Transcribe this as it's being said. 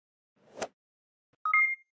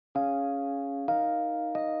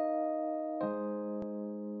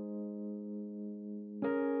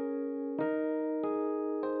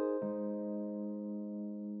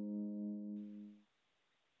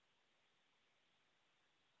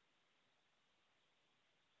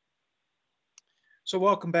So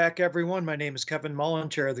welcome back, everyone. My name is Kevin Mullen,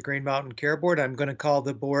 Chair of the Green Mountain Care Board. I'm going to call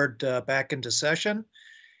the board back into session.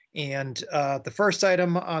 And the first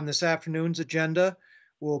item on this afternoon's agenda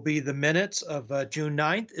will be the minutes of June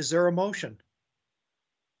 9th. Is there a motion?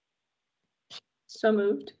 So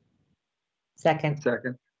moved. Second.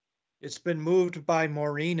 It's been moved by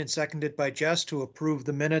Maureen and seconded by Jess to approve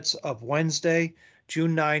the minutes of Wednesday,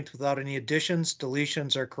 June 9th, without any additions,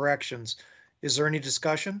 deletions, or corrections. Is there any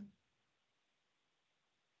discussion?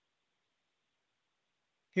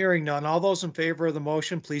 Hearing none, all those in favor of the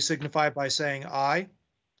motion, please signify by saying aye.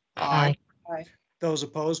 Aye. Aye. Those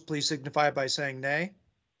opposed, please signify by saying nay.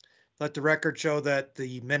 Let the record show that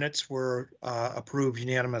the minutes were approved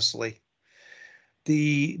unanimously.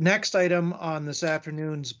 The next item on this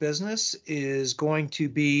afternoon's business is going to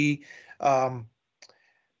be Vermont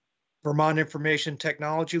Information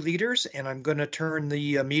Technology Leaders, and I'm going to turn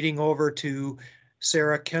the meeting over to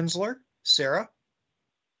Sarah Kinsler. Sarah?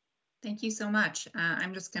 Thank you so much.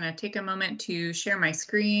 I'm just going to take a moment to share my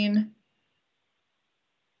screen.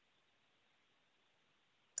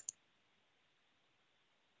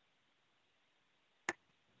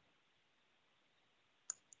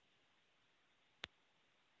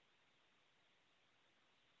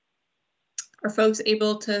 Are folks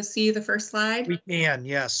able to see the first slide? We can,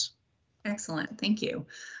 yes. Excellent, thank you.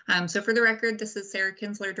 So for the record, this is Sarah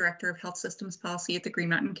Kinsler, Director of Health Systems Policy at the Green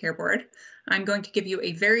Mountain Care Board. I'm going to give you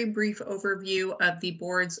a very brief overview of the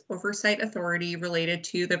board's oversight authority related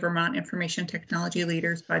to the Vermont Information Technology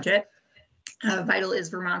Leaders budget. VITAL is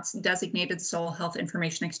Vermont's designated sole health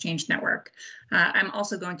information exchange network. I'm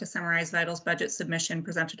also going to summarize VITAL's budget submission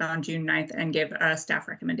presented on June 9th and give a staff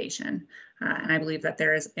recommendation. And I believe that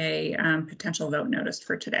there is a potential vote noticed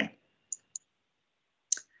for today.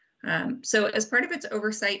 So as part of its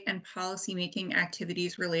oversight and policymaking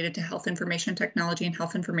activities related to health information technology and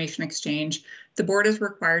health information exchange, the board is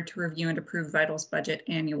required to review and approve VITAL's budget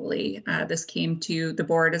annually. This came to the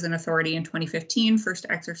board as an authority in 2015, first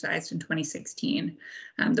exercised in 2016.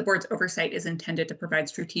 The board's oversight is intended to provide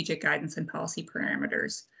strategic guidance and policy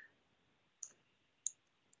parameters.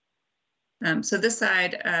 So this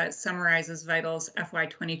side summarizes VITAL's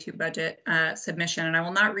FY22 budget submission, and I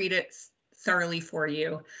will not read it thoroughly for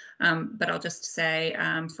you, but I'll just say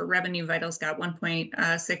for revenue, VITAL's got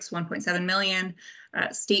 1.7 million.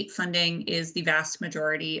 State funding is the vast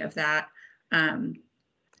majority of that, and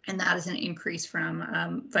that is an increase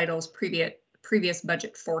from VITAL's previous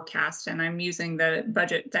budget forecast. And I'm using the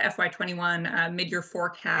FY21 mid-year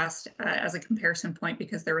forecast as a comparison point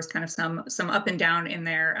because there was kind of some up and down in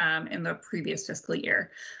there in the previous fiscal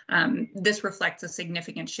year. This reflects a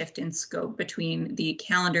significant shift in scope between the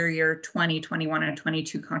calendar year 2021 and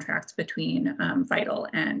 22 contracts between VITAL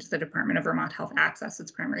and the Department of Vermont Health Access,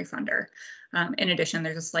 its primary funder. In addition,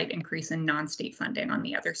 there's a slight increase in non-state funding on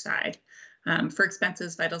the other side. For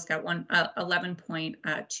expenses, VITAL's got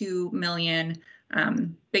 11.2 million.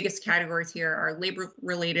 Biggest categories here are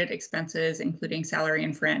labor-related expenses, including salary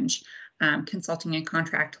and fringe, consulting and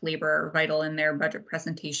contract labor. VITAL in their budget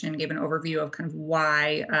presentation gave an overview of kind of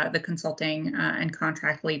why the consulting and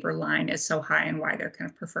contract labor line is so high and why they're kind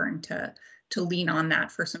of preferring to lean on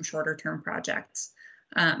that for some shorter-term projects,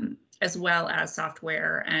 as well as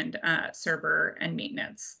software and server and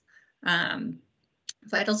maintenance.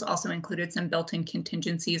 VITAL's also included some built-in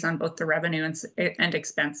contingencies on both the revenue and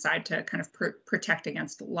expense side to kind of protect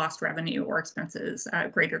against lost revenue or expenses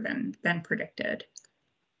greater than predicted.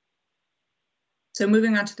 So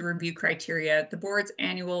moving on to the review criteria, the board's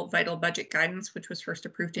annual VITAL budget guidance, which was first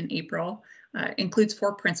approved in April, includes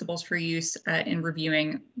 4 principles for use in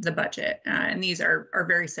reviewing the budget. And these are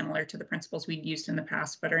very similar to the principles we'd used in the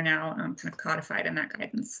past, but are now kind of codified in that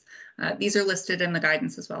guidance. These are listed in the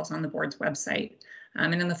guidance as well as on the board's website.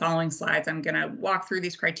 And in the following slides, I'm going to walk through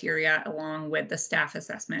these criteria along with the staff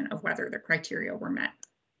assessment of whether the criteria were met.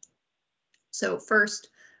 So first,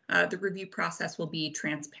 the review process will be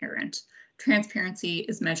transparent. Transparency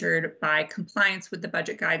is measured by compliance with the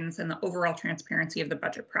budget guidance and the overall transparency of the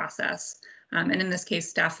budget process. And in this case,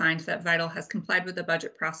 staff finds that VITAL has complied with the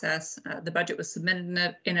budget process. The budget was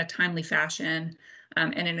submitted in a timely fashion,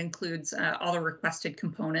 and it includes all the requested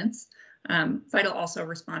components. VITAL also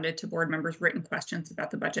responded to board members' written questions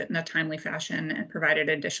about the budget in a timely fashion and provided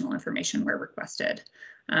additional information where requested.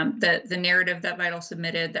 The narrative that VITAL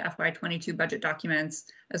submitted, the FY22 budget documents,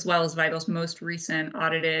 as well as VITAL's most recent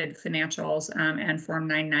audited financials and Form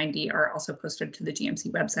 990 are also posted to the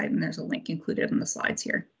GMC website, and there's a link included in the slides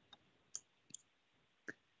here.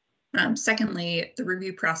 Secondly, the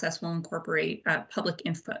review process will incorporate public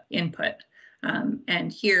input.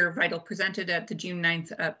 And here, Vital presented at the June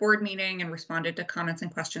 9th board meeting and responded to comments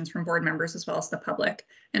and questions from board members as well as the public.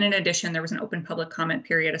 And in addition, there was an open public comment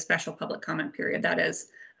period, a special public comment period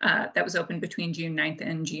that was open between June 9th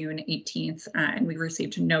and June 18th, and we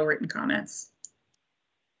received no written comments.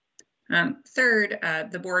 Third,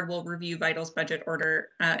 the board will review Vital's budget order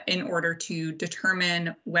in order to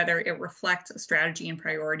determine whether it reflects a strategy and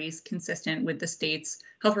priorities consistent with the state's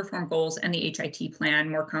health reform goals and the HIT plan,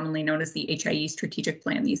 more commonly known as the HIE strategic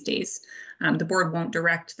plan these days. The board won't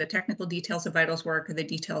direct the technical details of Vital's work or the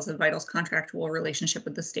details of Vital's contractual relationship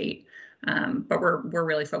with the state, but we're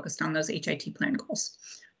really focused on those HIT plan goals.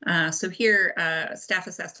 So here, staff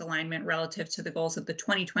assessed alignment relative to the goals of the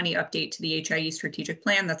 2020 update to the HIE strategic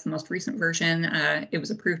plan. That's the most recent version. It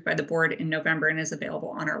was approved by the board in November and is available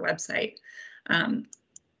on our website. And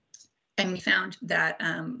we found that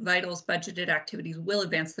Vital's budgeted activities will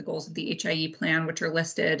advance the goals of the HIE plan, which are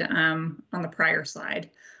listed on the prior slide.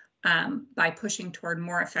 By pushing toward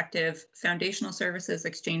more effective foundational services,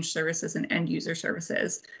 exchange services, and end user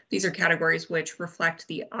services. These are categories which reflect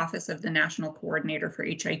the Office of the National Coordinator for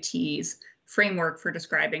HIT's framework for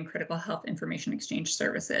describing critical health information exchange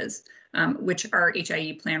services, which our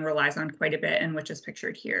HIE plan relies on quite a bit and which is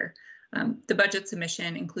pictured here. The budget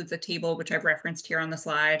submission includes a table, which I've referenced here on the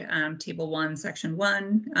slide, Table 1, Section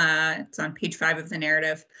 1. It's on page 5 of the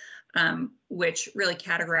narrative. Which really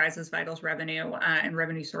categorizes Vital's revenue and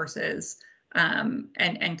revenue sources and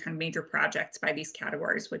kind of major projects by these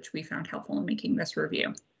categories, which we found helpful in making this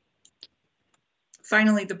review.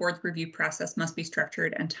 Finally, the board's review process must be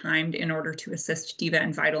structured and timed in order to assist DVHA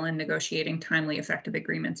and Vital in negotiating timely, effective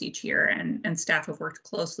agreements each year. And staff have worked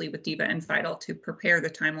closely with DVHA and Vital to prepare the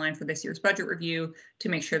timeline for this year's budget review to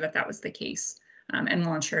make sure that that was the case. And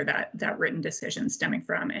we'll ensure that written decisions stemming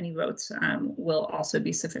from any votes will also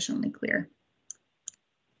be sufficiently clear.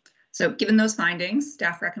 So given those findings,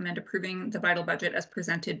 staff recommend approving the Vital budget as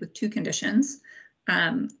presented with 2 conditions.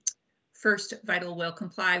 First, Vital will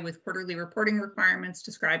comply with quarterly reporting requirements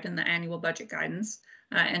described in the annual budget guidance.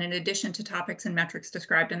 And in addition to topics and metrics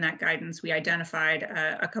described in that guidance, we identified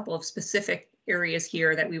a couple of specific areas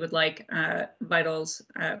here that we would like Vital's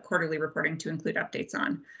quarterly reporting to include updates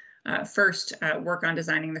on. First, work on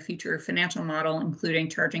designing the future financial model, including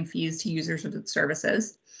charging fees to users of the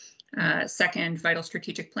services. Second, Vital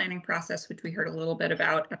strategic planning process, which we heard a little bit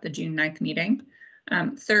about at the June 9th meeting.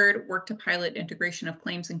 Third, work to pilot integration of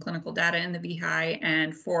claims and clinical data in the VHI.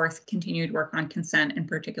 And fourth, continued work on consent, in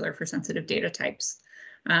particular for sensitive data types.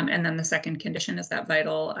 And then the second condition is that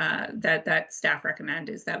Vital, that staff recommend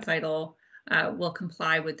is that Vital will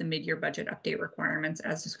comply with the mid-year budget update requirements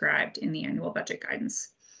as described in the annual budget guidance.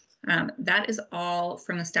 That is all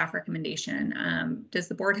from the staff recommendation. Does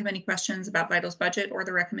the board have any questions about Vital's budget or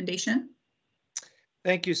the recommendation?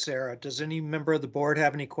 Thank you, Sarah. Does any member of the board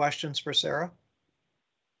have any questions for Sarah?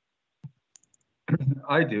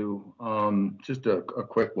 I do. Just a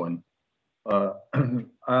quick one.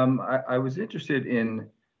 I was interested in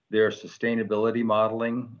their sustainability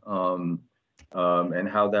modeling and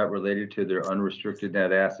how that related to their unrestricted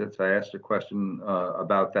net assets. I asked a question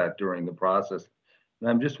about that during the process. And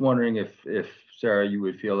I'm just wondering if Sarah, you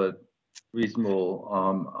would feel it reasonable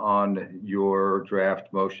on your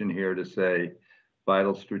draft motion here to say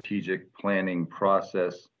Vital strategic planning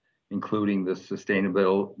process, including the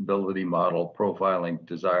sustainability model profiling the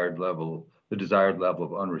desired level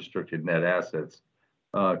of unrestricted net assets,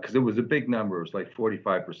 because it was a big number. It was like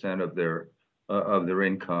 45% of their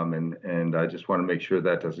income, and I just want to make sure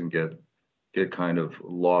that doesn't get kind of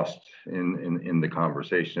lost in the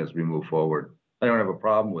conversation as we move forward. I don't have a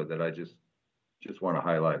problem with it. I just want to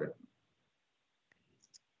highlight it.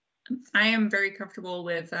 I am very comfortable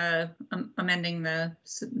with amending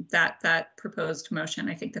that proposed motion.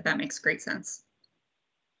 I think that makes great sense.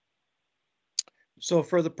 So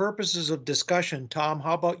for the purposes of discussion, Tom,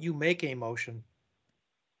 how about you make a motion?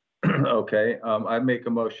 Okay, I make a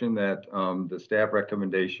motion that the staff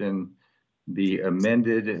recommendation be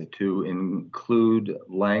amended to include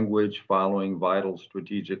language following Vital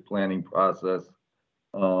strategic planning process,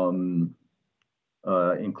 including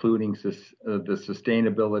the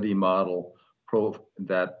sustainability model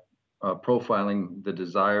profiling the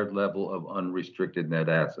desired level of unrestricted net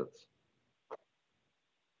assets.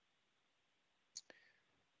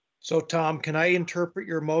 So Tom, can I interpret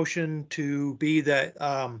your motion to be that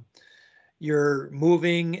you're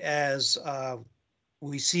moving as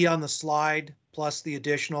we see on the slide, plus the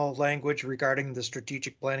additional language regarding the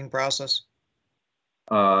strategic planning process?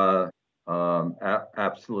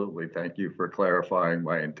 Absolutely. Thank you for clarifying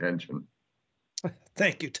my intention.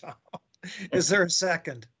 Thank you, Tom. Is there a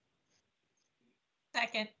second?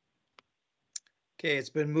 Second. Okay,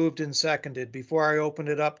 it's been moved and seconded. Before I open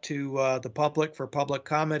it up to the public for public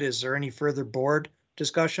comment, is there any further board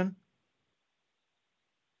discussion?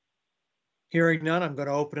 Hearing none, I'm going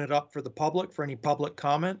to open it up for the public for any public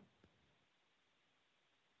comment.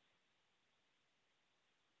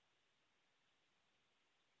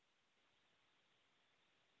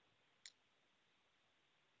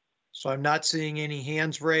 So I'm not seeing any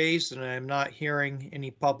hands raised and I'm not hearing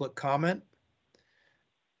any public comment.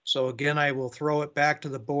 So again, I will throw it back to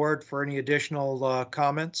the board for any additional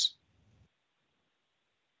comments.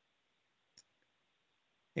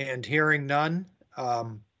 And hearing none,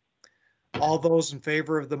 all those in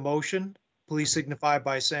favor of the motion, please signify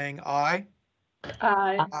by saying aye.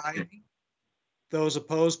 Aye. Aye. Those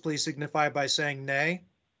opposed, please signify by saying nay.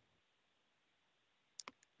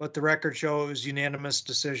 Let the record show it was unanimous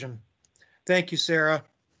decision. Thank you, Sarah.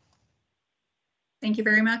 Thank you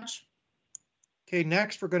very much. Okay,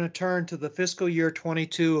 next we're going to turn to the fiscal year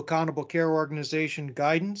 22 Accountable Care Organization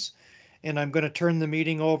guidance. And I'm going to turn the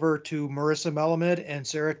meeting over to Marissa Melamed and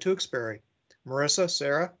Sarah Tewksbury. Marissa,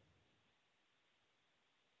 Sarah.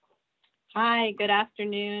 Hi, good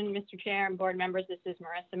afternoon, Mr. Chair and board members. This is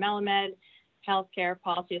Marissa Melamed, Healthcare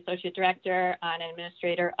Policy Associate Director and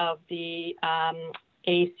Administrator of the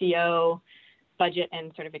ACO budget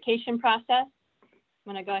and certification process. I'm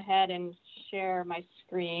going to go ahead and share my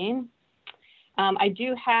screen. I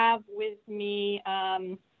do have with me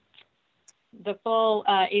the full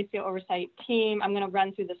ACO oversight team. I'm going to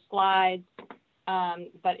run through the slides,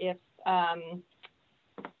 but if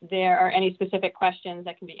there are any specific questions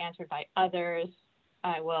that can be answered by others,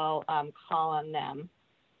 I will call on them.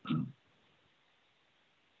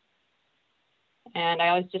 And I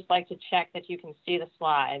always just like to check that you can see the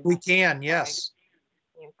slides. We can, yes.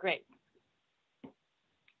 Yeah, great.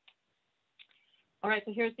 All right,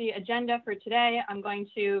 so here's the agenda for today. I'm going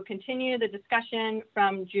to continue the discussion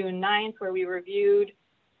from June 9th, where we reviewed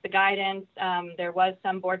the guidance. There was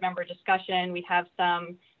some board member discussion. We have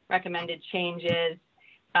some recommended changes.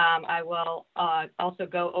 I will also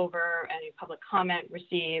go over any public comment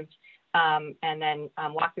received, and then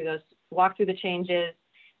walk through the changes,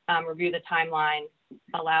 review the timeline,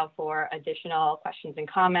 allow for additional questions and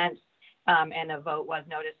comments, and a vote was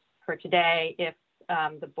noticed for today if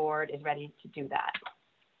the board is ready to do that.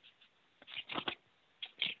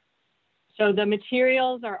 So the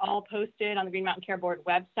materials are all posted on the Green Mountain Care Board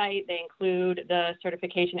website. They include the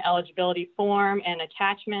certification eligibility form and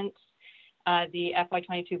attachments, the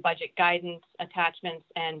FY22 budget guidance attachments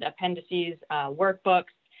and appendices,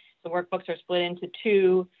 workbooks. The workbooks are split into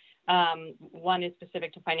two. One is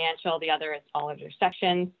specific to financial, the other is all of their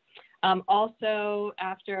sections. Also,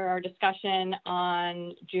 after our discussion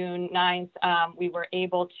on June 9th, we were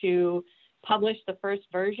able to publish the first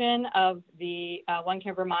version of the One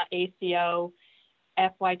Care Vermont ACO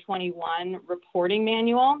FY21 reporting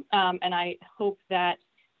manual. And I hope that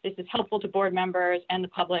this is helpful to board members and the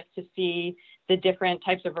public to see the different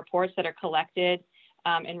types of reports that are collected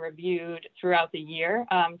and reviewed throughout the year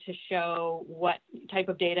to show what type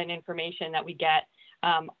of data and information that we get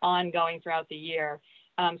ongoing throughout the year.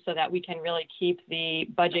 So that we can really keep the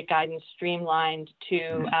budget guidance streamlined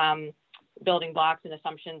to building blocks and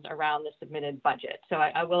assumptions around the submitted budget. So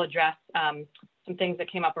I will address some things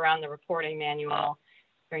that came up around the reporting manual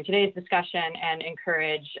during today's discussion and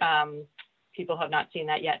encourage people who have not seen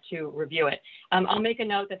that yet to review it. I'll make a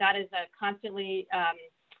note that that is a constantly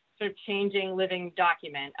sort of changing living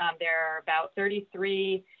document. There are about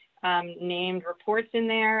 33 named reports in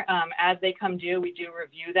there. As they come due, we do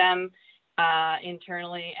review them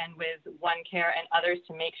internally and with One Care and others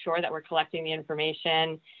to make sure that we're collecting the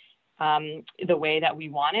information the way that we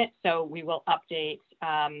want it. So we will update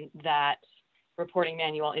that reporting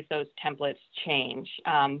manual if those templates change.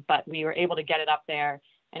 But we were able to get it up there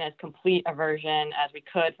in as complete a version as we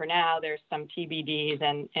could. For now, there's some TBDs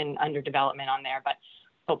and under development on there, but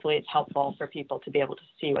hopefully it's helpful for people to be able to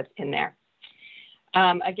see what's in there.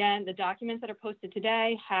 Again, the documents that are posted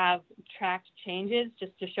today have tracked changes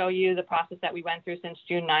just to show you the process that we went through since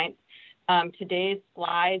June 9th. Today's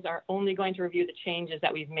slides are only going to review the changes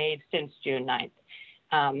that we've made since June 9th.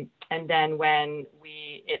 And then when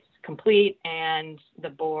it's complete and the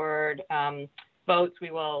board votes,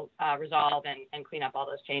 we will resolve and clean up all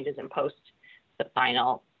those changes and post the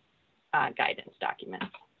final guidance documents.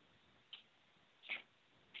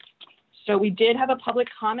 So we did have a public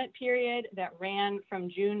comment period that ran from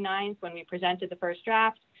June 9th when we presented the first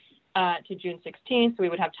draft to June 16th. So we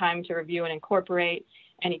would have time to review and incorporate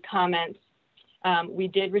any comments. We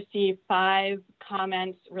did receive 5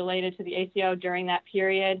 comments related to the ACO during that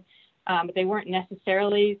period. but they weren't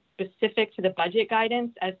necessarily specific to the budget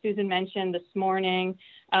guidance. As Susan mentioned this morning,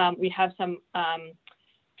 we have some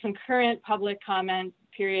concurrent public comment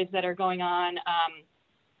periods that are going on,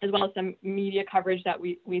 as well as some media coverage that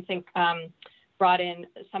we think brought in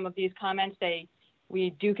some of these comments.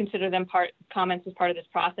 We do consider them comments as part of this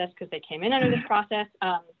process because they came in under this process,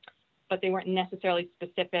 but they weren't necessarily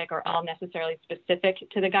specific or all necessarily specific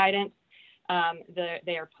to the guidance.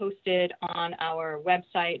 They are posted on our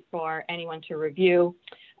website for anyone to review.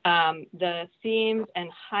 The themes and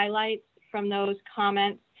highlights from those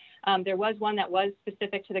comments, there was one that was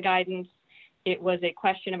specific to the guidance. It was a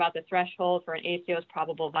question about the threshold for an ACO's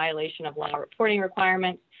probable violation of law reporting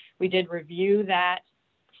requirements. We did review that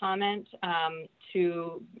comment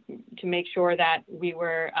to make sure that we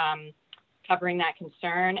were covering that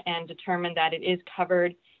concern and determined that it is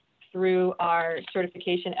covered through our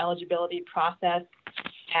certification eligibility process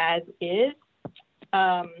as is.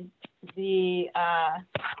 Let's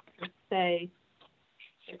say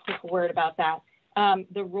a quick word about that.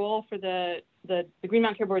 The role for the Green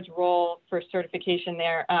Mountain Care Board's role for certification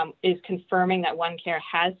there is confirming that OneCare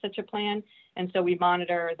has such a plan. And so we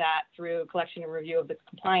monitor that through collection and review of the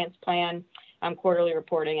compliance plan, quarterly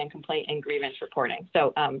reporting, and complaint and grievance reporting.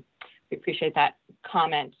 So we appreciate that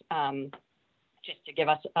comment just to give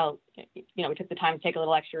us, we took the time to take a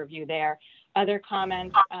little extra review there. Other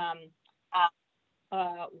comments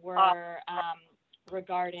were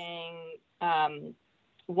regarding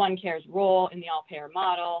OneCare's role in the all-payer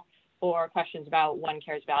model, or questions about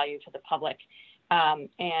OneCare's value to the public.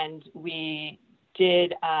 And we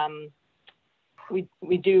did,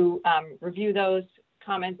 we do review those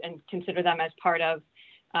comments and consider them as part of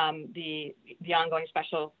the ongoing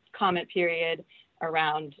special comment period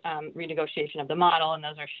around renegotiation of the model, and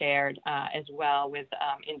those are shared as well with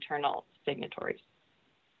internal signatories.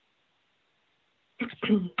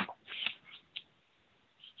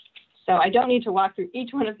 So I don't need to walk through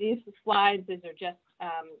each one of these slides. These are just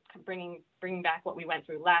bringing back what we went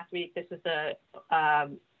through last week. This is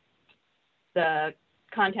the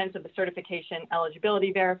contents of the certification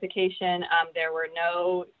eligibility verification. There was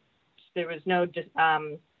no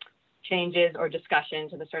changes or discussion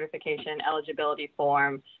to the certification eligibility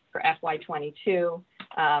form for FY22.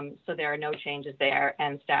 So there are no changes there,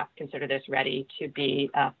 and staff consider this ready to be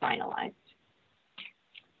finalized.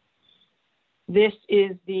 This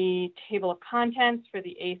is the table of contents for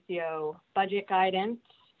the ACO budget guidance.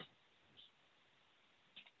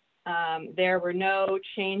 There were no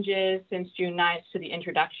changes since June 9th to the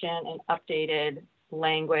introduction and updated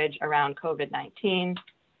language around COVID-19.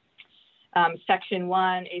 Section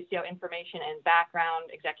 1, ACO information and background,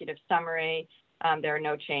 executive summary. There are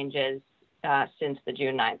no changes since the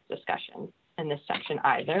June 9th discussion in this section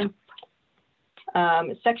either.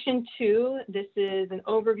 Section 2, this is an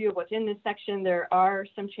overview of what's in this section. There are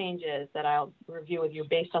some changes that I'll review with you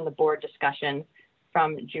based on the board discussion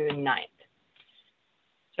from June 9th.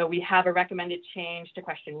 So we have a recommended change to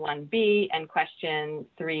question 1B and question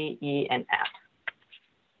 3E and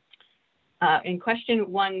F. In question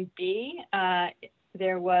 1B,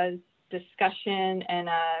 there was discussion and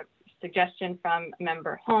a suggestion from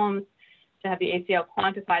member Holmes to have the ACO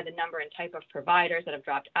quantify the number and type of providers that have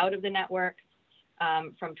dropped out of the network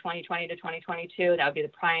from 2020 to 2022. That would be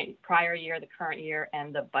the prior year, the current year,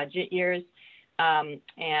 and the budget years.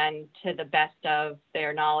 And to the best of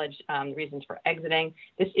their knowledge, the reasons for exiting.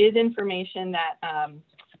 This is information that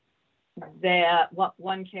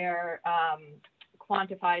OneCare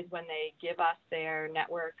quantifies when they give us their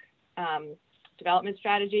network development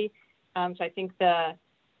strategy. So I think the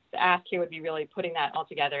ask here would be really putting that all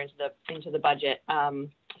together into the budget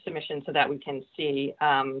submission so that we can see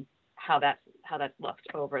how that's looked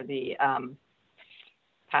over the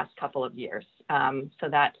past couple of years. So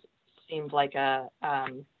that seemed like a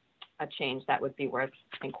change that would be worth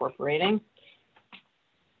incorporating.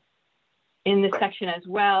 In this section as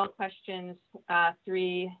well, questions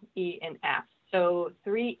 3E and F. So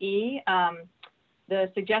 3E, the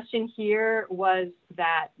suggestion here was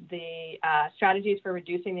that the strategies for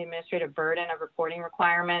reducing the administrative burden of reporting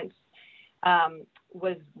requirements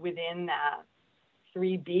was within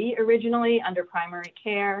 3B originally under primary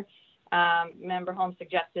care. Member Holmes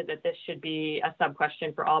suggested that this should be a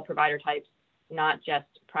sub-question for all provider types, not just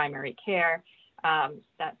primary care.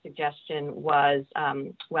 That suggestion was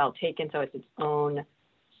well taken, so it's its own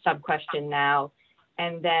sub-question now.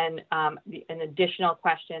 And then an additional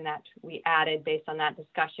question that we added based on that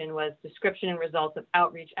discussion was description and results of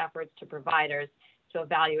outreach efforts to providers to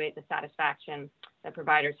evaluate the satisfaction that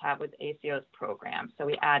providers have with ACO's program. So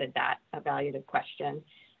we added that evaluative question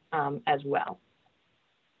as well.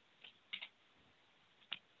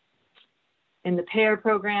 In the payer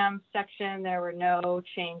program section, there were no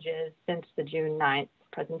changes since the June 9th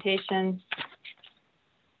presentation.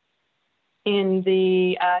 In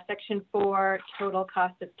the section 4, total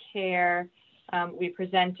cost of care, we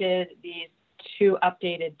presented these 2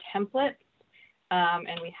 updated templates,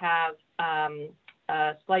 and we have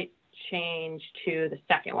a slight change to the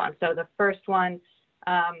second one. So the first one,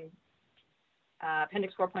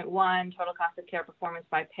 Appendix 4.1, total cost of care performance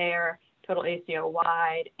by payer, total ACO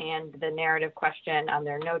wide, and the narrative question,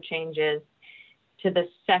 there are no changes. To the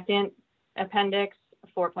second appendix,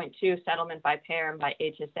 4.2, settlement by payer and by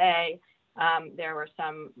HSA, there were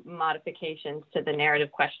some modifications to the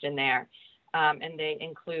narrative question there, and they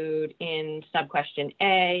include in sub-question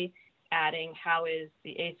A, adding how is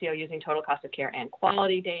the ACO using total cost of care and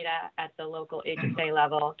quality data at the local HSA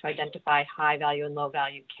level to identify high value and low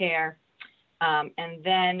value care. And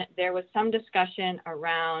then there was some discussion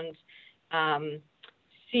around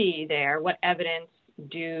C there, what evidence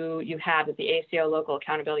do you have that the ACO local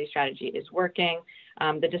accountability strategy is working?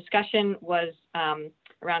 The discussion was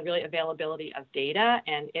around really availability of data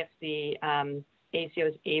and if the ACO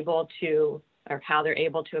is able to, or how they're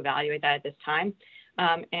able to evaluate that at this time.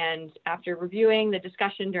 And after reviewing the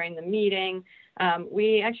discussion during the meeting,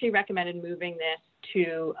 we actually recommended moving this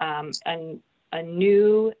to a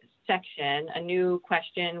new section, a new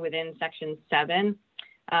question within section 7,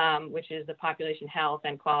 which is the population health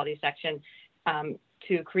and quality section,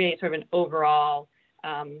 to create sort of an overall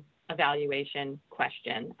evaluation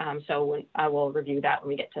question. So I will review that when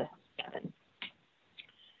we get to 7.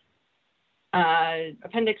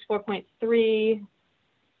 Appendix 4.3,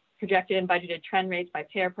 projected and budgeted trend rates by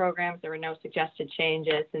payer programs. There were no suggested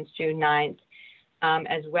changes since June 9th.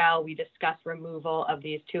 As well, we discussed removal of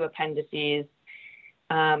these 2 appendices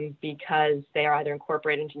because they are either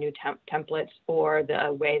incorporated into new templates or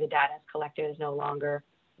the way the data is collected is no longer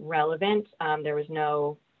relevant. There was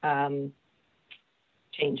no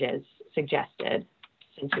changes suggested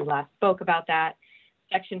since we last spoke about that.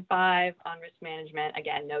 Section 5 on risk management,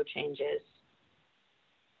 again, no changes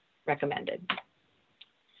recommended.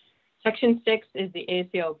 Section 6 is the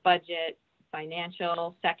ACO budget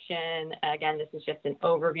financial section. Again, this is just an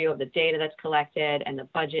overview of the data that's collected and the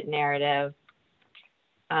budget narrative.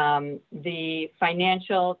 The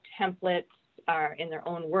financial templates are in their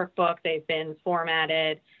own workbook. They've been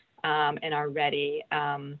formatted and are ready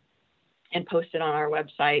and posted on our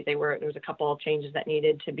website. There was a couple of changes that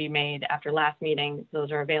needed to be made after last meeting.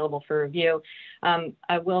 Those are available for review.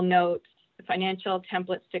 I will note the financial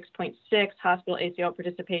template 6.6, hospital ACO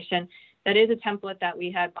participation. That is a template that we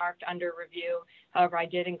had marked under review. However, I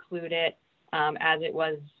did include it as it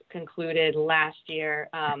was concluded last year.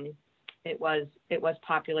 It was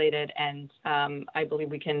populated, and I believe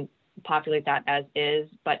we can populate that as is,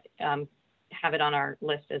 but have it on our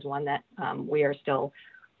list as one that we are still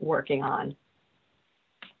working on.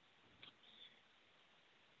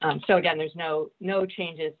 So again, there's no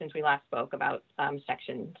changes since we last spoke about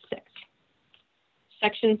section 6.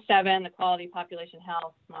 Section 7, the quality population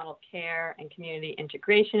health, model care, and community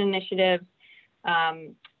integration initiatives.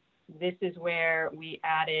 This is where we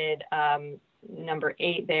added number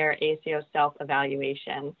 8 there, ACO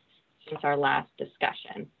self-evaluation, since our last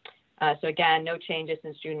discussion. So again, no changes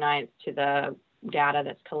since June 9th to the data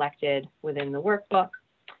that's collected within the workbook,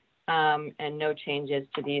 and no changes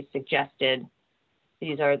to these suggested.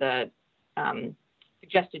 These are the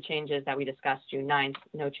suggested changes that we discussed June 9th,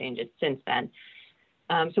 no changes since then.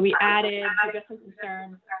 So we added suggestions,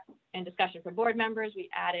 concerns, and discussion for board members. We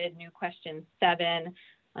added new question 7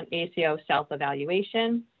 on ACO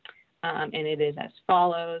self-evaluation. And it is as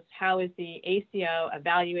follows. How is the ACO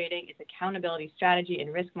evaluating its accountability strategy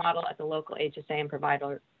and risk model at the local HSA and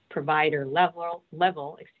provider level,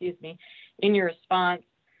 In your response,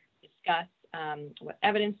 discuss what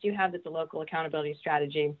evidence do you have that the local accountability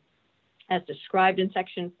strategy as described in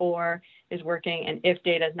section 4 is working, and if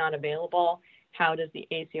data is not available, how does the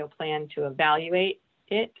ACO plan to evaluate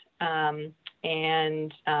it,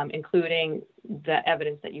 and including the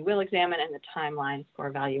evidence that you will examine and the timelines for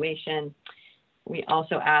evaluation. We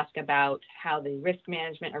also ask about how the risk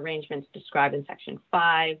management arrangements described in section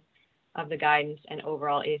 5 of the guidance and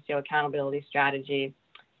overall ACO accountability strategy,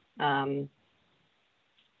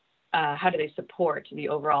 how do they support the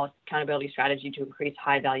overall accountability strategy to increase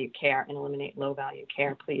high value care and eliminate low value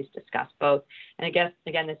care? Please discuss both. And I guess,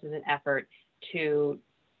 again, this is an effort to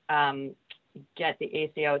get the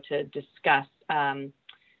ACO to discuss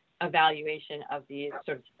evaluation of these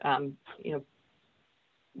sort of,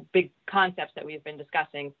 big concepts that we've been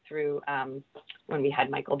discussing through when we had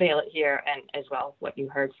Michael Bailett here, and as well what you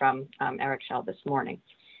heard from Eric Schell this morning.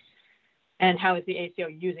 and how is the ACO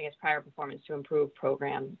using its prior performance to improve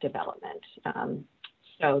program development?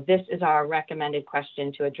 So this is our recommended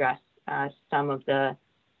question to address some of the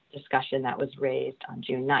discussion that was raised on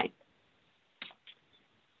June 9th.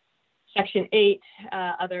 Section 8,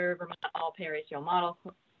 other Vermont all-payer ACO model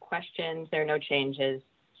questions. There are no changes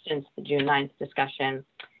since the June 9th discussion.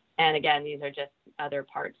 And again, these are just other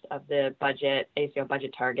parts of the budget, ACO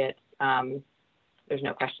budget targets. There's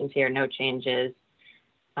no questions here, no changes.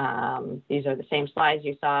 These are the same slides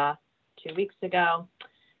you saw 2 weeks ago.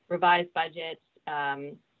 Revised budgets,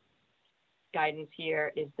 guidance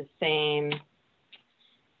here is the same.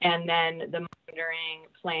 And then the monitoring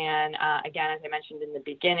plan, again, as I mentioned in the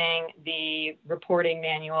beginning, the reporting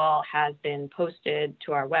manual has been posted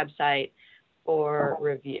to our website for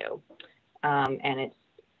review. And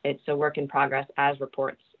it's a work in progress as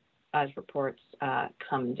reports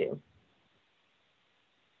come due.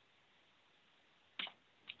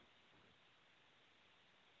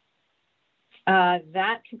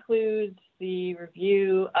 That concludes the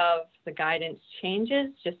review of the guidance changes.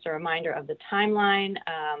 Just a reminder of the timeline.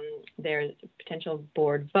 There's a potential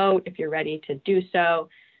board vote if you're ready to do so.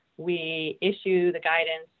 We issue the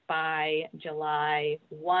guidance by July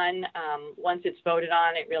 1. Once it's voted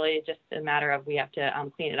on, it really is just a matter of we have to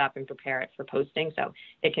clean it up and prepare it for posting. So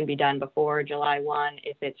it can be done before July 1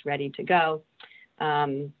 if it's ready to go.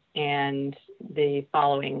 And the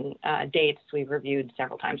following dates we've reviewed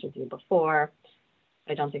several times with you before.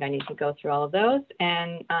 I don't think I need to go through all of those.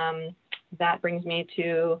 And that brings me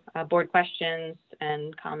to board questions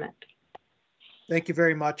and comment. Thank you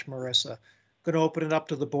very much, Marissa. Going to open it up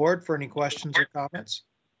to the board for any questions or comments.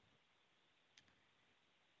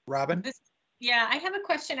 Robin? Yeah, I have a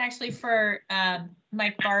question actually for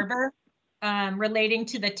Mike Barber relating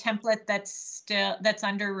to the template that's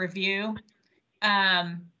under review.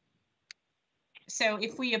 So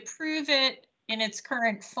if we approve it in its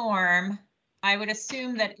current form, I would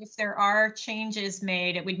assume that if there are changes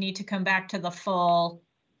made, it would need to come back to the full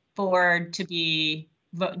board to be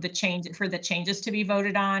for the changes to be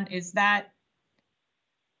voted on. Is that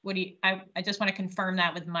what do you, I just want to confirm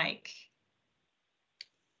that with Mike.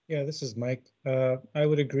 Yeah, this is Mike. I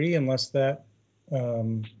would agree unless that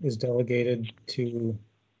is delegated to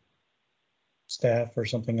staff or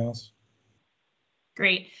something else.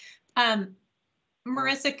 Great.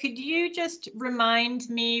 Marissa, could you just remind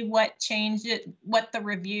me what the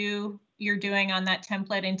review you're doing on that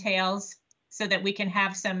template entails so that we can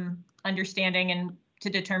have some understanding and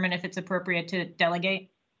to determine if it's appropriate to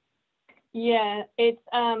delegate? Yeah, it's,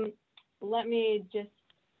 let me just,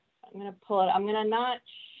 I'm going to pull it. I'm going to not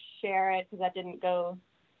share it because that didn't go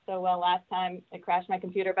so well last time. It crashed my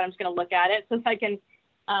computer, but I'm just going to look at it so I can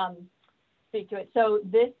speak to it. So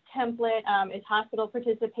this template is hospital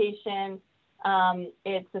participation.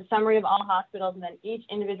 It's a summary of all hospitals, and then each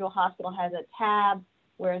individual hospital has a tab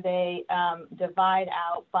where they divide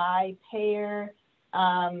out by payer,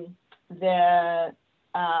 the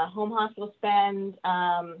home hospital spend,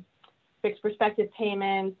 fixed prospective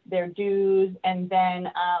payments, their dues, and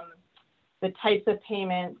then the types of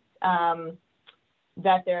payments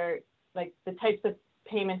that they're, like the types of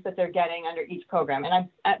payments that they're getting under each program. And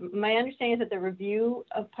my understanding is that the review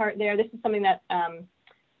of part there, this is something that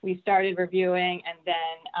we started reviewing and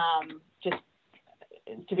then just,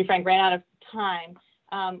 to be frank, ran out of time.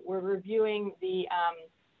 We're reviewing the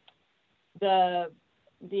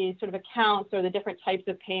sort of accounts or the different types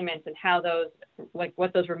of payments and how those, like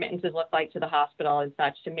what those remittances look like to the hospital and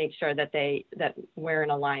such, to make sure that that we're in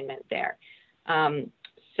alignment there.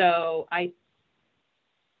 So I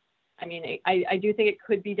mean, I do think it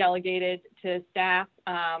could be delegated to staff.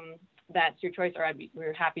 That's your choice, or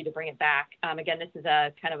we're happy to bring it back. Again, this is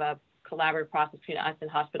a kind of a collaborative process between us and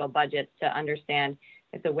hospital budgets to understand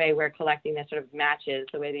if the way we're collecting this sort of matches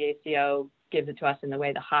the way the ACO gives it to us and the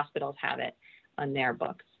way the hospitals have it on their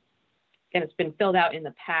books. And it's been filled out in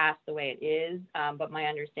the past the way it is, but my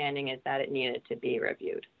understanding is that it needed to be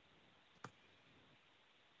reviewed.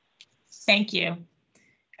 Thank you.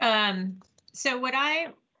 So what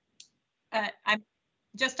I'm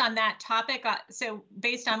just on that topic. So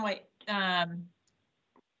based on what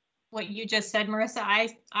you just said, Marissa,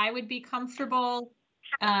 I would be comfortable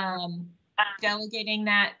delegating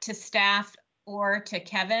that to staff or to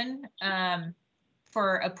Kevin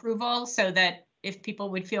for approval, so that if people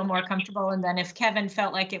would feel more comfortable, and then if Kevin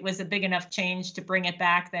felt like it was a big enough change to bring it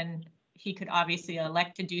back, then he could obviously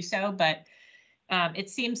elect to do so. But it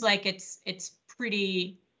seems like it's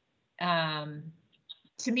pretty,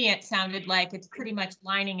 to me, it sounded like it's pretty much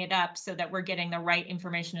lining it up so that we're getting the right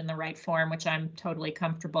information in the right form, which I'm totally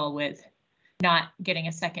comfortable with, not getting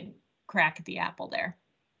a second crack at the apple there.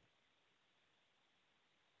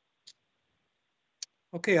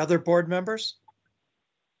 Okay, other board members?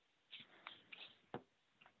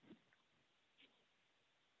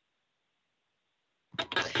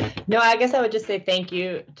 No, I guess I would just say thank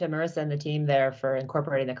you to Marissa and the team there for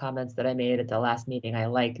incorporating the comments that I made at the last meeting. I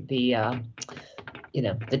like the,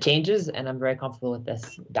 the changes, and I'm very comfortable with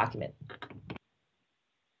this document.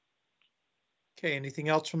 Okay, anything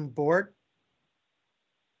else from the board?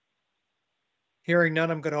 Hearing none,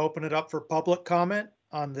 I'm going to open it up for public comment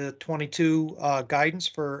on the 22 guidance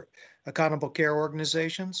for accountable care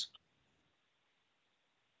organizations.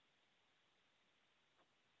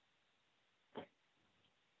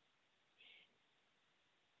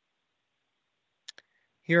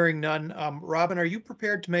 Hearing none. Robin, are you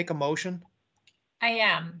prepared to make a motion? I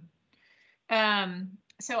am.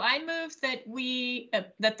 So I move that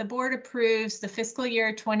that the board approves the fiscal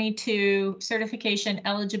year 22 certification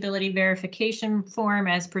eligibility verification form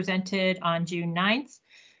as presented on June 9th,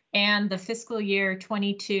 and the fiscal year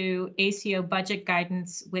 22 ACO budget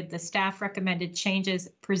guidance with the staff recommended changes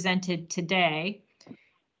presented today,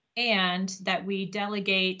 and that we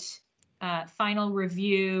delegate final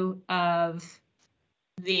review of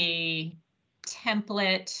the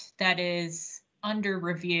template that is under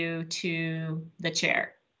review to the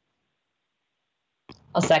chair.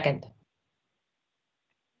 I'll second.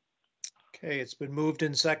 Okay, it's been moved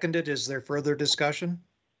and seconded. Is there further discussion?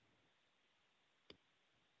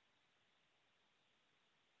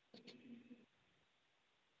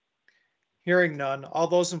 Hearing none. All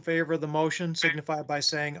those in favor of the motion signify by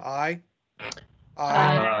saying aye.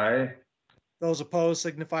 Aye. Those opposed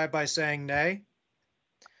signify by saying nay.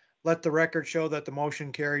 Let the record show that the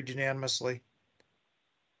motion carried unanimously.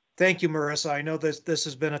 Thank you, Marissa. I know this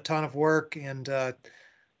has been a ton of work, and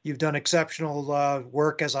you've done exceptional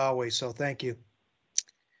work as always, so thank you.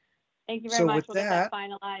 Thank you very So much. with We'll get that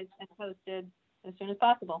finalized and posted as soon as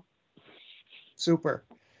possible. Super.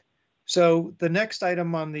 So the next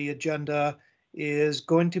item on the agenda is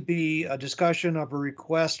going to be a discussion of a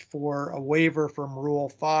request for a waiver from Rule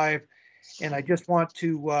 5. And I just want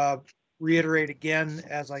to reiterate again,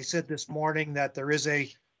 as I said this morning, that there is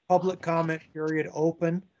a public comment period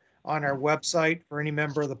open on our website for any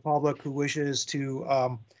member of the public who wishes to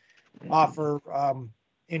offer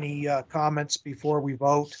any comments before we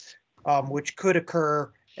vote, which could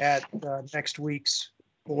occur at next week's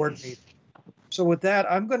board meeting. So with that,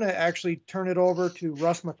 I'm going to actually turn it over to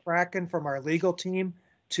Russ McCracken from our legal team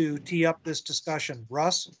to tee up this discussion.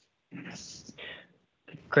 Russ?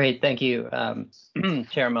 Great, thank you,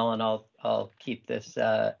 Chair Mullen. I'll keep this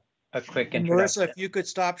a quick And introduction. Marissa, if you could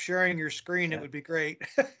stop sharing your screen, it would be great.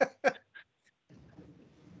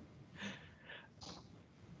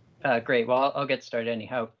 Great. Well, I'll get started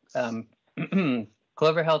anyhow.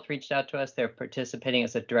 Clover Health reached out to us. They're participating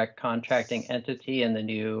as a direct contracting entity in the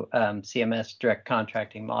new CMS direct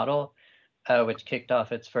contracting model, which kicked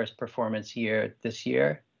off its first performance year this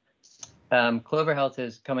year. Clover Health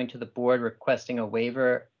is coming to the board requesting a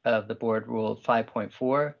waiver of the board rule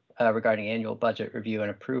 5.4 regarding annual budget review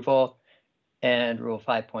and approval, and rule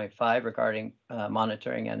 5.5 regarding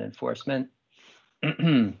monitoring and enforcement.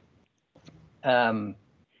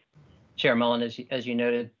 Chair Mullen, as you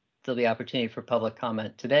noted, there'll be opportunity for public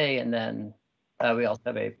comment today, and then we also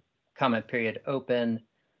have a comment period open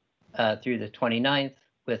through the 29th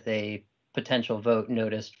with a potential vote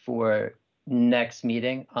noticed for next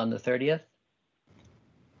meeting on the 30th.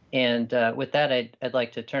 And with that, I'd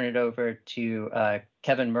like to turn it over to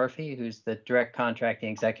Kevin Murphy, who's the Direct Contracting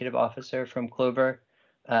Executive Officer from Clover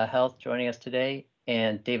Health, joining us today,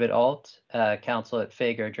 and David Alt, counsel at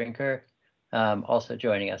Fager Drinker, also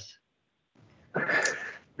joining us.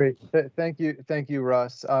 Great. Thank you,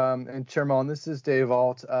 Russ. And Chair Mullen, this is Dave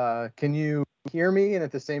Alt. Can you hear me? And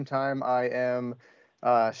at the same time, I am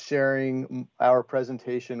sharing our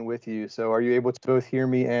presentation with you. So are you able to both hear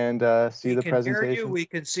me and see the presentation? We can hear you, we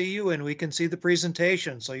can see you, and we can see the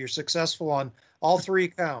presentation. So you're successful on all three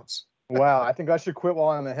accounts. Wow, I think I should quit while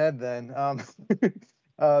I'm ahead then.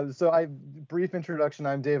 So brief introduction,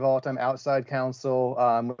 I'm Dave Alt. I'm outside counsel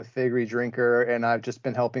with Fager Drinker, and I've just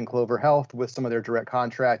been helping Clover Health with some of their direct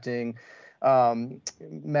contracting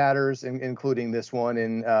matters, including this one.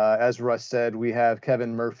 And as Russ said, we have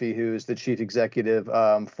Kevin Murphy, who's the chief executive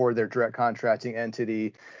for their direct contracting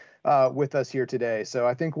entity with us here today. So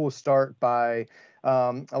I think we'll start by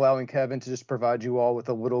allowing Kevin to just provide you all with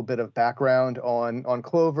a little bit of background on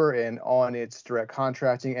Clover and on its direct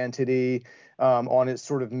contracting entity, on its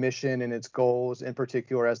sort of mission and its goals in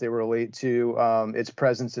particular as they relate to its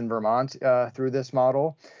presence in Vermont through this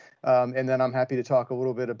model. And then I'm happy to talk a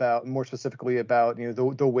little bit about, more specifically about, the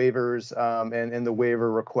waivers and the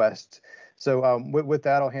waiver request So with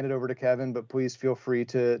that, I'll hand it over to Kevin, but please feel free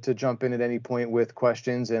to jump in at any point with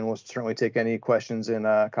questions, and we'll certainly take any questions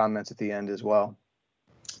and comments at the end as well.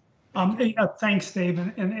 Thanks, Dave,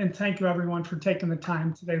 and thank you everyone for taking the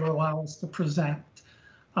time today to allow us to present.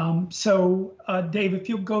 Dave, if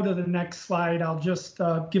you'll go to the next slide, I'll just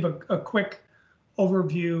give a quick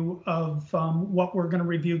overview of what we're going to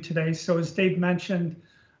review today. So as Dave mentioned,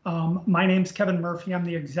 my name's Kevin Murphy. I'm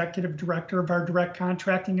the executive director of our direct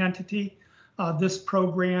contracting entity. This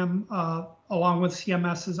program, along with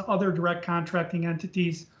CMS's other direct contracting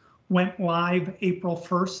entities, went live April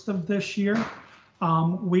 1st of this year.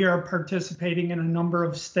 We are participating in a number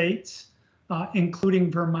of states,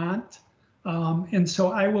 including Vermont. And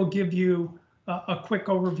so I will give you a quick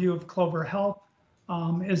overview of Clover Health.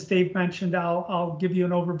 As Dave mentioned, I'll give you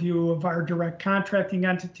an overview of our direct contracting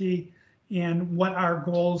entity and what our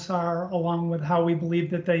goals are, along with how we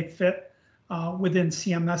believe that they fit within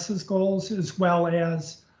CMS's goals, as well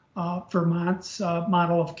as Vermont's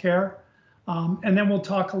model of care. And then we'll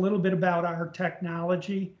talk a little bit about our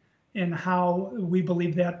technology and how we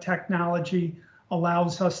believe that technology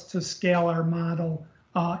allows us to scale our model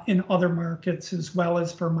in other markets as well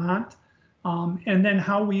as Vermont. And then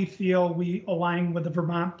how we feel we align with the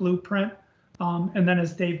Vermont blueprint. And then,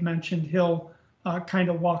 as Dave mentioned, he'll kind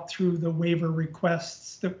of walk through the waiver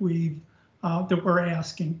requests that we're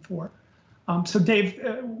asking for. So Dave,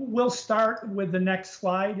 we'll start with the next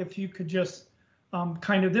slide. If you could just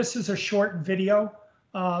this is a short video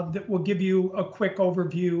that will give you a quick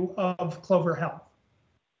overview of Clover Health.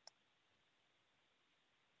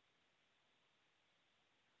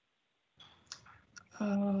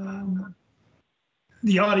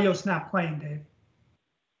 The audio's not playing, Dave.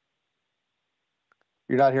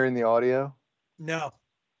 You're not hearing the audio? No.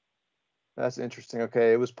 That's interesting.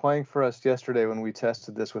 Okay, it was playing for us yesterday when we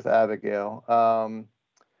tested this with Abigail.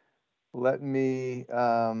 Let me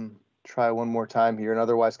try one more time here, and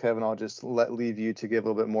otherwise, Kevin, I'll just leave you to give a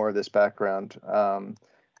little bit more of this background.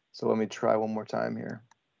 So let me try one more time here.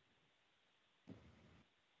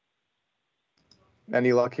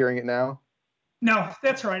 Any luck hearing it now? No,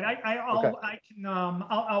 that's right.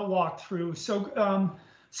 I'll walk through. So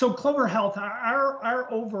Clover Health, our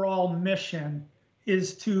overall mission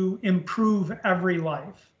is to improve every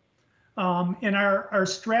life. And our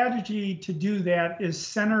strategy to do that is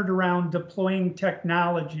centered around deploying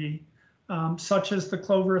technology, such as the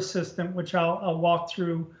Clover Assistant, which I'll walk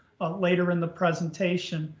through later in the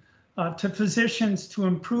presentation, to physicians to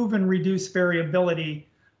improve and reduce variability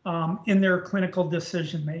in their clinical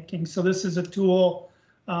decision making. So this is a tool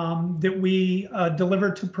that we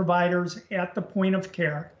deliver to providers at the point of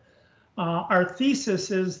care. Our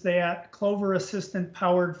thesis is that Clover Assistant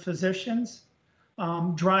powered physicians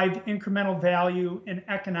drive incremental value and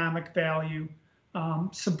economic value,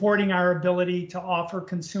 supporting our ability to offer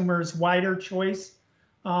consumers wider choice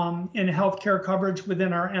in healthcare coverage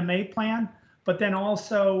within our MA plan, but then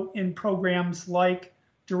also in programs like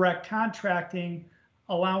direct contracting,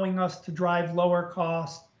 allowing us to drive lower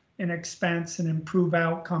cost and expense and improve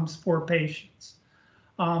outcomes for patients.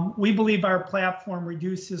 We believe our platform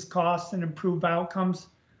reduces costs and improve outcomes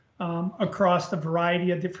across a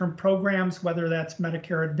variety of different programs, whether that's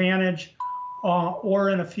Medicare Advantage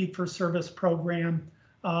or in a fee-for-service program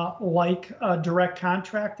like direct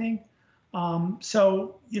contracting.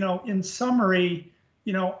 So, in summary,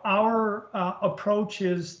 our approach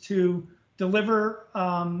is to deliver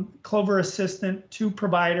Clover Assistant to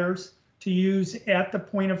providers to use at the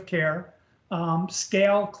point of care,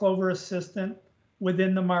 scale Clover Assistant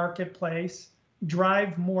within the marketplace,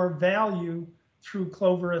 drive more value through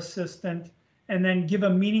Clover Assistant, and then give a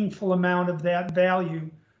meaningful amount of that value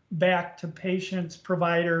back to patients,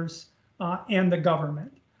 providers, and the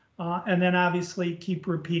government. And then obviously keep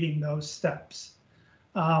repeating those steps.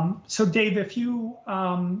 So Dave, if you,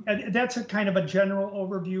 that's a kind of a general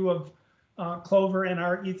overview of Clover and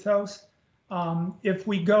our ethos. If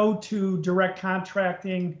we go to direct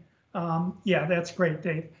contracting, yeah, that's great,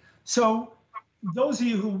 Dave. So those of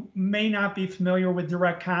you who may not be familiar with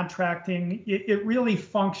direct contracting, it really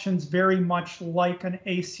functions very much like an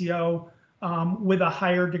ACO with a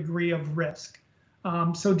higher degree of risk.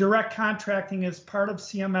 So direct contracting is part of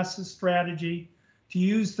CMS's strategy to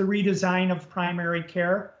use the redesign of primary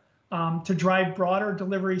care to drive broader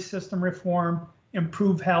delivery system reform,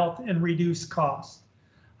 improve health, and reduce costs.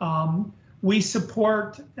 We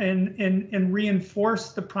support and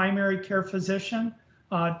reinforce the primary care physician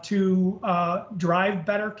to drive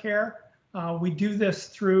better care. We do this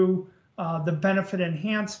through the benefit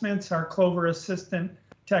enhancements, our Clover Assistant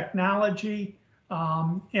technology,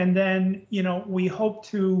 and then we hope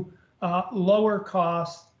to lower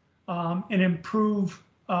costs and improve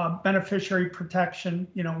beneficiary protection,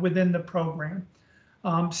 within the program.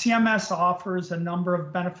 CMS offers a number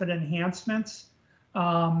of benefit enhancements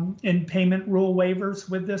and payment rule waivers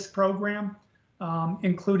with this program,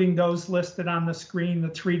 including those listed on the screen: the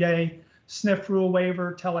 3-day SNF rule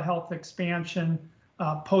waiver, telehealth expansion,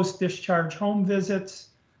 post-discharge home visits,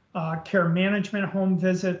 care management home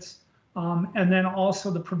visits, and then also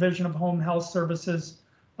the provision of home health services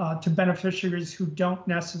to beneficiaries who don't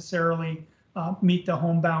necessarily meet the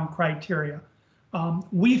homebound criteria.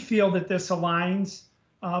 We feel that this aligns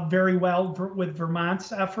very well with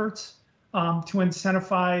Vermont's efforts to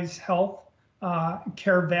incentivize health,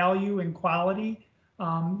 care value, and quality,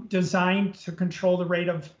 designed to control the rate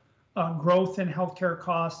of growth in healthcare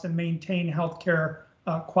costs and maintain healthcare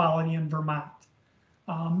quality in Vermont.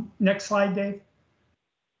 Next slide, Dave.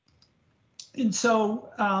 And so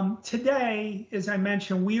today, as I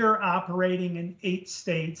mentioned, we are operating in 8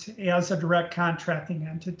 states as a direct contracting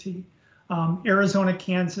entity: Arizona,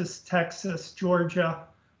 Kansas, Texas, Georgia,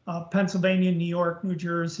 Pennsylvania, New York, New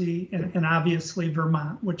Jersey, and obviously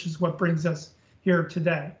Vermont, which is what brings us here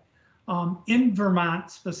today. In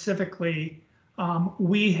Vermont specifically,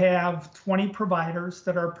 we have 20 providers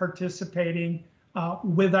that are participating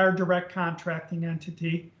with our direct contracting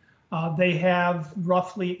entity. They have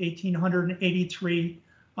roughly 1,883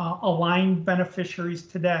 aligned beneficiaries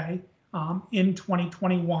today in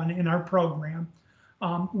 2021 in our program.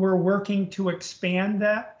 We're working to expand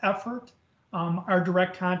that effort. Our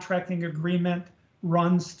direct contracting agreement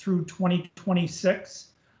runs through 2026.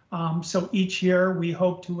 So each year we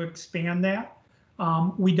hope to expand that.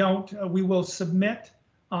 We will submit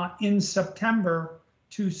in September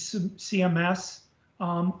to CMS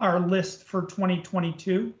our list for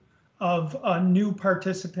 2022 of new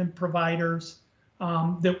participant providers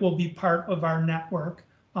that will be part of our network,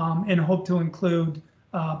 and hope to include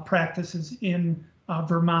practices in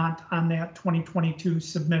Vermont on that 2022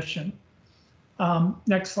 submission.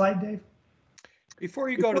 Next slide, Dave. Before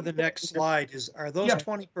you go to the next slide, are those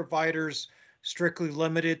 20 providers strictly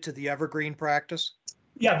limited to the Evergreen practice?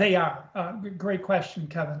 Yeah, they are. Great question,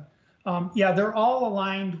 Kevin. Yeah, they're all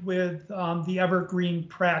aligned with the Evergreen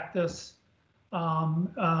practice.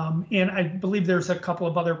 And I believe there's a couple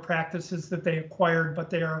of other practices that they acquired, but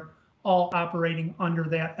they are all operating under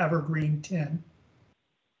that Evergreen TIN.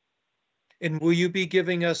 And will you be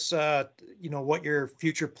giving us, what your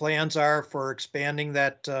future plans are for expanding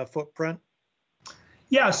that footprint?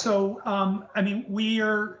 Yeah, so I mean, we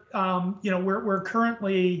are, we're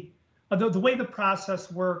currently, the way the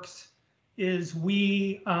process works is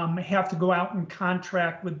we have to go out and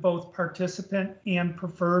contract with both participant and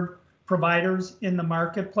preferred providers in the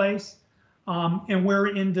marketplace. And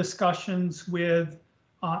we're in discussions with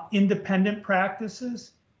independent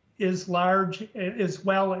practices as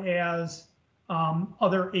well as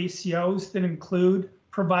other ACOs that include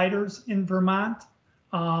providers in Vermont.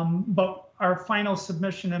 But our final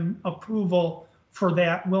submission and approval for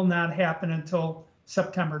that will not happen until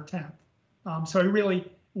September 10th. So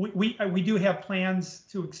we do have plans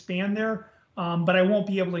to expand there, but I won't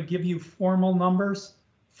be able to give you formal numbers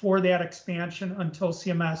for that expansion until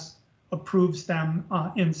CMS approves them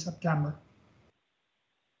in September.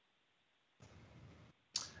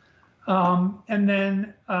 And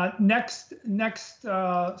then next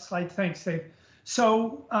slide. Thanks, Dave.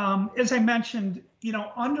 So as I mentioned,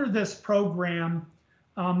 under this program,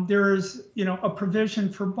 there is, a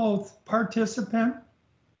provision for both participant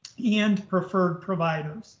and preferred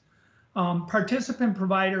providers. Participant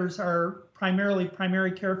providers are primarily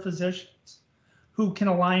primary care physicians who can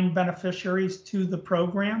align beneficiaries to the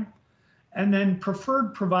program. And then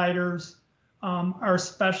preferred providers are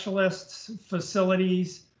specialists,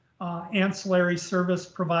 facilities, ancillary service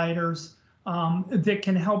providers that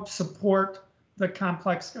can help support the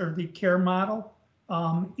complex or the care model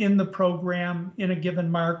in the program in a given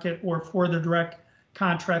market or for the direct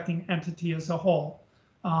contracting entity as a whole.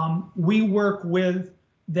 We work with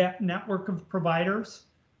that network of providers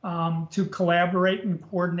to collaborate and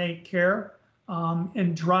coordinate care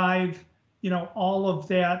and drive all of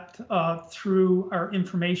that through our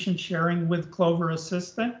information sharing with Clover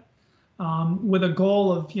Assistant, with a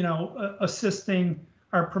goal of assisting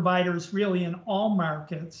our providers really in all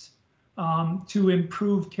markets to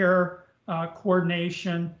improve care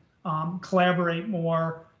coordination, collaborate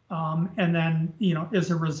more, and then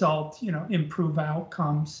as a result improve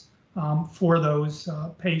outcomes for those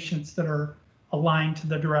patients that are aligned to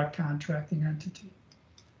the direct contracting entity.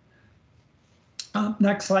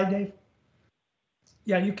 Next slide, Dave.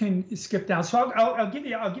 Yeah, you can skip down. So I'll give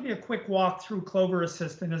you a quick walk through Clover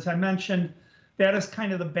Assistant. As I mentioned, that is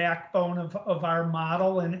kind of the backbone of our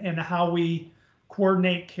model and how we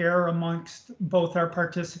coordinate care amongst both our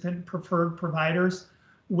participant and preferred providers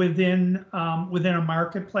within a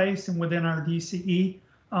marketplace and within our DCE.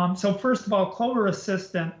 So first of all, Clover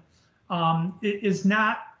Assistant is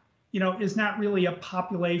not really a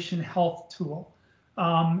population health tool.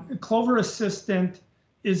 Clover Assistant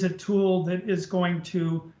is a tool that is going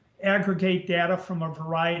to aggregate data from a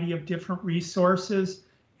variety of different resources,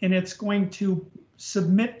 and it's going to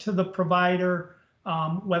submit to the provider,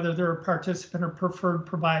 whether they're a participant or preferred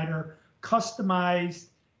provider, customized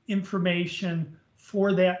information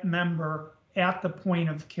for that member at the point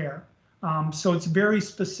of care. So it's very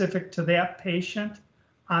specific to that patient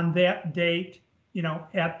on that date,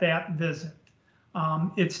 at that visit.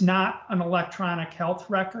 It's not an electronic health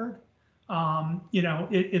record.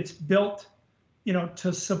 It's built,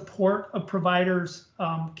 to support a provider's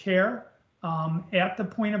care at the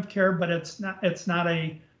point of care, but it's not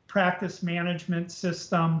a practice management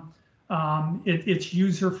system. It's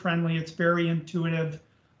user-friendly, it's very intuitive,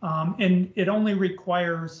 and it only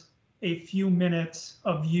requires a few minutes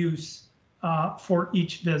of use for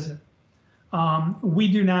each visit. We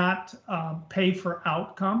do not pay for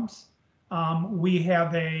outcomes. We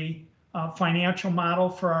have a financial model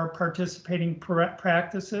for our participating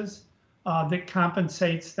practices that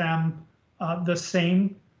compensates them the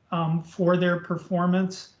same for their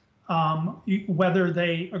performance, whether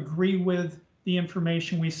they agree with the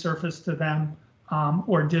information we surface to them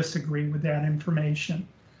or disagree with that information.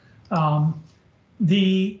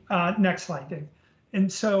 The next slide, Dave.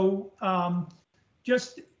 And so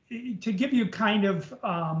just to give you kind of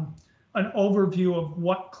an overview of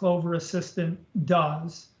what Clover Assistant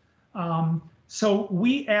does. So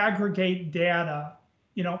we aggregate data,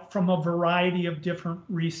 from a variety of different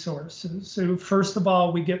resources. So first of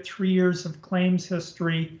all, we get 3 years of claims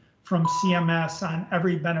history from CMS on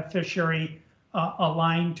every beneficiary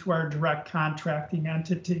aligned to our direct contracting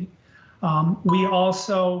entity. We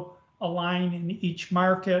also align in each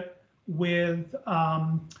market with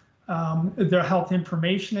their health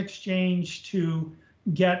information exchange to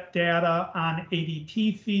get data on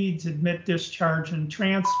ADT feeds, admit, discharge, and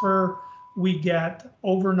transfer. We get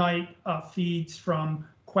overnight feeds from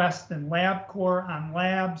Quest and LabCorp on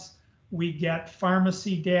labs. We get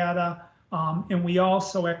pharmacy data, and we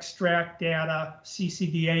also extract data,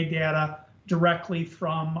 CCDA data, directly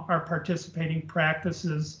from our participating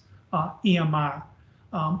practices EMR.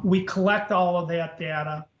 We collect all of that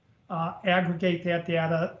data, aggregate that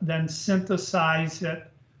data, then synthesize it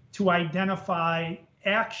to identify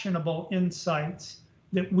actionable insights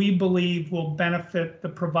that we believe will benefit the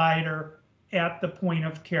provider at the point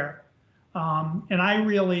of care. And I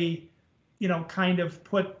really, kind of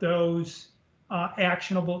put those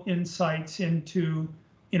actionable insights into,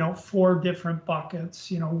 4 different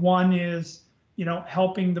buckets. One is,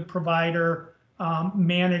 helping the provider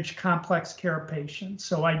manage complex care patients.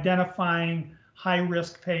 So identifying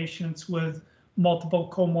high-risk patients with multiple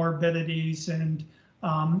comorbidities and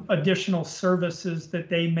additional services that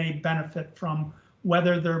they may benefit from,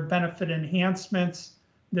 whether they're benefit enhancements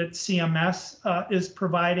that CMS is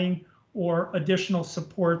providing or additional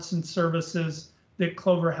supports and services that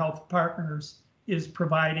Clover Health Partners is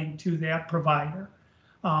providing to that provider.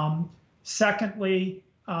 Secondly,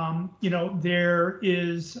 there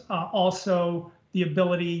is also the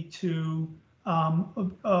ability to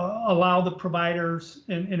allow the providers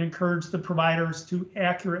and encourage the providers to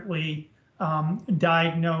accurately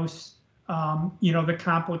diagnose, the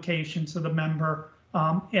complications of the member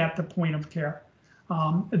at the point of care.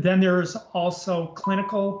 Then there's also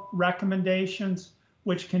clinical recommendations,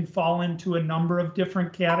 which can fall into a number of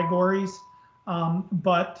different categories.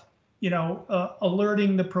 But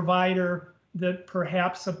alerting the provider that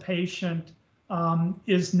perhaps a patient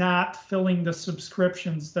is not filling the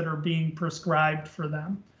subscriptions that are being prescribed for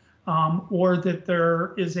them, or that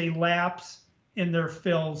there is a lapse in their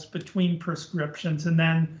fills between prescriptions, and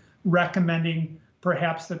then recommending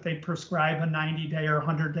perhaps that they prescribe a 90-day or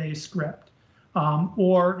 100-day script,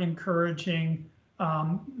 or encouraging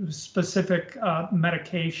specific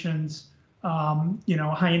medications,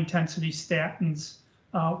 high-intensity statins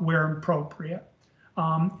where appropriate.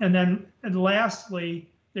 And then lastly,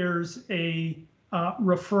 there's a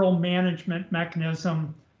referral management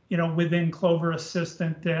mechanism, within Clover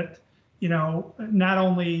Assistant that, not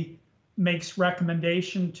only makes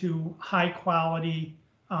recommendation to high-quality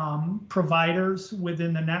providers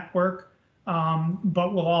within the network,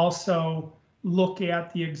 but will also look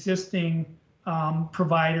at the existing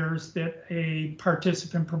providers that a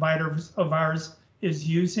participant provider of ours is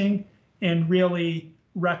using and really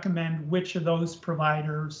recommend which of those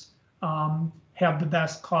providers have the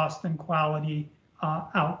best cost and quality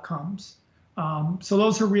outcomes. So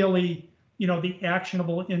those are really, the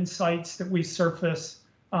actionable insights that we surface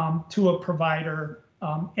to a provider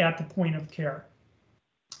at the point of care.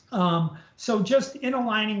 So just in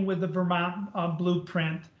aligning with the Vermont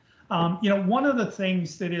blueprint, one of the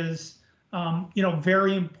things that is,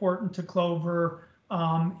 very important to Clover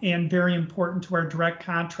and very important to our direct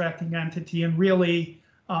contracting entity, and really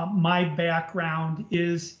my background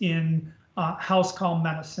is in house call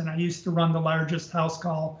medicine. I used to run the largest house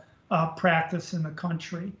call practice in the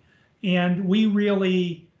country. And we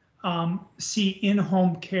really see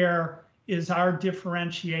in-home care is our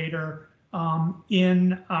differentiator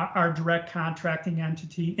in our direct contracting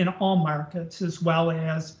entity in all markets, as well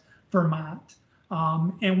as Vermont.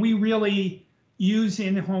 And we really use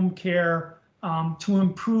in-home care to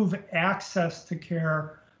improve access to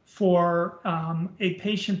care for a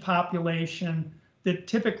patient population that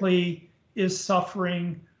typically is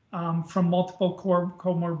suffering from multiple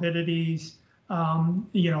comorbidities,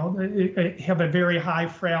 have a very high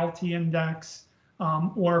frailty index,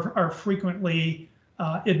 or are frequently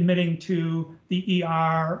admitting to the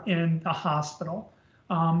ER in the hospital.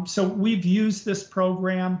 So we've used this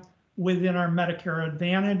program within our Medicare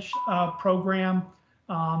Advantage program,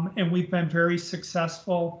 and we've been very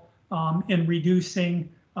successful in reducing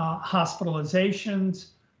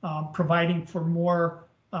hospitalizations, providing for more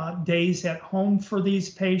days at home for these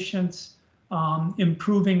patients,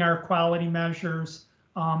 improving our quality measures,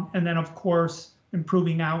 and then of course,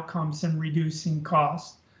 improving outcomes and reducing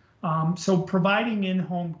costs. So providing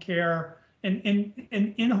in-home care, and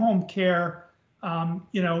in-home care,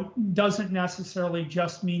 doesn't necessarily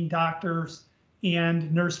just mean doctors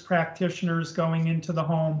and nurse practitioners going into the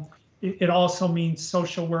home. It also means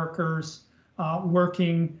social workers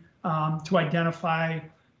working to identify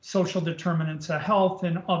social determinants of health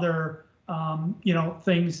and other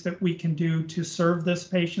things that we can do to serve this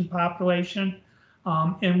patient population.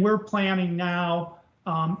 And we're planning now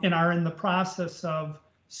and are in the process of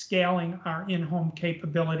scaling our in-home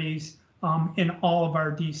capabilities in all of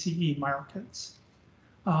our DCE markets.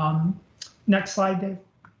 Next slide, Dave.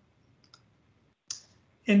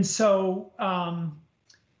 And so,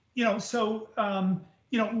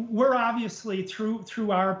 we're obviously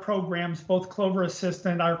through our programs, both Clover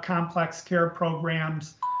Assistant, our complex care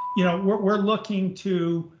programs, we're looking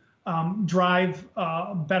to drive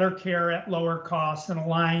better care at lower costs and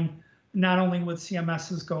align not only with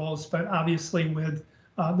CMS's goals, but obviously with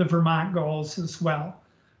the Vermont goals as well.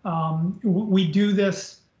 We do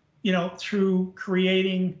this, through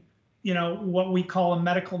creating, what we call a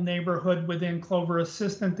medical neighborhood within Clover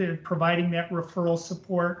Assistant, and providing that referral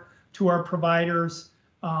support to our providers,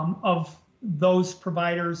 of those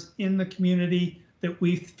providers in the community that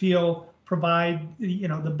we feel provide,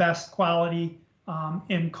 the best quality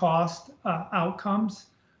and cost outcomes.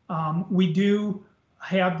 We do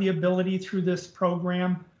have the ability through this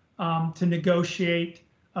program to negotiate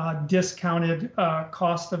discounted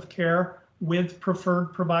cost of care with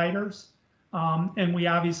preferred providers. And we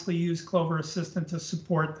obviously use Clover Assistant to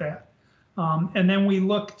support that. And then we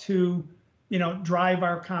look to, drive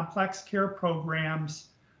our complex care programs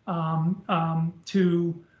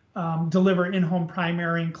to deliver in-home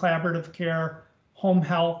primary and collaborative care, home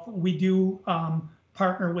health. We do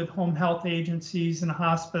partner with home health agencies and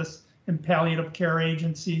hospice and palliative care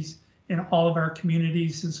agencies in all of our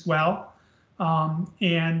communities as well.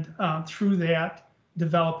 And through that,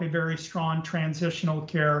 develop a very strong transitional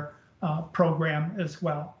care program as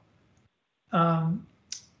well.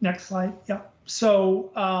 Next slide. Yeah.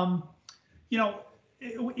 So,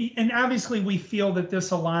 and obviously we feel that this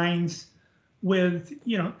aligns with,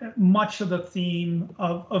 much of the theme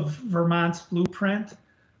of Vermont's blueprint,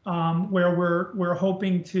 where we're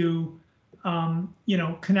hoping to,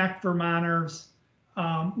 connect Vermonters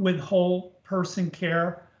with whole person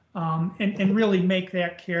care, and really make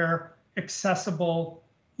that care accessible,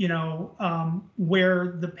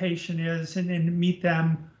 where the patient is, and meet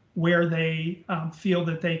them where they feel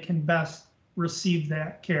that they can best receive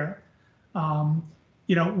that care.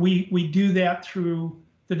 We do that through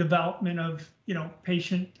the development of,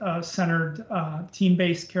 patient-centered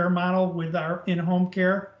team-based care model with our in-home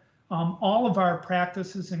care. All of our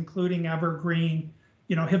practices, including Evergreen,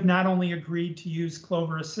 have not only agreed to use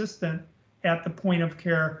Clover Assistant at the point of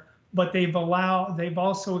care, but they've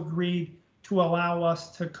also agreed to allow us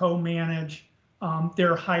to co-manage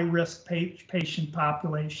their high-risk patient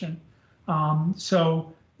population.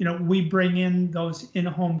 So, we bring in those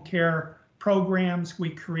in-home care programs, we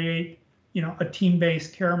create, a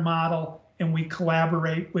team-based care model, and we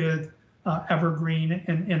collaborate with Evergreen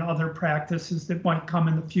and other practices that might come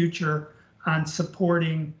in the future on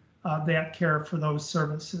supporting that care for those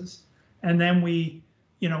services. And then we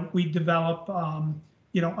develop,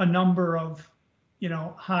 a number of,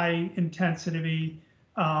 high intensity,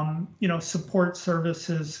 support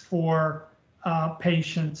services for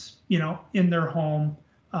patients, in their home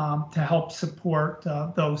to help support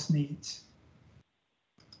those needs.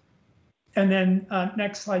 And then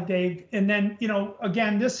next slide, Dave. And then,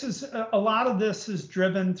 again, this is a lot of this is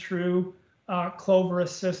driven through Clover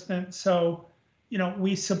Assistant. So,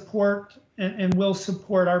 we support and will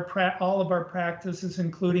support all of our practices,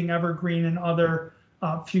 including Evergreen and other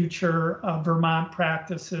future Vermont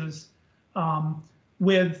practices,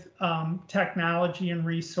 with technology and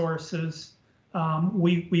resources.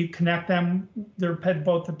 We connect them,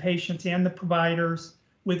 both the patients and the providers,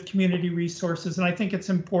 with community resources. And I think it's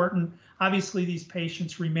important. Obviously, these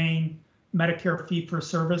patients remain Medicare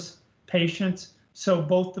fee-for-service patients. So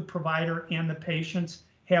both the provider and the patients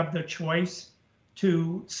have the choice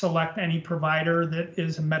to select any provider that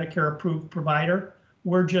is a Medicare approved provider.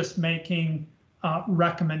 We're just making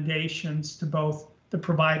recommendations to both the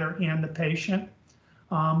provider and the patient.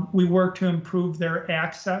 We work to improve their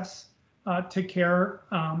access to care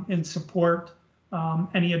and support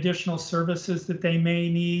any additional services that they may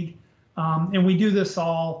need. And we do this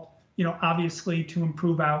all, obviously to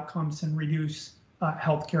improve outcomes and reduce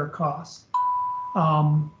healthcare costs.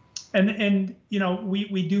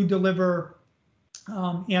 We do deliver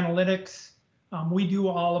analytics. We do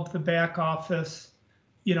all of the back office,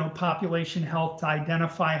 population health to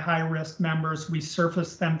identify high-risk members. We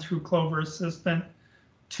surface them through Clover Assistant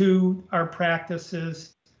to our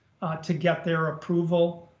practices to get their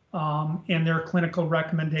approval and their clinical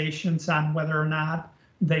recommendations on whether or not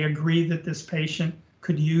they agree that this patient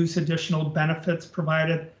could use additional benefits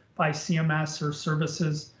provided by CMS or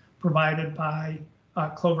services provided by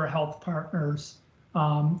Clover Health Partners.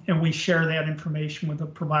 And we share that information with the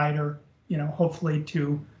provider, hopefully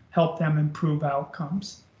to help them improve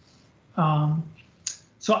outcomes.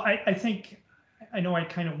 So I think, I know I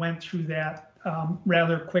kind of went through that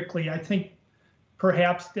rather quickly. I think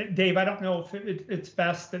perhaps, Dave, I don't know if it's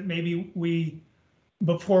best that maybe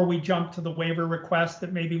before we jump to the waiver request,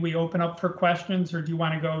 that maybe we open up for questions, or do you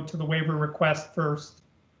want to go to the waiver request first?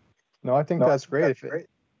 No, I think that's great.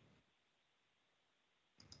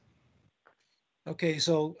 Okay,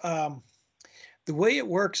 so the way it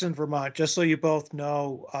works in Vermont, just so you both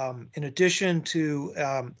know, in addition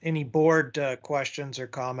to any board questions or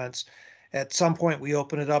comments, at some point we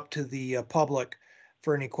open it up to the public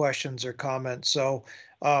for any questions or comments. So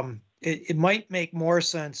it might make more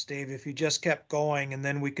sense, Dave, if you just kept going and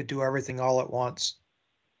then we could do everything all at once.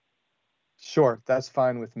 Sure, that's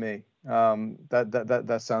fine with me.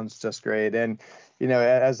 That sounds just great. And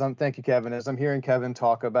thank you, Kevin. As I'm hearing Kevin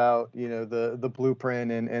talk about the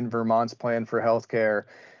blueprint and Vermont's plan for healthcare,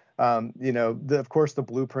 of course the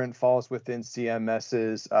blueprint falls within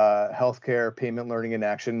CMS's Healthcare Payment Learning and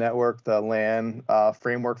Action Network, the LAN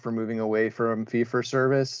framework for moving away from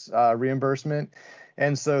fee-for-service reimbursement.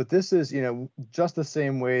 And so this is, just the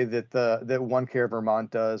same way that that OneCare Vermont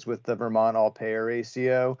does with the Vermont All-Payer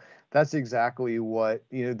ACO. That's exactly what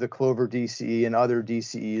the Clover DCE and other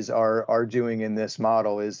DCEs are doing in this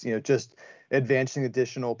model, is just advancing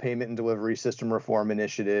additional payment and delivery system reform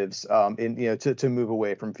initiatives to move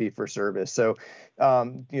away from fee for service. So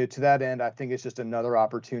to that end, I think it's just another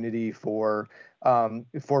opportunity for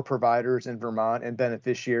providers in Vermont and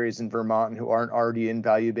beneficiaries in Vermont who aren't already in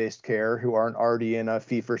value-based care, who aren't already in a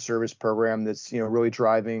fee for service program that's really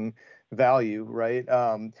driving value, right,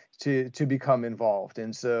 to become involved.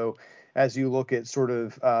 And so as you look at sort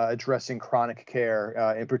of addressing chronic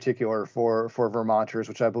care in particular for Vermonters,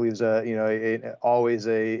 which I believe is always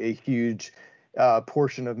a huge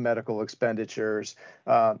portion of medical expenditures,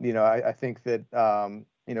 I think that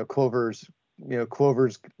Clover's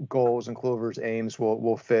goals and Clover's aims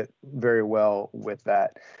will fit very well with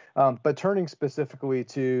that. But turning specifically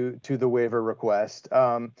to the waiver request.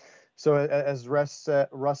 So as Russ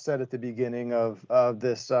said at the beginning of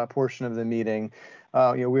this portion of the meeting,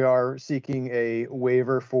 we are seeking a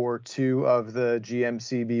waiver for 2 of the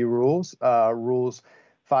GMCB rules, rules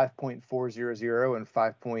 5.400 and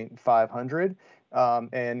 5.500.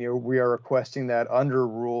 And we are requesting that under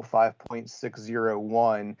Rule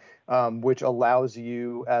 5.601, which allows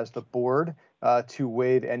you as the board to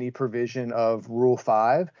waive any provision of Rule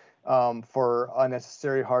 5 for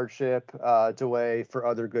unnecessary hardship, delay for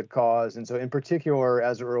other good cause. And so in particular,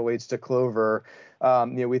 as it relates to Clover,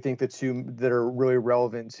 we think the 2 that are really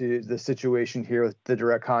relevant to the situation here with the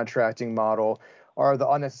direct contracting model are the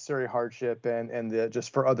unnecessary hardship and the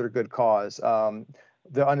just for other good cause.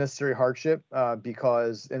 the unnecessary hardship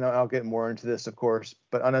because, and I'll get more into this, of course,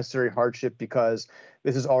 but unnecessary hardship because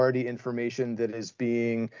this is already information that is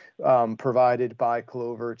being provided by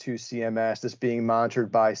Clover to CMS, that's being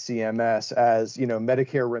monitored by CMS as,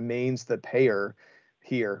 Medicare remains the payer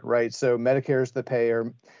here, right? So Medicare is the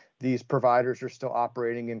payer. These providers are still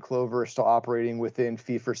operating, and Clover is still operating within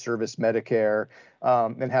fee-for-service Medicare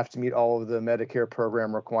and have to meet all of the Medicare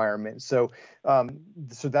program requirements. So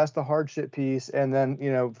that's the hardship piece. And then,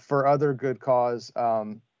 for other good cause,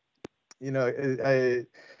 again,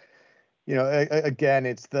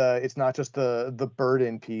 it's not just the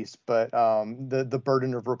burden piece, but the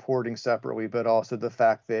burden of reporting separately, but also the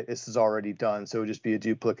fact that this is already done. So it would just be a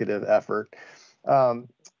duplicative effort.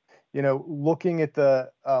 Looking at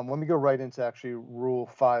let me go right into actually Rule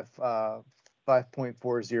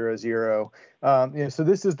 5.400. So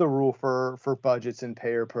this is the rule for budgets and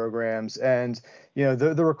payer programs, and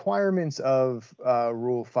the requirements of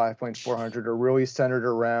Rule 5.400 are really centered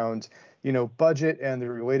around budget and the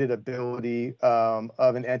related ability of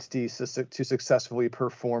an entity to successfully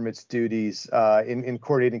perform its duties in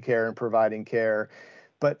coordinating care and providing care.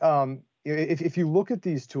 But if you look at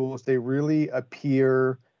these tools, they really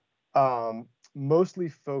appear mostly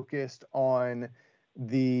focused on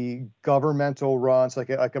the governmental runs, like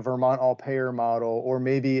a Vermont all-payer model, or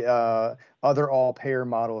maybe other all-payer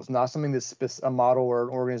models, not something that's a model or an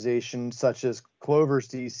organization such as Clover's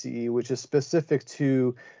DCE, which is specific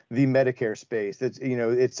to the Medicare space.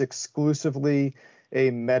 It's exclusively a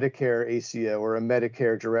Medicare ACO or a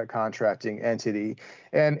Medicare direct contracting entity.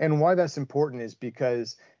 And why that's important is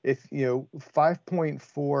because if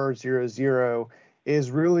 5.400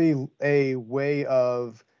 is really a way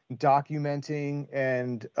of documenting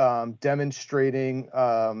and demonstrating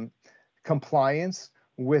compliance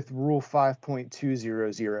with Rule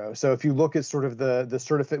 5.200. So if you look at sort of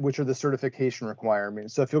which are the certification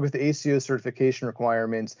requirements. So if you look at the ACO certification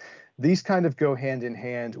requirements, these kind of go hand in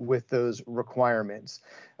hand with those requirements.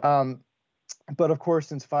 But of course,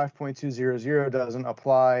 since 5.200 doesn't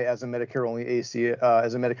apply as a Medicare-only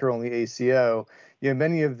ACO,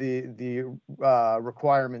 many of the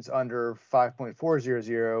requirements under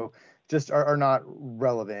 5.400 just are not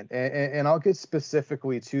relevant. And I'll get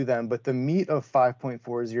specifically to them, but the meat of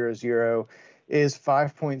 5.400 is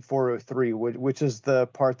 5.403, which is the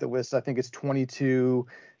part that lists, I think it's 22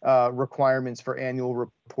 requirements for annual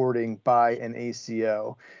reporting by an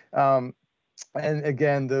ACO. And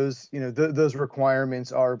again, those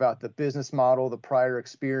requirements are about the business model, the prior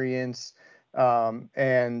experience,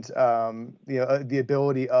 and the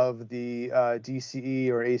ability of the DCE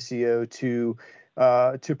or ACO to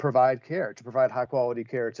provide care, to provide high quality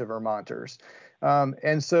care to Vermonters.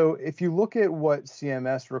 And so if you look at what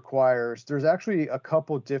CMS requires, there's actually a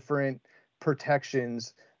couple different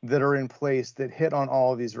protections that are in place that hit on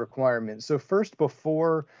all of these requirements. So first,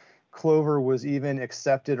 before Clover was even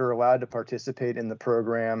accepted or allowed to participate in the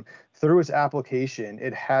program, through its application,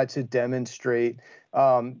 it had to demonstrate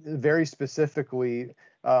very specifically,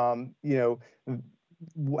 how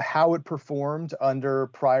it performed under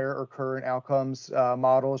prior or current outcomes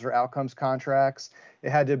models or outcomes contracts. It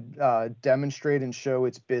had to demonstrate and show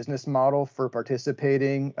its business model for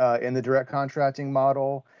participating in the direct contracting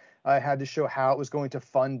model. Had to show how it was going to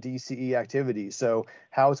fund DCE activities. So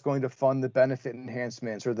how it's going to fund the benefit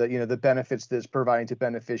enhancements or the benefits that it's providing to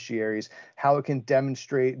beneficiaries, how it can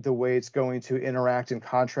demonstrate the way it's going to interact and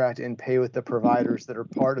contract and pay with the providers that are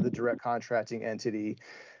part of the direct contracting entity.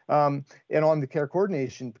 And on the care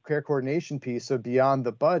coordination piece, so beyond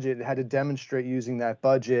the budget, it had to demonstrate using that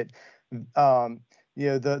budget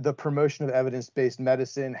the promotion of evidence-based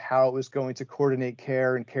medicine, how it was going to coordinate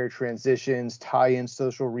care and care transitions, tie in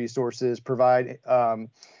social resources, provide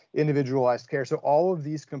individualized care. So all of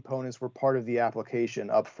these components were part of the application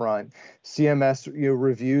up front. CMS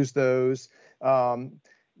reviews those,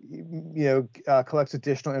 collects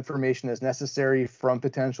additional information as necessary from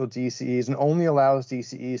potential DCEs, and only allows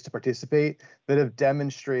DCEs to participate that have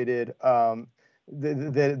demonstrated that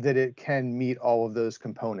it can meet all of those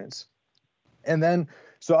components. And then,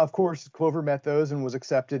 so of course, Clover met those and was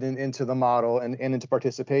accepted into the model and into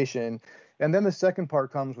participation. And then the second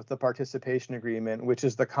part comes with the participation agreement, which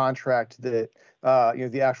is the contract that,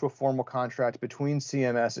 the actual formal contract between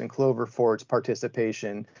CMS and Clover for its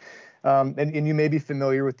participation. And you may be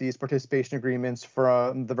familiar with these participation agreements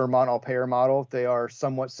from the Vermont all-payer model. They are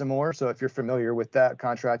somewhat similar. So if you're familiar with that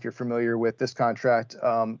contract, you're familiar with this contract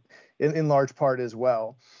in large part as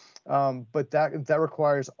well. But that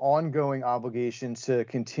requires ongoing obligation to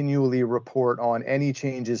continually report on any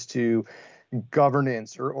changes to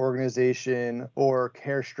governance or organization or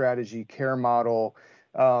care strategy, care model,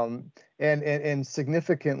 And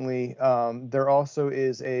significantly, there also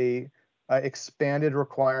is a expanded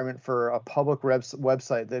requirement for a public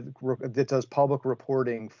website that does public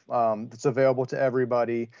reporting that's available to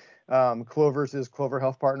everybody. Clover's is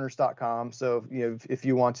cloverhealthpartners.com. So if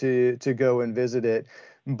you want to go and visit it,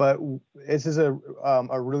 but this is a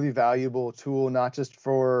really valuable tool, not just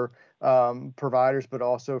for providers, but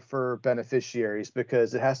also for beneficiaries,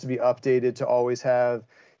 because it has to be updated to always have,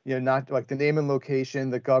 not like the name and location,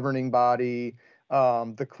 the governing body,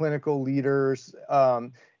 the clinical leaders,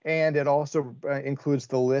 and it also includes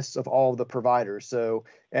the lists of all of the providers. So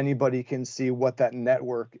anybody can see what that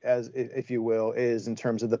network, as if you will, is in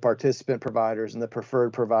terms of the participant providers and the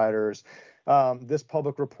preferred providers. This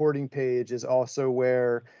public reporting page is also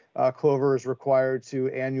where Clover is required to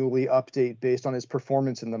annually update based on its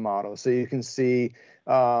performance in the model. So you can see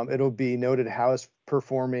it'll be noted how it's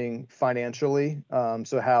performing financially.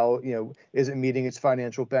 So how, is it meeting its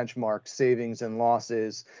financial benchmarks, savings and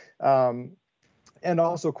losses, and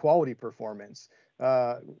also quality performance.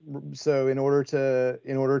 So in order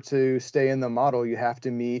to stay in the model, you have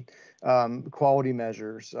to meet quality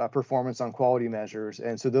measures, performance on quality measures,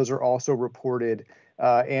 and so those are also reported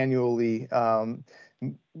annually on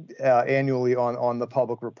the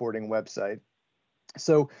public reporting website.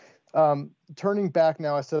 So turning back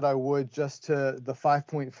now, I said I would just to the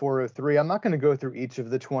 5.403. I'm not going to go through each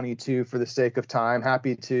of the 22 for the sake of time.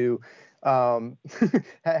 Happy to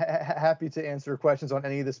happy to answer questions on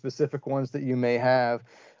any of the specific ones that you may have.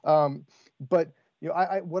 But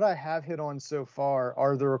what I have hit on so far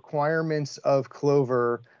are the requirements of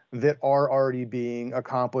Clover that are already being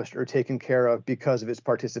accomplished or taken care of because of its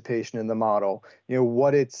participation in the model.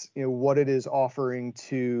 What it is offering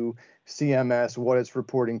to CMS, what it's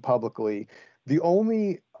reporting publicly. The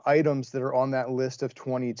only items that are on that list of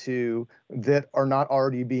 22 that are not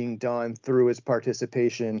already being done through its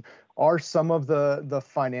participation are some of the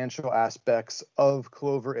financial aspects of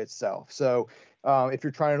Clover itself. So if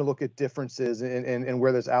you're trying to look at differences and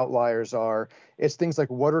where those outliers are, it's things like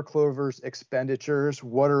what are Clover's expenditures,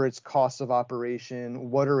 what are its costs of operation,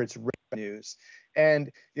 what are its revenues.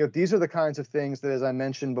 And these are the kinds of things that, as I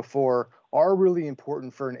mentioned before, are really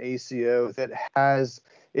important for an ACO that has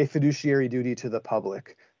a fiduciary duty to the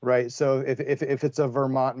public, right? So if it's a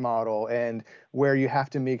Vermont model and where you have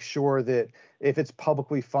to make sure that if it's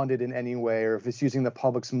publicly funded in any way, or if it's using the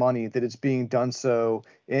public's money, that it's being done so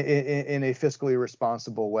in a fiscally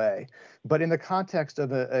responsible way. But in the context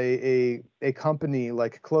of a company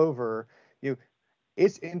like Clover,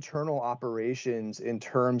 its internal operations in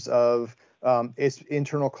terms of its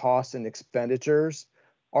internal costs and expenditures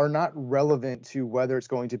are not relevant to whether it's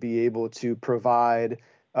going to be able to provide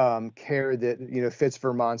care that fits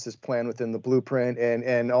Vermont's plan within the blueprint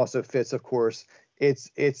and also fits, of course, its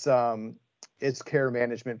care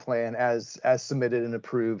management plan as submitted and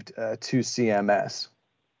approved to CMS.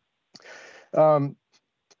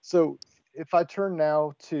 So if I turn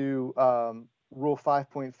now to Rule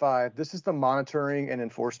 5.5, this is the monitoring and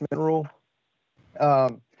enforcement rule.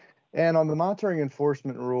 And on the monitoring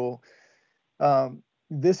enforcement rule, it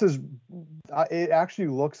actually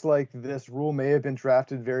looks like this rule may have been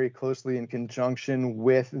drafted very closely in conjunction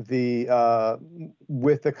with the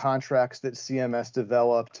contracts that CMS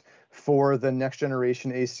developed for the next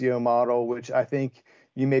generation ACO model, which I think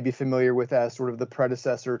you may be familiar with as sort of the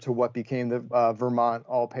predecessor to what became the Vermont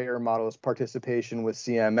all-payer model's participation with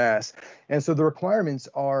CMS. And so the requirements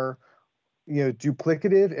are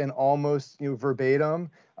duplicative and almost verbatim,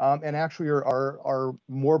 and actually are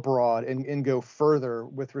more broad and go further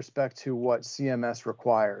with respect to what CMS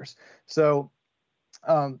requires. So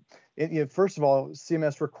first of all,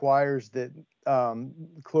 CMS requires that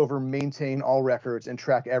Clover maintain all records and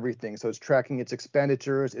track everything. So it's tracking its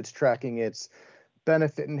expenditures, it's tracking its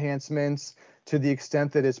benefit enhancements to the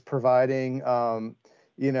extent that it's providing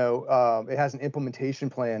it has an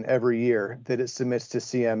implementation plan every year that it submits to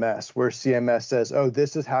CMS, where CMS says, oh,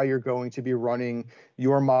 this is how you're going to be running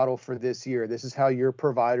your model for this year. This is how your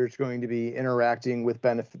provider is going to be interacting with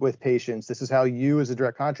patients. This is how you as a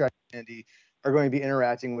direct contracting entity are going to be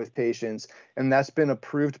interacting with patients. And that's been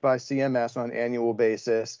approved by CMS on an annual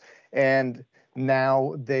basis. And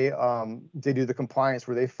now they do the compliance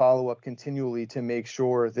where they follow up continually to make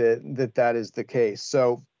sure that is the case.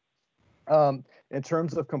 So in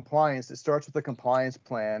terms of compliance, it starts with a compliance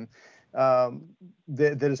plan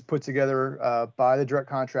that is put together by the direct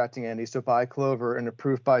contracting entity, so by Clover, and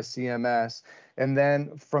approved by CMS. And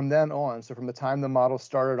then from then on, so from the time the model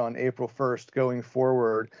started on April 1st going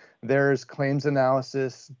forward, there's claims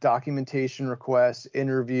analysis, documentation requests,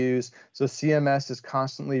 interviews. So CMS is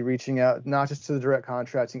constantly reaching out, not just to the direct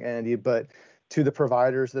contracting entity, but to the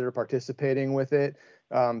providers that are participating with it,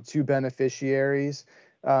 to beneficiaries,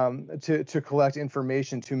 to collect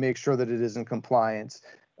information to make sure that it is in compliance.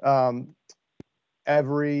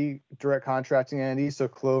 Every direct contracting entity, so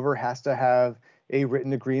Clover, has to have a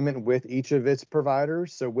written agreement with each of its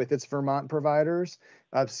providers, so with its Vermont providers.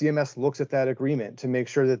 CMS looks at that agreement to make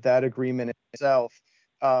sure that that agreement itself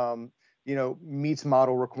meets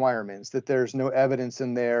model requirements, that there's no evidence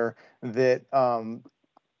in there that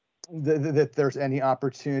that there's any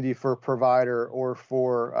opportunity for a provider or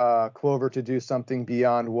for Clover to do something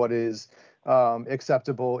beyond what is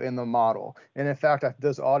acceptable in the model. And in fact,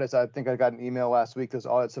 those audits, I think I got an email last week, those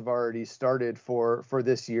audits have already started for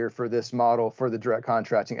this year, for this model, for the direct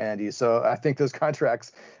contracting entities. So I think those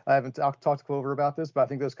contracts, I haven't talked to Clover about this, but I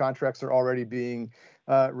think those contracts are already being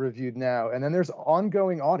reviewed now. And then there's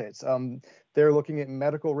ongoing audits. They're looking at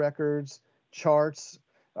medical records, charts,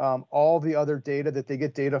 all the other data that they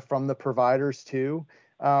get data from the providers too.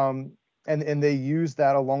 And they use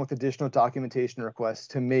that along with additional documentation requests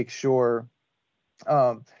to make sure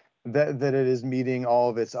that it is meeting all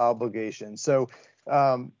of its obligations. So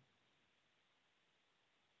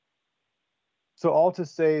all to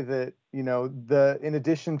say that, in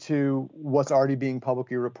addition to what's already being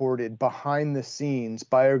publicly reported behind the scenes,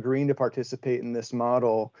 by agreeing to participate in this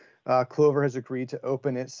model, Clover has agreed to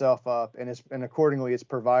open itself up, and accordingly, its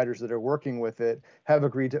providers that are working with it have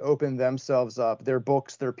agreed to open themselves up, their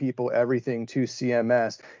books, their people, everything, to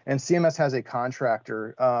CMS. And CMS has a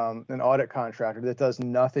contractor, an audit contractor, that does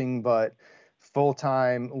nothing but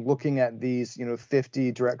full-time looking at these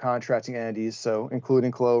 50 direct contracting entities, so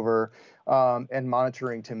including Clover, and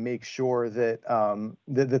monitoring to make sure that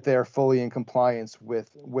that they are fully in compliance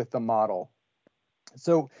with the model.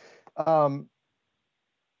 So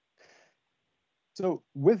so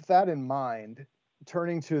with that in mind,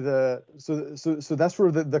 turning to so that's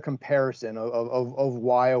sort of the comparison of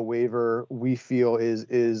why a waiver we feel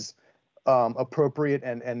is appropriate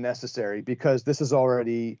and necessary, because this is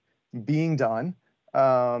already being done,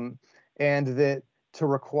 and that to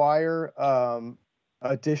require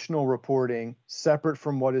additional reporting separate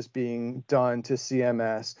from what is being done to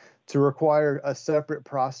CMS, to require a separate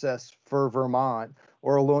process for Vermont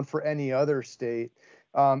or alone for any other state,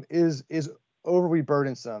 is overly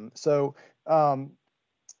burdensome. So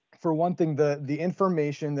for one thing, the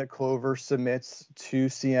information that Clover submits to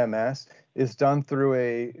CMS is done through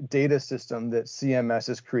a data system that CMS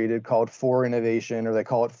has created called For Innovation, or they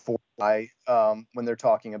call it 4I when they're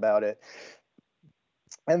talking about it.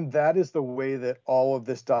 And that is the way that all of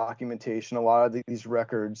this documentation, a lot of these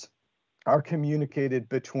records, are communicated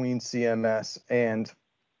between CMS and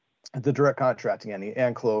the direct contracting entity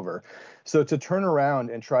and Clover. So to turn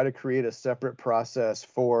around and try to create a separate process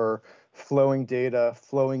for flowing data,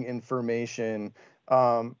 flowing information,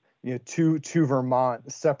 to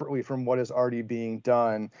Vermont separately from what is already being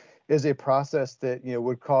done, is a process that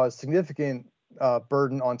would cause significant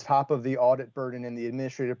burden on top of the audit burden and the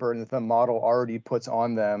administrative burden that the model already puts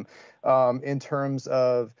on them, in terms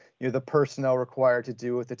of the personnel required to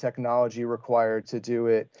do it, the technology required to do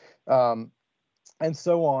it, and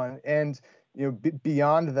so on. And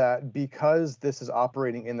beyond that, because this is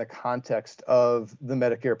operating in the context of the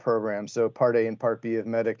Medicare program, so Part A and Part B of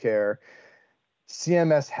Medicare,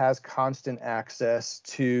 CMS has constant access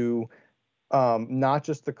to not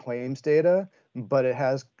just the claims data, but it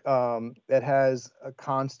has a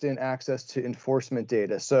constant access to enforcement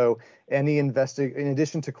data. So in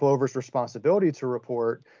addition to Clover's responsibility to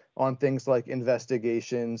report on things like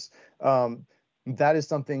investigations, that is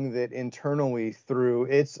something that internally through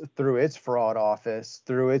its fraud office,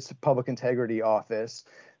 through its public integrity office,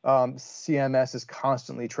 CMS is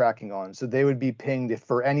constantly tracking on. So they would be pinged if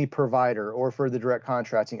for any provider or for the direct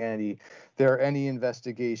contracting entity, there are any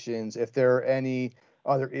investigations, if there are any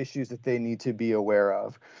other issues that they need to be aware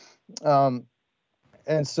of.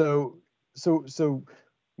 And so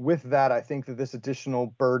with that, I think that this additional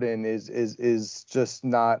burden is just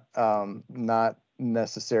not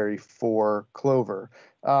necessary for Clover.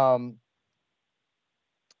 And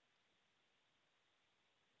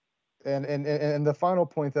the final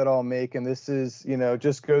point that I'll make, and this is,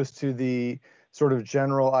 just goes to the sort of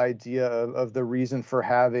general idea of the reason for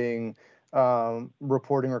having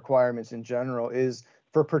reporting requirements in general, is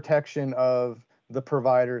for protection of the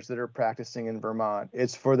providers that are practicing in Vermont.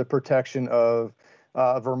 It's for the protection of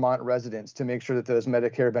Vermont residents, to make sure that those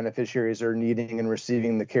Medicare beneficiaries are needing and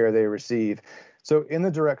receiving the care they receive. So in the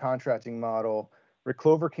direct contracting model,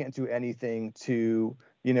 Clover can't do anything to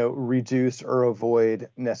reduce or avoid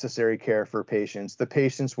necessary care for patients. The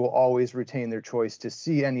patients will always retain their choice to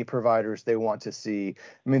see any providers they want to see.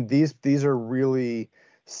 I mean, these are really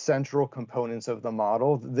central components of the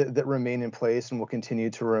model that remain in place and will continue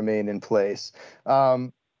to remain in place.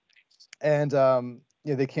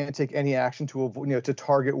 They can't take any action to avoid, to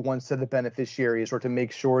target one set of beneficiaries or to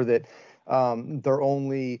make sure that they're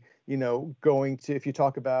only, going to, if you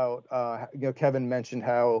talk about, Kevin mentioned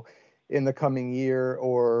how in the coming year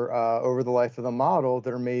or over the life of the model,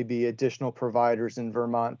 there may be additional providers in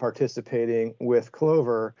Vermont participating with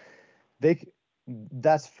Clover.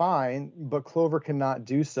 That's fine, but Clover cannot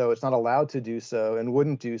do so. It's not allowed to do so and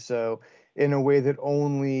wouldn't do so in a way that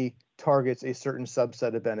only targets a certain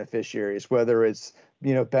subset of beneficiaries, whether it's,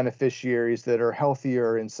 beneficiaries that are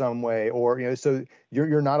healthier in some way, or, so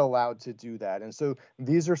you're not allowed to do that. And so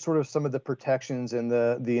these are sort of some of the protections and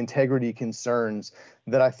the integrity concerns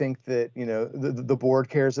that I think that, the board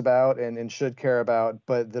cares about and should care about,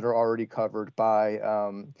 but that are already covered by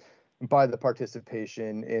the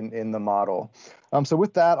participation in the model. So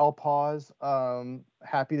with that, I'll pause.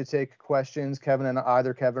 Happy to take questions.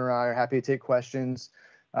 Either Kevin or I are happy to take questions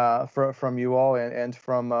from you all and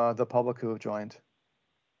from the public who have joined.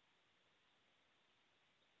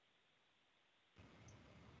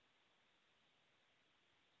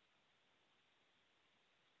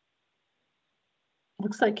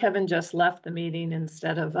 Looks like Kevin just left the meeting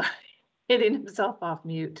instead of hitting himself off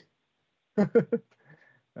mute.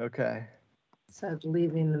 Okay. Said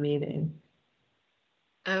leaving the meeting.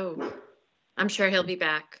 Oh, I'm sure he'll be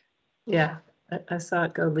back. Yeah, I saw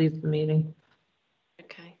it go leave the meeting.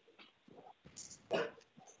 Okay.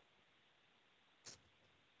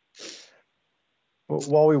 Well,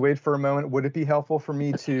 while we wait for a moment, would it be helpful for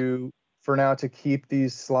me for now to keep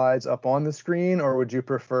these slides up on the screen, or would you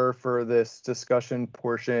prefer for this discussion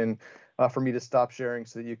portion for me to stop sharing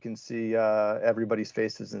so that you can see everybody's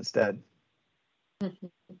faces instead?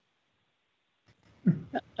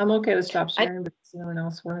 I'm okay with stop sharing, but does anyone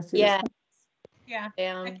else want to see Yeah. this? Yeah,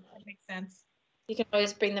 I think that makes sense. You can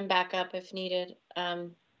always bring them back up if needed.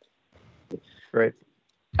 Great.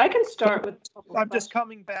 I can start with. I'm just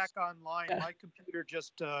coming back online. My computer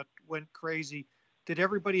just went crazy. Did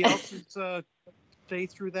everybody else stay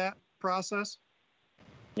through that process?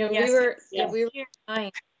 No, Yes. we were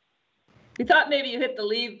fine. We thought maybe you hit the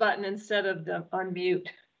leave button instead of the unmute.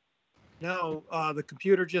 No, the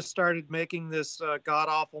computer just started making this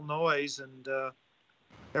god-awful noise, and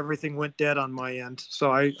everything went dead on my end.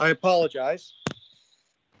 So I apologize.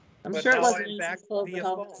 I'm But sure it now wasn't I'm easy back to close via the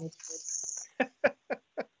health. phone.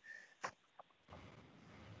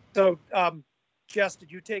 So, Jess,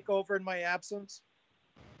 did you take over in my absence?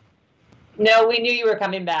 No, we knew you were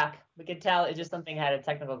coming back. We could tell it's just something had a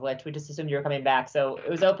technical glitch. We just assumed you were coming back. So it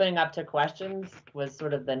was opening up to questions was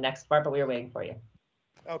sort of the next part, but we were waiting for you.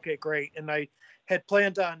 Okay, great. And I had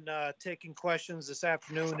planned on taking questions this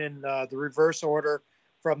afternoon in the reverse order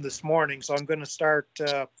from this morning. So I'm going to start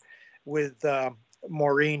with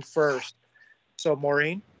Maureen first. So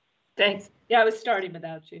Maureen. Thanks. Yeah, I was starting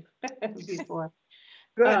without you before.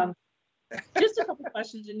 Good. Just a couple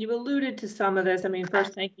questions, and you alluded to some of this. I mean,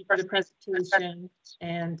 first, thank you for the presentation.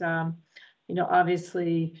 And,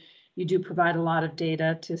 obviously, you do provide a lot of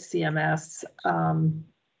data to CMS.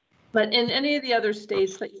 But in any of the other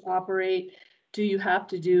states that you operate, do you have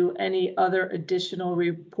to do any other additional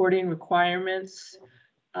reporting requirements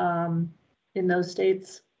in those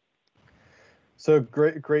states? So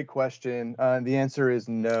great question. The answer is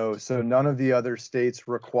no. So none of the other states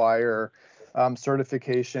require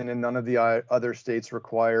certification, and none of the other states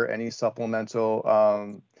require any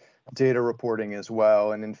supplemental data reporting as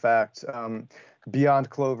well. And in fact, beyond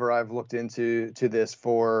Clover, I've looked into this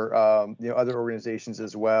for other organizations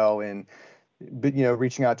as well, and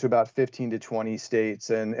reaching out to about 15 to 20 states,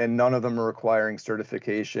 and none of them are requiring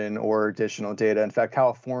certification or additional data. In fact,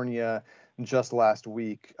 California just last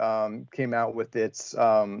week came out with its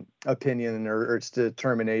opinion or its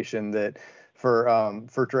determination that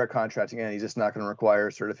for direct contracting entities, it's not going to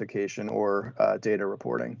require certification or data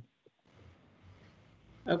reporting.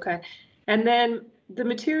 Okay. And then the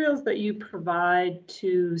materials that you provide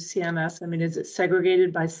to CMS, I mean, is it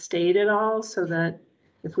segregated by state at all, so that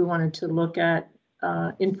if we wanted to look at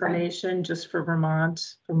information just for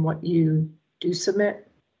Vermont from what you do submit?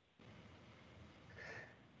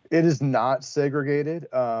 It is not segregated.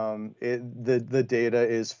 The data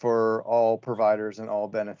is for all providers and all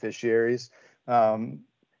beneficiaries.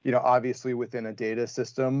 Obviously within a data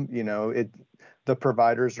system, the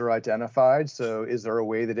providers are identified. So is there a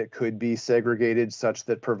way that it could be segregated such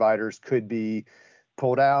that providers could be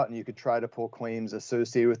pulled out and you could try to pull claims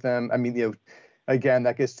associated with them? I mean, again,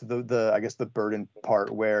 that gets to the I guess the burden part,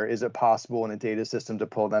 where is it possible in a data system to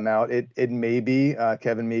pull them out? It may be.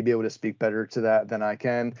 Kevin may be able to speak better to that than I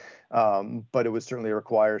can, but it would certainly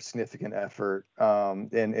require significant effort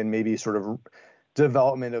and maybe sort of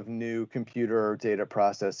development of new computer data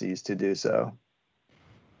processes to do so.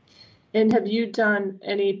 And have you done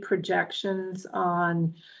any projections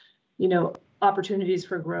on, opportunities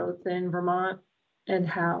for growth in Vermont and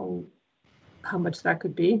how much that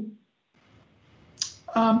could be?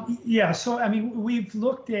 Yeah, so I mean, we've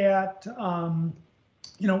looked at,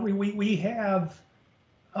 we have,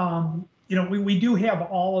 we do have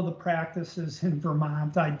all of the practices in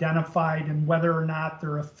Vermont identified and whether or not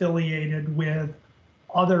they're affiliated with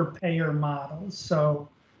other payer models. So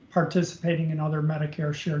participating in other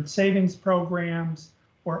Medicare shared savings programs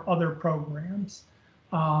or other programs.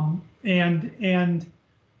 And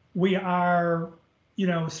we are,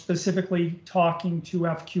 specifically talking to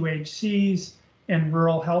FQHCs and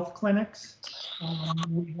rural health clinics.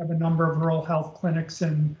 We have a number of rural health clinics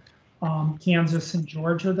in Kansas and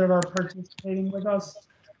Georgia that are participating with us.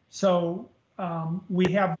 So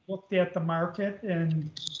we have looked at the market and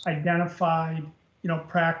identified,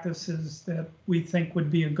 practices that we think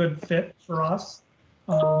would be a good fit for us.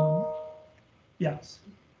 Yes.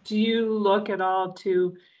 Do you look at all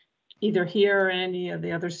to either here or any of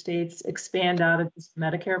the other states expand out of this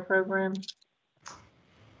Medicare program?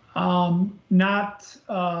 Not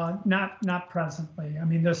presently. I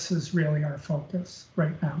mean, this is really our focus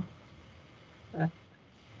right now.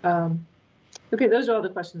 Okay, those are all the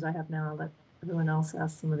questions I have now. I'll let everyone else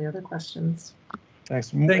ask some of the other questions.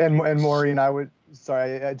 Thanks. And Maureen,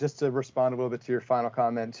 just to respond a little bit to your final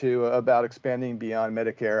comment too about expanding beyond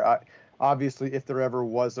Medicare. Obviously, if there ever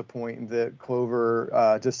was a point that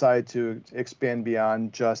Clover decided to expand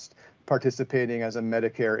beyond just participating as a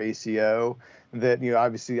Medicare ACO, that,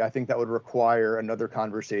 obviously I think that would require another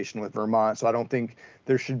conversation with Vermont. So I don't think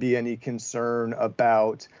there should be any concern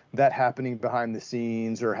about that happening behind the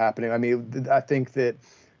scenes or happening. I mean, I think that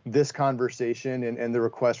this conversation and the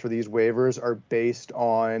request for these waivers are based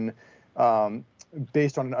on an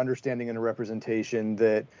understanding and a representation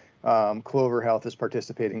that Clover Health is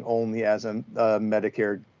participating only as a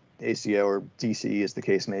Medicare ACO or DCE, as the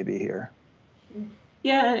case may be here.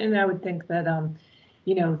 Yeah, and I would think that,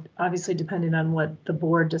 obviously depending on what the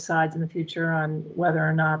board decides in the future on whether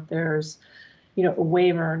or not there's, a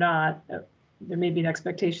waiver or not, there may be an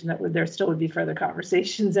expectation that there still would be further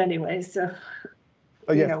conversations anyway. So.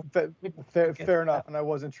 Oh, yeah, fair enough. And I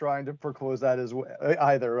wasn't trying to foreclose that as well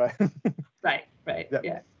either, right? Right.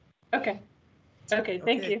 Yeah. Okay,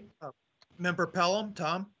 thank you. Member Pelham,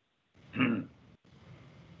 Tom?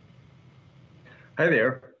 Hi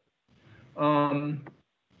there.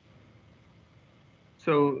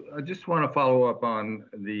 So I just want to follow up on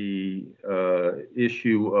the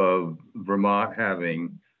issue of Vermont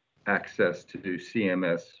having access to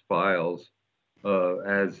CMS files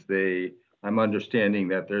I'm understanding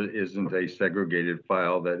that there isn't a segregated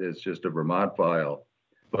file that is just a Vermont file,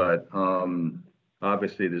 but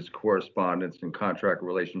obviously there's correspondence and contract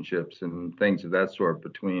relationships and things of that sort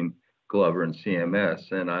between Glover and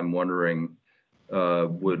CMS. And I'm wondering,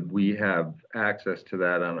 would we have access to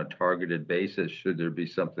that on a targeted basis should there be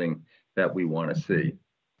something that we want to see?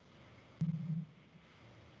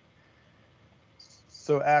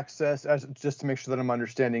 So access, just to make sure that I'm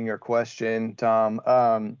understanding your question,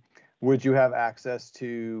 Tom, would you have access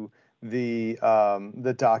to the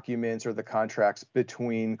documents or the contracts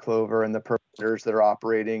between Clover and the providers that are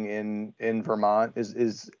operating in Vermont?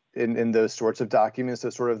 Is in those sorts of documents, so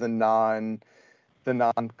sort of the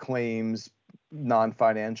non-claims,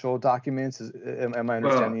 non-financial documents? Am I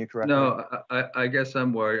understanding you correctly? No, I guess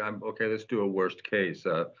I'm worried. Okay. Let's do a worst case.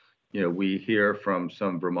 We hear from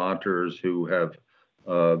some Vermonters who have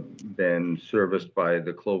been serviced by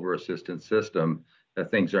the Clover Assistance System that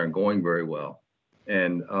things aren't going very well,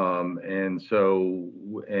 and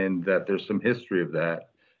that there's some history of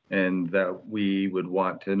that, and that we would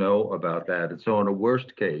want to know about that. And so, in a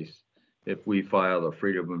worst case, if we file a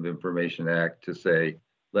Freedom of Information Act to say,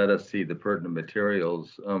 let us see the pertinent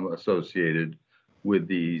materials associated with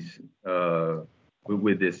these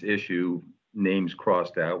with this issue, names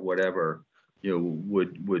crossed out, whatever,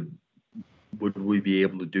 would we be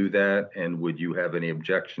able to do that? And would you have any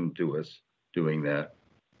objection to us doing that?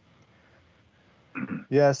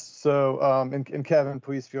 Yes. So, and Kevin,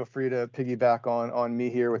 please feel free to piggyback on me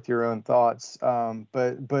here with your own thoughts.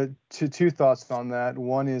 But two thoughts on that.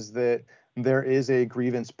 One is that there is a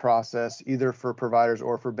grievance process either for providers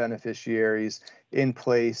or for beneficiaries in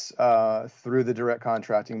place through the direct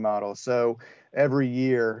contracting model. So every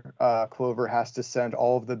year, Clover has to send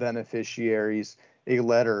all of the beneficiaries a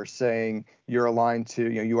letter saying you're aligned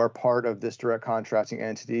to, you are part of this direct contracting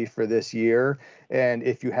entity for this year. And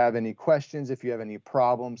if you have any questions, if you have any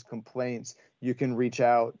problems, complaints, you can reach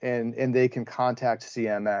out and they can contact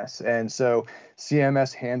CMS. And so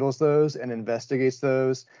CMS handles those and investigates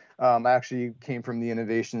those. I actually came from the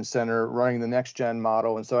Innovation Center running the Next Gen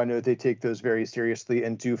model. And so I know that they take those very seriously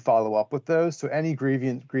and do follow up with those. So any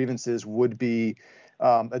grievances would be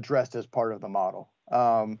addressed as part of the model.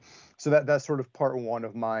 So that's sort of part one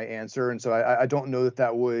of my answer. And so I don't know that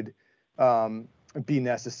that would be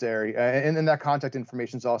necessary. And then that contact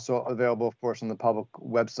information is also available, of course, on the public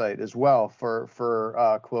website as well for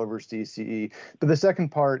Clover's DCE. But the second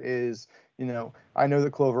part is, I know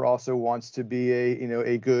that Clover also wants to be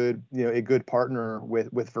a good partner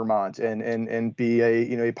with Vermont and be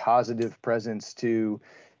a positive presence to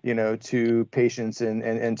patients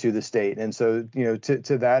and to the state. And so,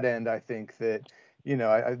 to that end, I think that,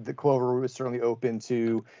 the Clover was certainly open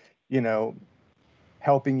to,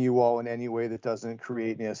 helping you all in any way that doesn't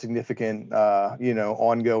create, significant,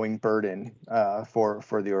 ongoing burden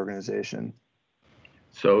for the organization.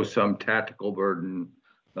 So some tactical burden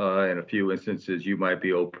in a few instances you might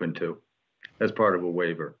be open to as part of a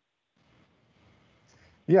waiver.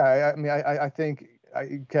 Yeah, I think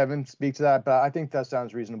Kevin, speak to that, but I think that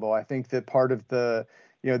sounds reasonable. I think that part of the,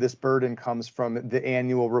 this burden comes from the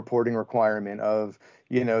annual reporting requirement of,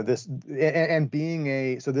 this and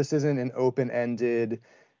being so this isn't an open-ended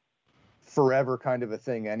forever kind of a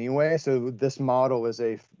thing anyway. So this model is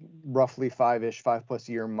a roughly 5+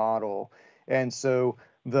 year model. And so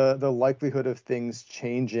the likelihood of things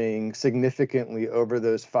changing significantly over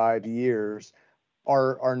those 5 years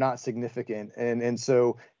are not significant, and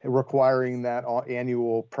so requiring that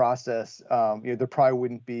annual process, there probably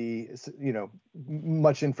wouldn't be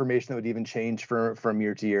much information that would even change from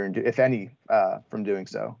year to year, and if any, from doing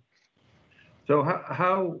so. So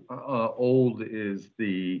how old is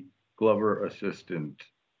the Glover Assistant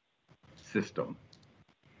system?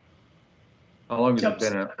 How long has it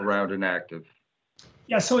been around and active?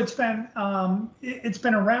 Yeah, so it's been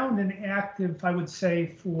around and active, I would say,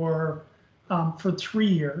 for 3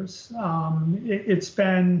 years. It's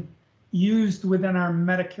been used within our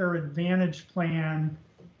Medicare Advantage plan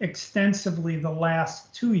extensively the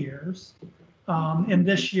last 2 years, and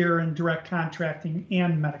this year in direct contracting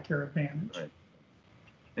and Medicare Advantage. Right.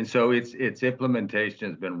 And so its implementation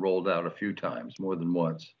has been rolled out a few times, more than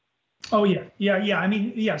once. Oh yeah. I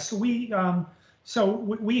mean, yeah. So we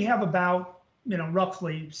have about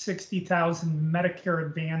roughly 60,000 Medicare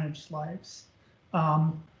Advantage lives.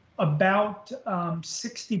 About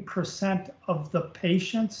 60% of the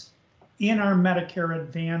patients in our Medicare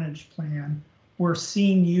Advantage plan were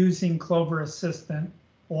seen using Clover Assistant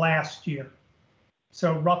last year.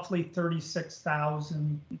 So roughly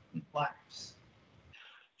 36,000 lives.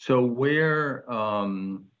 So where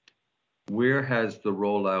has the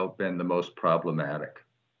rollout been the most problematic?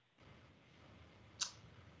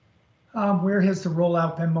 Where has the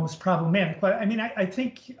rollout been most problematic? But I mean, I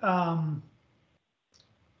think,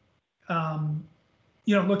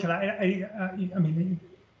 look at I mean,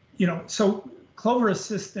 so Clover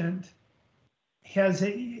Assistant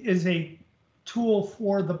is a tool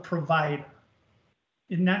for the provider,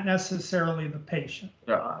 and not necessarily the patient.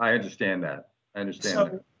 I understand that.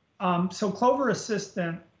 So Clover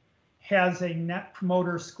Assistant has a net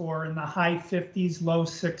promoter score in the high 50s, low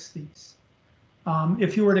 60s.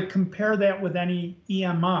 If you were to compare that with any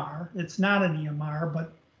EMR, it's not an EMR,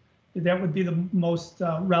 but that would be the most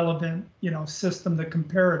relevant, system to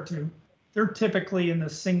compare it to. They're typically in the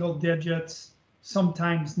single digits,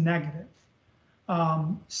 sometimes negative. I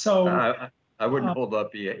wouldn't hold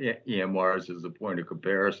up EMRs as a point of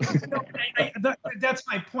comparison. That's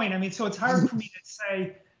my point. I mean, so it's hard for me to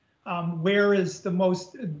say where is the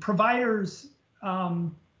most providers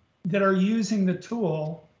that are using the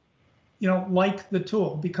tool, like the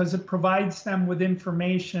tool, because it provides them with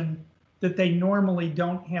information that they normally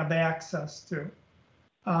don't have access to.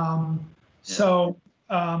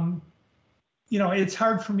 It's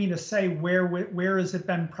hard for me to say where has it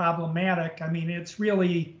been problematic. I mean, it's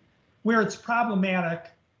really where it's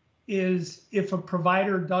problematic is if a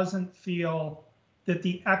provider doesn't feel that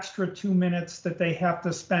the extra 2 minutes that they have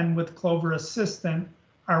to spend with Clover Assistant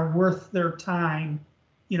are worth their time,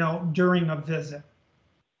 during a visit.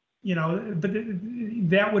 But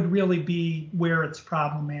that would really be where it's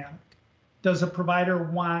problematic. Does a provider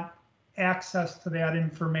want access to that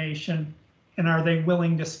information, and are they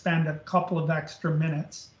willing to spend a couple of extra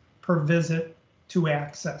minutes per visit to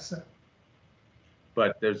access it?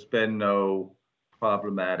 But there's been no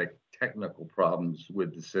problematic technical problems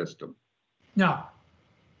with the system, No,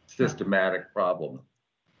 systematic problem,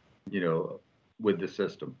 with the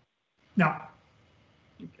system. no.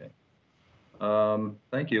 Okay.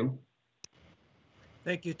 Thank you.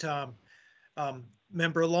 Thank you, Tom.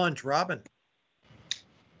 Member Lunge, Robin.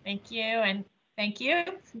 Thank you, and thank you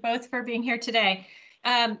both for being here today.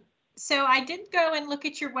 So I did go and look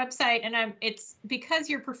at your website, and it's because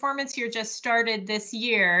your performance year just started this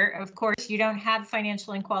year. Of course, you don't have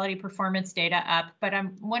financial and quality performance data up, but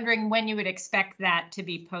I'm wondering when you would expect that to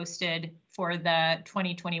be posted for the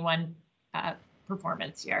 2021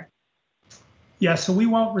 performance year. Yeah, so we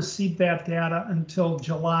won't receive that data until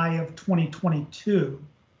July of 2022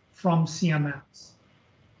 from CMS.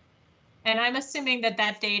 And I'm assuming that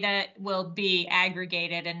that data will be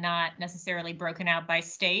aggregated and not necessarily broken out by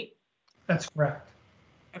state. That's correct.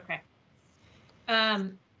 Okay.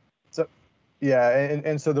 So, yeah,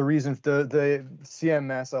 and so the reason the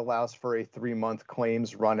CMS allows for a 3-month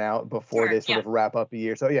claims run out before they sort of wrap up a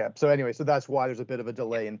year. So yeah, so anyway, so that's why there's a bit of a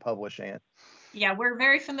delay in publishing it. Yeah, we're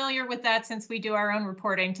very familiar with that since we do our own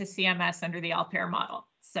reporting to CMS under the all-pair model.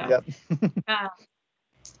 So,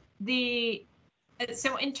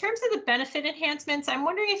 so in terms of the benefit enhancements, I'm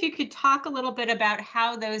wondering if you could talk a little bit about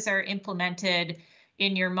how those are implemented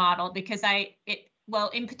in your model, because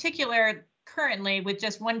in particular, currently with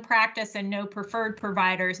just one practice and no preferred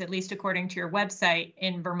providers, at least according to your website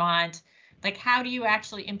in Vermont, like how do you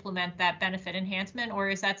actually implement that benefit enhancement? Or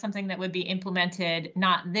is that something that would be implemented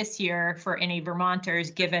not this year for any Vermonters,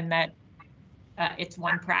 given that it's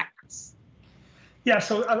one practice? Yeah,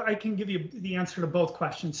 so I can give you the answer to both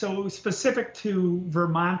questions. So specific to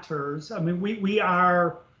Vermonters, I mean, we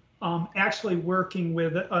are actually working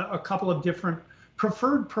with a couple of different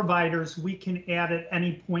preferred providers we can add at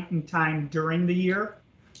any point in time during the year.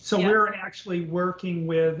 So we're actually working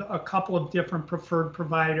with a couple of different preferred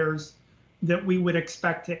providers that we would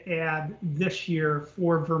expect to add this year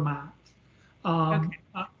for Vermont. And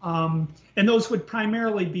those would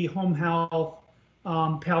primarily be home health,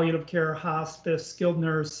 palliative care, hospice, skilled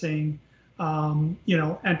nursing,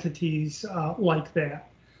 entities like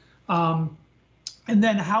that. And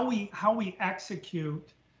then how we execute,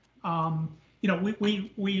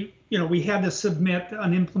 we had to submit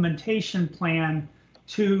an implementation plan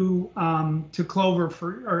to Clover to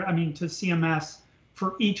CMS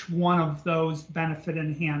for each one of those benefit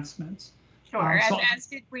enhancements. Sure, as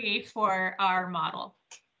did we for our model.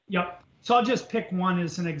 Yep. So I'll just pick one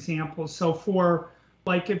as an example. So for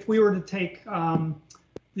if we were to take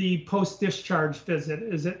the post-discharge visit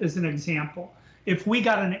as an example, if we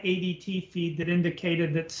got an ADT feed that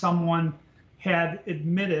indicated that someone had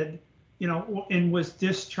admitted, and was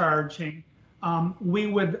discharging, we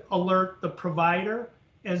would alert the provider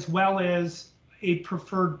as well as a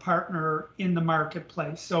preferred partner in the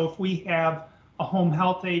marketplace. So if we have a home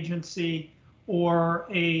health agency or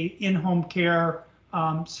a in-home care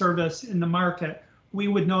service in the market, we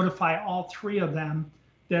would notify all three of them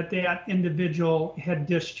that that individual had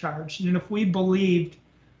discharged. And if we believed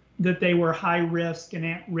that they were high risk and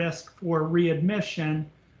at risk for readmission,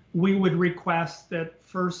 we would request that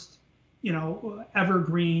first,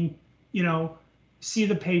 Evergreen, see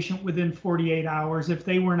the patient within 48 hours. If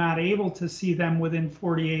they were not able to see them within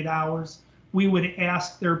 48 hours, we would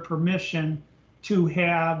ask their permission to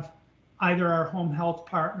have either our home health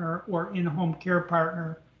partner or in-home care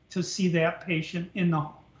partner to see that patient in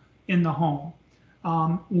the home.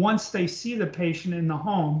 Once they see the patient in the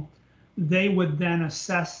home, they would then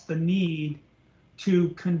assess the need to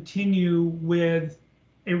continue with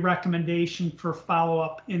a recommendation for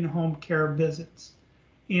follow-up in-home care visits.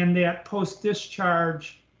 And that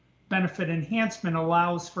post-discharge benefit enhancement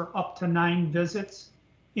allows for up to 9 visits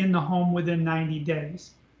in the home within 90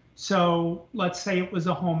 days. So let's say it was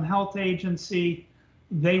a home health agency,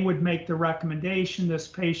 they would make the recommendation, this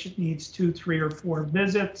patient needs 2, 3, or 4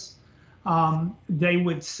 visits. They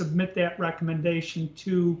would submit that recommendation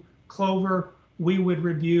to Clover. We would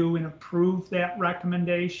review and approve that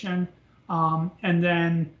recommendation. And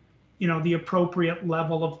then, the appropriate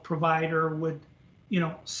level of provider would,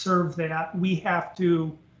 serve that. We have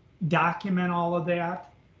to document all of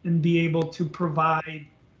that and be able to provide,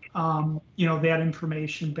 that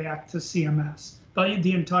information back to CMS,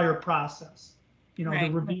 the entire process, the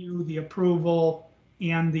review, the approval,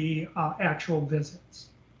 and the actual visits.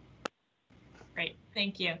 Great,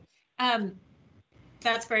 thank you.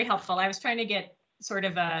 That's very helpful. I was trying to get sort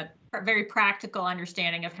of a very practical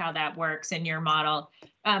understanding of how that works in your model.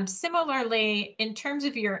 Similarly, in terms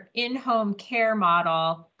of your in-home care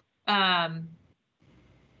model,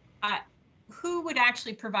 who would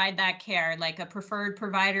actually provide that care, like a preferred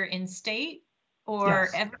provider in state? or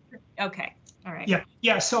Yes. okay, all right.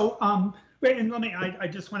 Yeah. So, and I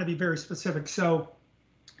just want to be very specific. So,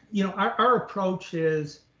 our approach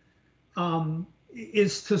is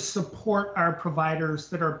to support our providers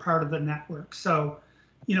that are part of the network. So,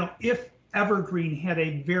 if Evergreen had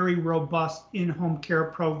a very robust in-home care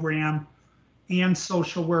program and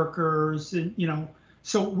social workers, and,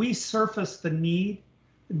 so we surface the need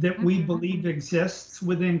that we believe exists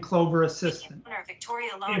within Clover Assistant.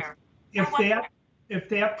 If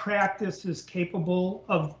that practice is capable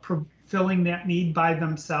of fulfilling that need by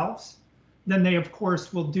themselves, then they of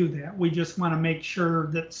course will do that. We just want to make sure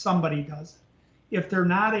that somebody does it. If they're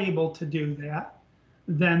not able to do that,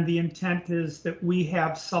 then the intent is that we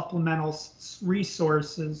have supplemental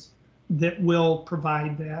resources that will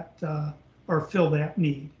provide that or fill that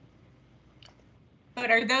need. But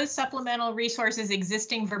are those supplemental resources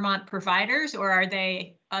existing Vermont providers, or are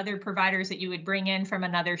they other providers that you would bring in from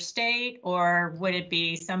another state, or would it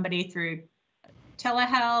be somebody through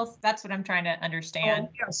telehealth? That's what I'm trying to understand.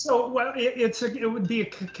 Yeah, so well, it's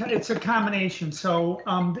a combination. So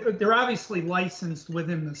they're obviously licensed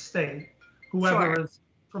within the state, whoever is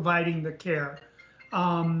providing the care,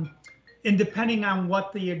 and depending on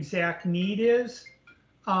what the exact need is,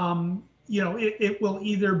 it will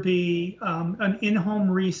either be an in-home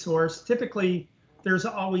resource. Typically, there's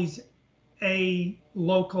always a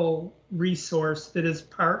local resource that is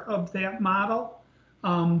part of that model.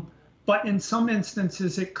 But in some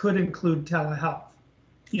instances, it could include telehealth,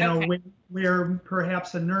 where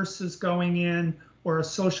perhaps a nurse is going in or a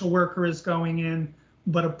social worker is going in,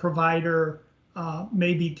 but a provider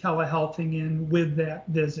may be telehealthing in with that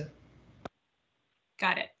visit.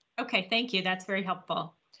 Got it. Okay, thank you. That's very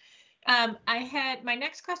helpful. My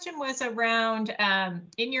next question was around,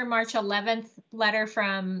 in your March 11th letter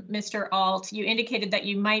from Mr. Alt, you indicated that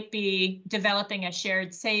you might be developing a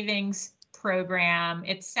shared savings program.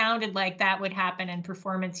 It sounded like that would happen in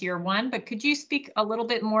performance year 1, but could you speak a little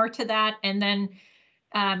bit more to that and then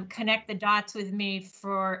connect the dots with me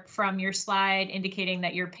from your slide indicating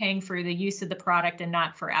that you're paying for the use of the product and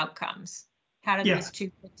not for outcomes? How do those two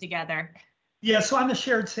fit together? Yeah, so on the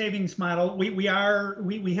shared savings model, we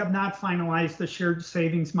have not finalized the shared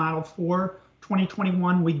savings model for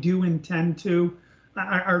 2021. We do intend to.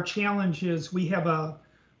 Our challenge is we have a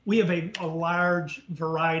large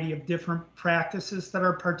variety of different practices that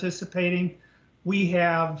are participating. We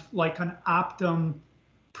have like an Optum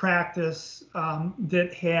practice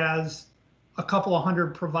that has a couple of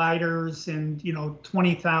hundred providers and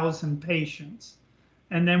 20,000 patients,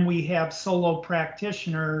 and then we have solo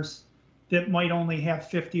practitioners that might only have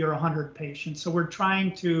 50 or 100 patients. So we're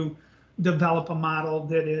trying to develop a model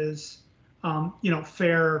that is,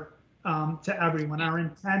 fair to everyone. Our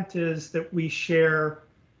intent is that we share,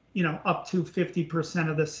 up to 50%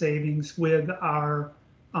 of the savings with our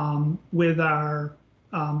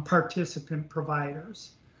participant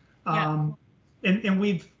providers. And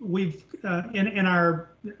we've in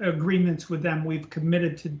our agreements with them, we've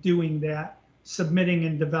committed to doing that, submitting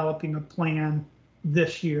and developing a plan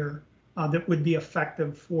this year. That would be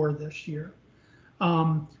effective for this year.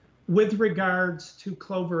 With regards to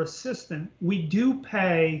Clover Assistant, we do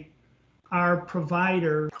pay our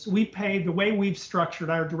providers. The way we've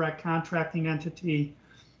structured our direct contracting entity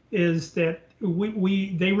is that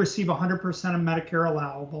they receive 100% of Medicare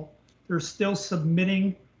allowable. They're still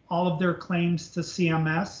submitting all of their claims to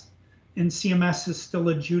CMS, and CMS is still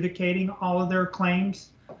adjudicating all of their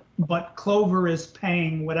claims, but Clover is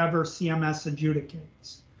paying whatever CMS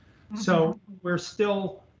adjudicates. So we're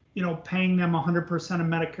still, paying them 100% of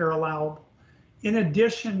Medicare allowable. In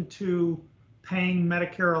addition to paying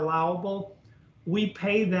Medicare allowable, we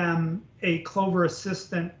pay them a Clover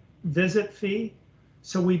Assistant visit fee.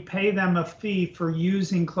 So we pay them a fee for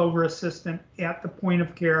using Clover Assistant at the point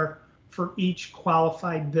of care for each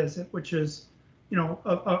qualified visit, which is,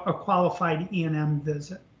 a qualified E&M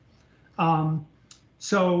visit. And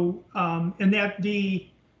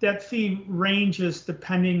that fee ranges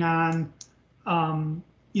depending on,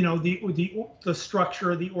 the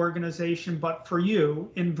structure of the organization. But for you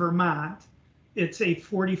in Vermont, it's a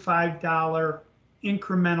 $45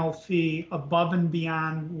 incremental fee above and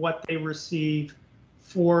beyond what they receive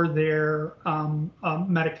for their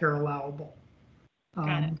Medicare allowable.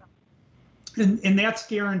 And that's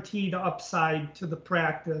guaranteed upside to the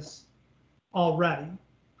practice already.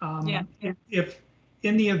 If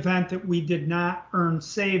in the event that we did not earn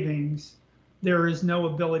savings, there is no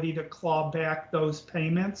ability to claw back those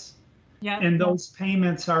payments. And those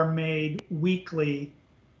payments are made weekly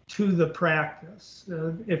to the practice.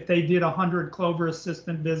 If they did 100 Clover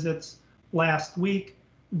Assistant visits last week,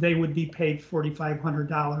 they would be paid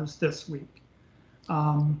 $4,500 this week.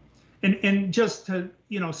 And just to,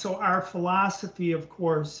 so our philosophy, of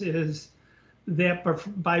course, is that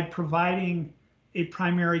by providing a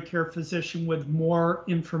primary care physician with more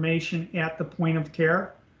information at the point of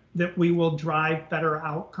care, that we will drive better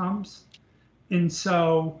outcomes. And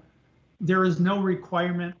so there is no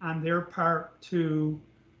requirement on their part to,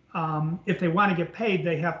 if they want to get paid,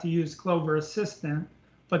 they have to use Clover Assistant,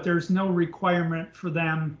 but there's no requirement for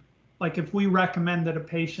them. Like if we recommend that a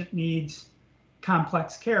patient needs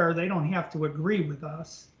complex care, they don't have to agree with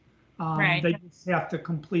us. Right. They just have to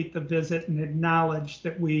complete the visit and acknowledge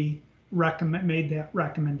that we made that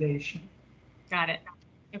recommendation. Got it.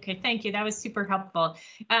 Okay, thank you. That was super helpful.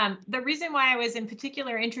 The reason why I was in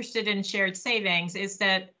particular interested in shared savings is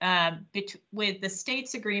that with the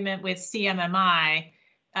state's agreement with CMMI,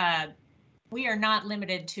 we are not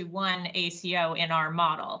limited to one ACO in our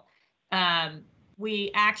model.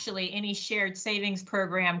 We actually, any shared savings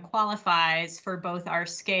program qualifies for both our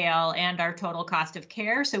scale and our total cost of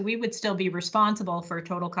care. So we would still be responsible for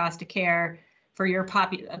total cost of care for your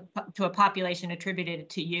to a population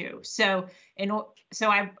attributed to you. So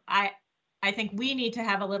I think we need to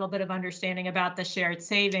have a little bit of understanding about the shared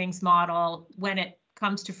savings model when it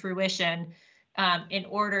comes to fruition, in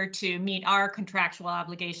order to meet our contractual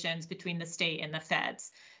obligations between the state and the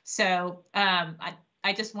feds. So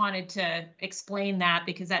I just wanted to explain that,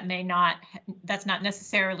 because that's not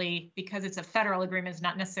necessarily, because it's a federal agreement, it's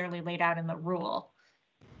not necessarily laid out in the rule.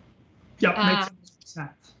 Yeah, makes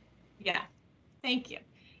sense. Yeah, thank you.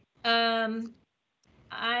 I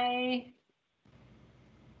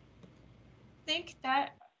think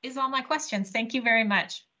that is all my questions. Thank you very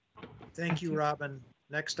much. Thank you, Robin.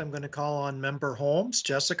 Next, I'm going to call on Member Holmes.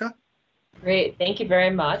 Jessica? Great, thank you very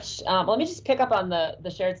much. Let me just pick up on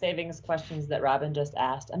the shared savings questions that Robin just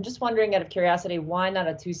asked. I'm just wondering, out of curiosity, why not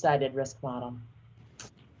a two-sided risk model?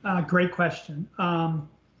 Great question.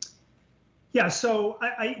 Yeah, so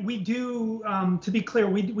we do, to be clear,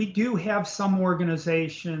 we do have some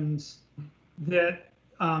organizations that,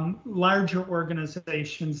 larger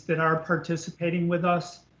organizations that are participating with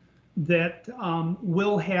us that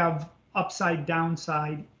will have upside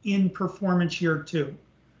downside in performance year 2.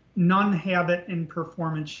 None have it in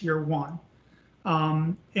performance year 1.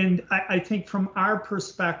 And I think from our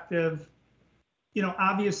perspective,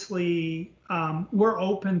 obviously we're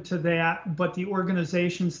open to that, but the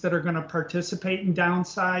organizations that are going to participate in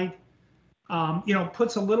downside,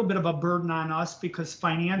 puts a little bit of a burden on us, because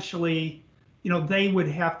financially, they would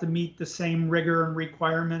have to meet the same rigor and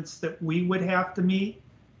requirements that we would have to meet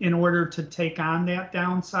in order to take on that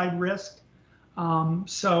downside risk.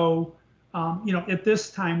 At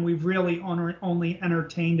this time, we've really only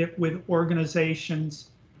entertained it with organizations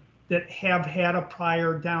that have had a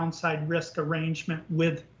prior downside risk arrangement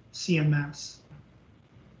with CMS.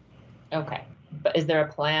 Okay, but is there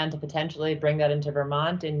a plan to potentially bring that into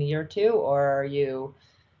Vermont in year 2, or are you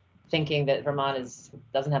thinking that Vermont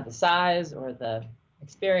doesn't have the size or the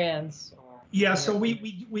experience? Yeah, so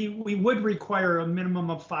we would require a minimum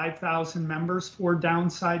of 5,000 members for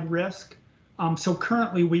downside risk. So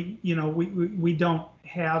currently we don't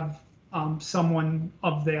have someone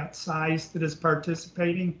of that size that is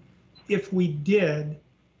participating. If we did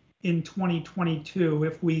in 2022,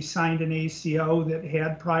 if we signed an ACO that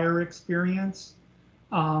had prior experience,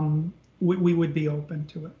 we would be open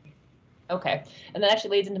to it. Okay, and that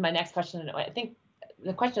actually leads into my next question. I think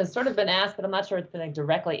the question has sort of been asked, but I'm not sure it's been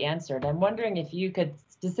directly answered. I'm wondering if you could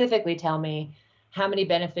specifically tell me how many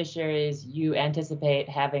beneficiaries you anticipate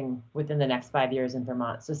having within the next 5 years in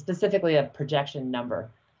Vermont. So specifically a projection number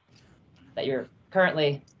that you're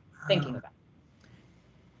currently thinking about.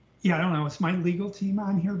 Yeah, I don't know. Is my legal team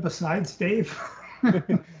on here besides Dave? As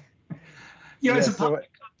a public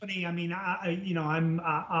company, I mean, I'm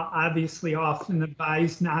obviously often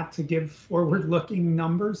advised not to give forward-looking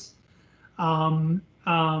numbers. So, and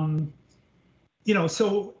I'm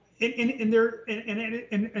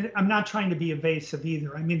not trying to be evasive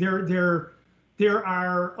either. I mean, there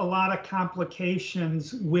are a lot of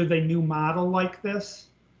complications with a new model like this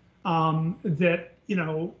that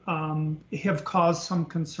have caused some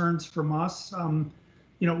concerns from us.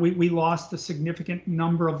 We lost a significant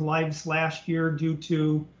number of lives last year due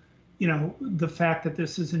to, the fact that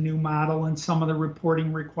this is a new model and some of the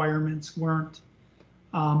reporting requirements weren't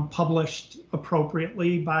published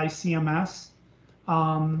appropriately by CMS.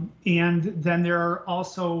 And then there are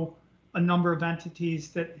also a number of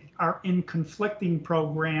entities that are in conflicting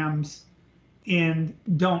programs and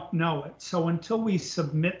don't know it. So until we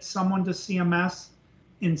submit someone to CMS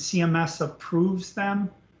and CMS approves them,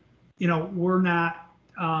 we're not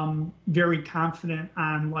very confident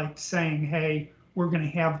on saying, hey, we're going to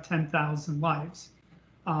have 10,000 lives.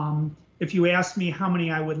 If you ask me how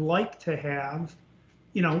many I would like to have,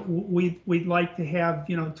 we'd like to have,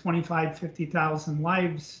 25, 50,000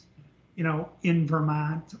 lives, in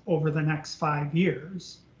Vermont over the next 5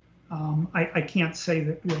 years. I can't say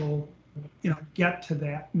that we'll, get to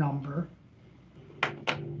that number.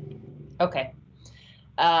 Okay.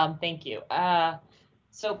 Thank you.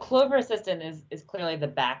 So Clover Assistant is clearly the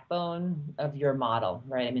backbone of your model,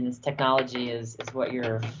 right? I mean, this technology is what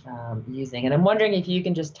you're using. And I'm wondering if you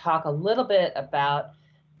can just talk a little bit about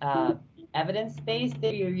evidence base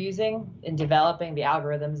that you're using in developing the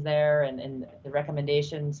algorithms there and the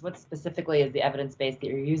recommendations. What specifically is the evidence base that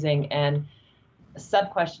you're using? And a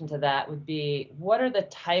sub-question to that would be, what are the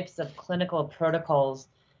types of clinical protocols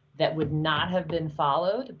that would not have been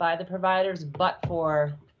followed by the providers but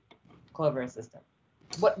for Clover Assistant?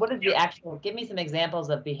 What is the actual, give me some examples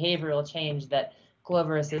of behavioral change that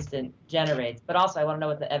Clover Assistant generates, but also I want to know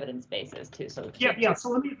what the evidence base is too. So yeah. So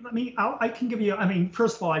let me, I can give you, I mean,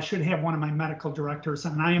 first of all, I should have one of my medical directors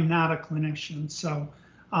on. I am not a clinician. So,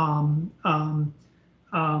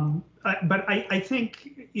 but I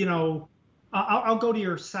think, I'll go to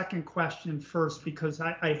your second question first because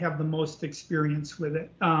I have the most experience with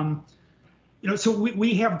it. So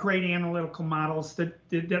we have great analytical models that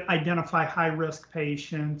identify high-risk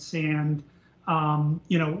patients, and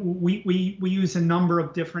we use a number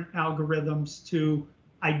of different algorithms to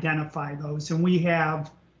identify those, and we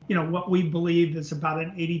have what we believe is about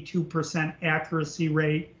an 82% accuracy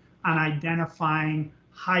rate on identifying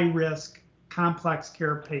high-risk complex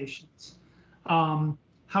care patients.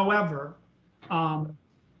 However,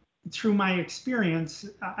 through my experience,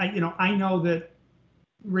 I know that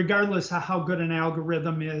regardless of how good an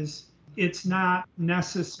algorithm is, it's not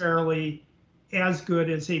necessarily as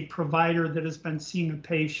good as a provider that has been seeing a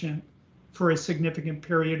patient for a significant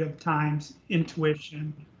period of times,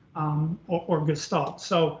 intuition or gestalt.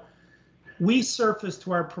 So we surface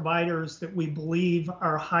to our providers that we believe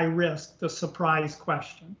are high risk the surprise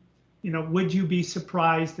question. Would you be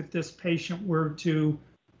surprised if this patient were to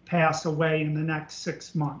pass away in the next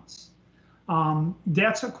 6 months?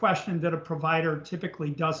 That's a question that a provider typically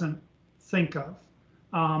doesn't think of.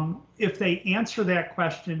 If they answer that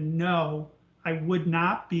question, no, I would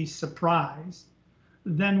not be surprised,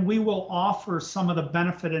 then we will offer some of the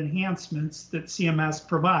benefit enhancements that CMS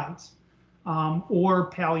provides, or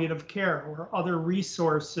palliative care or other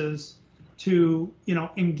resources to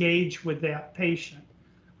engage with that patient.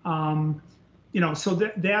 So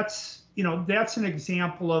that's an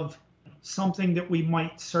example of something that we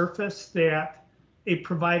might surface that a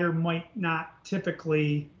provider might not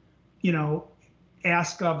typically,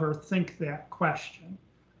 ask of or think that question,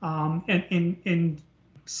 and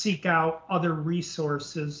seek out other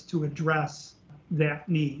resources to address that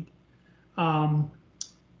need. The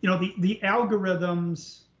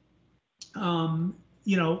algorithms, I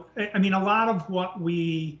mean, a lot of what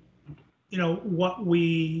we,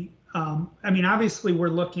 obviously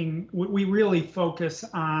we really focus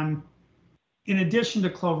on, in addition to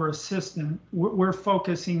Clover Assistant, we're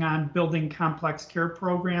focusing on building complex care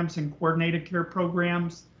programs and coordinated care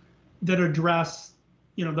programs that address,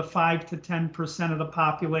 the 5 to 10% of the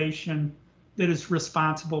population that is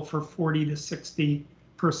responsible for 40 to 60%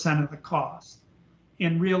 of the cost,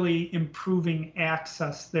 and really improving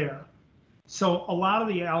access there. So a lot of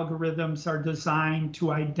the algorithms are designed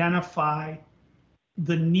to identify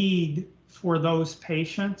the need for those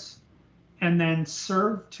patients and then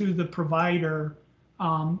serve to the provider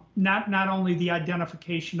not only the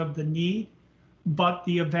identification of the need, but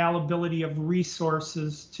the availability of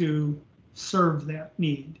resources to serve that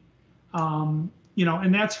need. And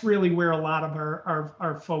that's really where a lot of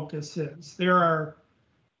our focus is.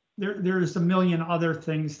 There's a million other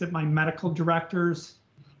things that my medical directors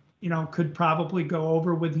could probably go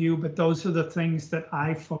over with you, but those are the things that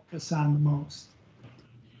I focus on the most.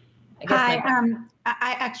 Hi,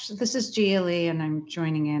 I actually, this is Gia Lee, and I'm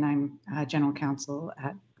joining in. I'm general counsel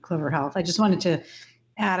at Clover Health. I just wanted to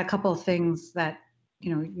add a couple of things that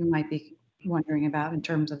you might be wondering about in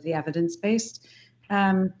terms of the evidence-based. We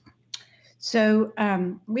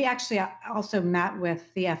actually also met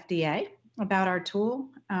with the FDA about our tool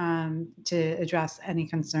to address any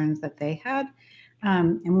concerns that they had.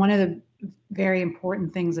 And one of the very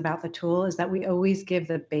important things about the tool is that we always give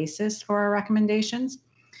the basis for our recommendations.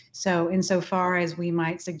 So insofar as we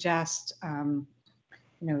might suggest,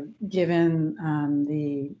 given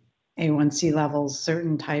the A1C levels,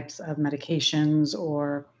 certain types of medications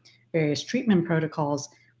or various treatment protocols,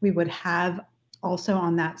 we would have also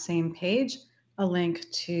on that same page a link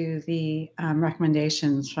to the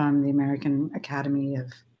recommendations from the American Academy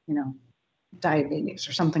of, diabetes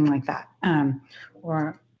or something like that,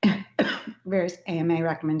 or various AMA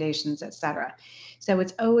recommendations, et cetera. So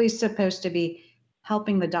it's always supposed to be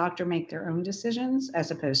helping the doctor make their own decisions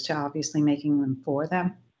as opposed to obviously making them for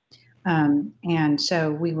them. And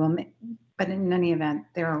so we will, but in any event,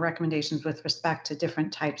 there are recommendations with respect to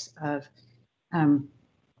different types of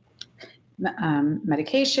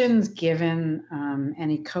medications given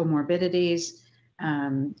any comorbidities,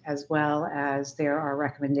 as well as there are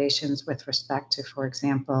recommendations with respect to, for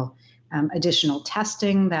example, additional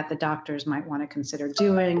testing that the doctors might want to consider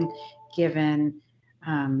doing, given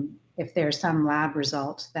if there's some lab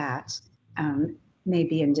result that may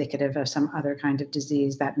be indicative of some other kind of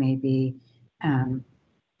disease that may be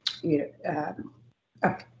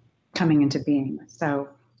coming into being. So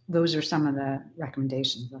those are some of the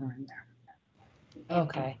recommendations that are in there.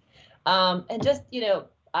 Okay. And just,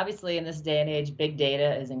 obviously in this day and age, big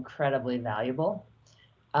data is incredibly valuable.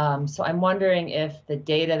 So I'm wondering if the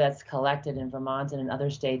data that's collected in Vermont and in other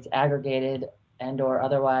states, aggregated and or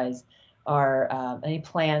otherwise, are any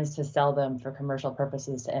plans to sell them for commercial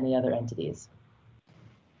purposes to any other entities?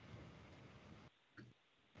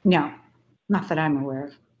 No, not that I'm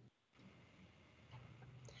aware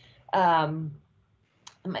of.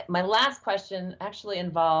 My last question actually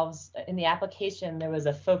involves, in the application, there was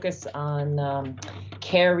a focus on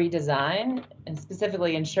care redesign and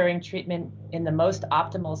specifically ensuring treatment in the most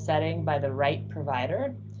optimal setting by the right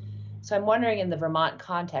provider. So I'm wondering, in the Vermont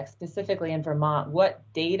context, specifically in Vermont, what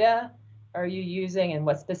data are you using and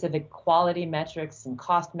what specific quality metrics and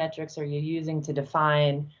cost metrics are you using to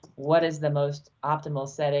define what is the most optimal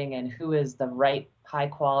setting and who is the right high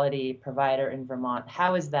quality provider in Vermont?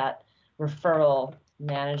 How is that referral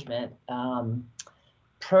management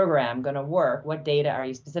program going to work? What data are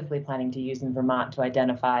you specifically planning to use in Vermont to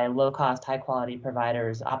identify low cost, high quality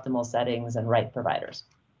providers, optimal settings, and right providers?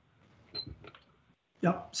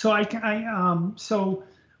 Yep. So so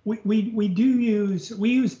we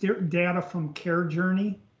use data from Care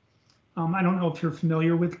Journey. I don't know if you're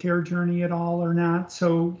familiar with Care Journey at all or not.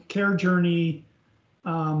 So Care Journey,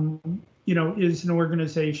 is an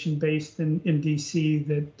organization based in DC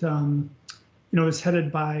that is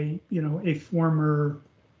headed by a former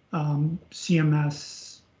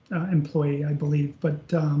CMS employee, I believe. But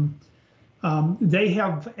they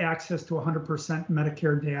have access to 100%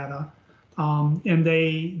 Medicare data. And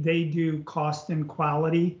they do cost and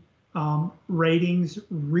quality ratings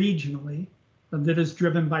regionally that is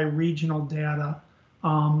driven by regional data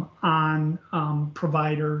on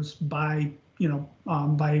providers by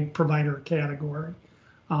provider category.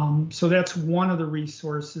 So that's one of the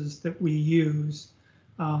resources that we use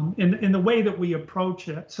in the way that we approach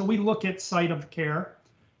it. So we look at site of care.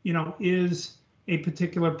 Is a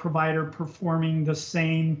particular provider performing the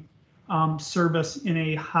same service in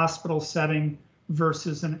a hospital setting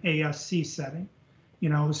versus an ASC setting?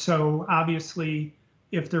 So obviously,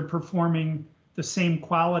 if they're performing the same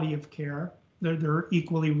quality of care, they're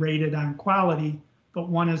equally rated on quality, but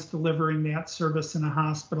one is delivering that service in a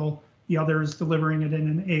hospital, the other is delivering it in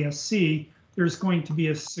an ASC, there's going to be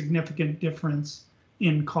a significant difference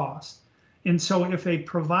in cost. And so if a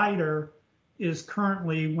provider is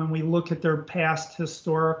currently, when we look at their past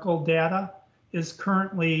historical data, is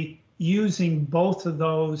currently using both of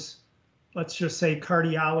those, let's just say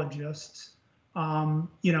cardiologists,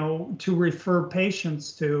 to refer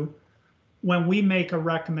patients to, when we make a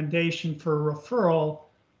recommendation for a referral,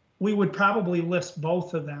 we would probably list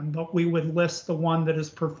both of them, but we would list the one that is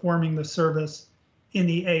performing the service in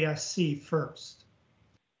the ASC first.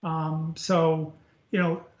 Obviously,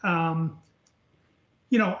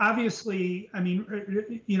 I mean,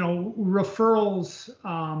 referrals,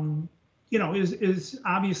 is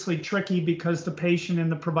obviously tricky because the patient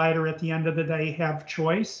and the provider at the end of the day have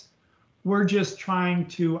choice. We're just trying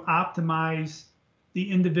to optimize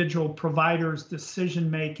the individual provider's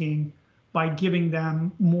decision-making by giving them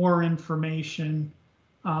more information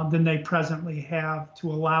than they presently have to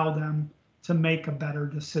allow them to make a better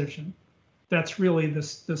decision. That's really the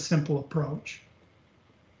simple approach.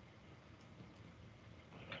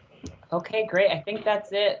 Okay, great. I think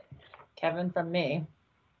that's it, Kevin, from me.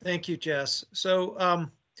 Thank you, Jess. So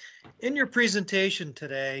in your presentation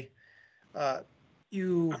today,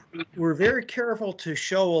 you were very careful to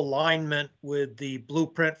show alignment with the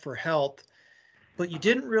Blueprint for Health, but you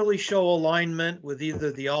didn't really show alignment with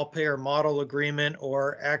either the all-payer model agreement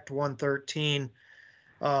or Act 113.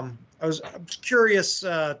 I was curious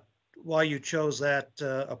why you chose that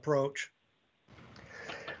approach.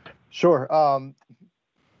 Sure.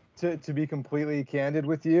 to be completely candid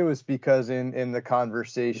with you is because in the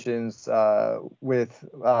conversations with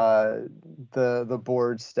the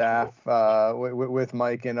board staff, with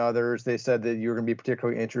Mike and others, they said that you're going to be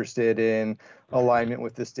particularly interested in alignment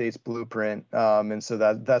with the state's blueprint, and so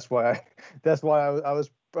that's why I was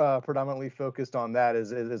predominantly focused on that,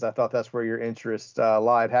 is I thought that's where your interest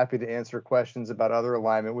lied. Happy to answer questions about other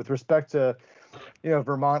alignment with respect to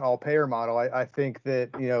Vermont all-payer model. I think that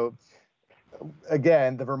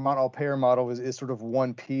again, the Vermont all-payer model is sort of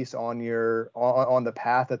one piece on the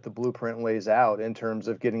path that the blueprint lays out in terms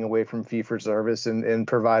of getting away from fee-for-service and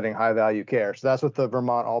providing high-value care. So that's what the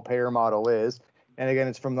Vermont all-payer model is. And again,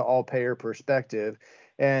 it's from the all-payer perspective.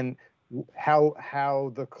 And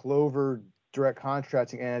how the Clover direct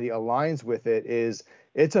contracting entity aligns with it is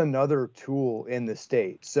it's another tool in the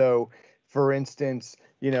state. So, for instance,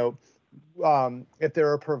 if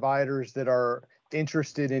there are providers that are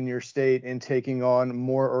interested in your state in taking on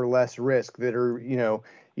more or less risk that are,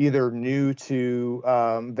 either new to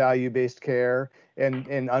value-based care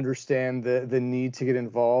and understand the need to get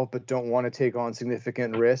involved, but don't want to take on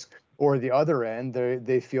significant risk, or the other end,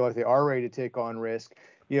 they feel like they are ready to take on risk.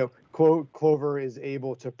 Clover is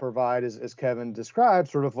able to provide, as Kevin described,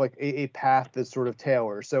 sort of like a path that's sort of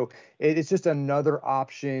tailored. So it's just another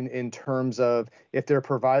option in terms of if there are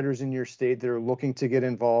providers in your state that are looking to get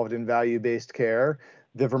involved in value-based care,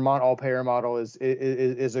 the Vermont all-payer model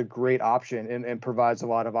is a great option and provides a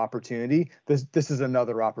lot of opportunity. This is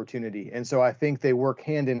another opportunity. And so I think they work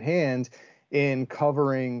hand in hand in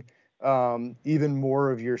covering even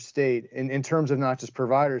more of your state in terms of not just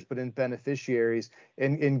providers, but in beneficiaries,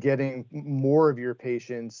 in getting more of your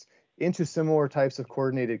patients into similar types of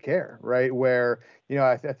coordinated care, right? Where,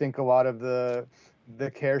 I think a lot of the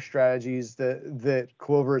care strategies that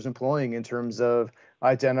Clover is employing in terms of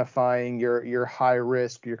identifying your high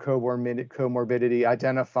risk, your comorbidity,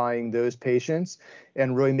 identifying those patients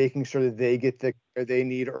and really making sure that they get the care they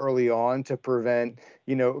need early on to prevent,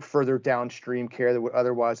 further downstream care that would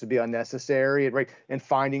otherwise be unnecessary, right? And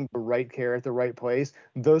finding the right care at the right place.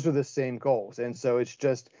 Those are the same goals. And so it's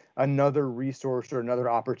just another resource or another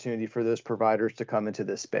opportunity for those providers to come into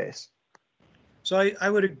this space. So I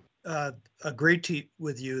would agree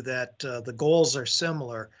with you that the goals are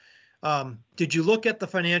similar. Did you look at the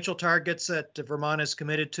financial targets that Vermont is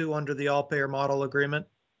committed to under the all-payer model agreement?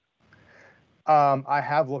 I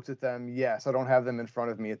have looked at them, yes. I don't have them in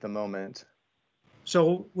front of me at the moment.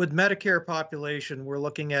 So with Medicare population, we're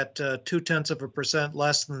looking at 0.2%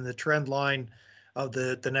 less than the trend line of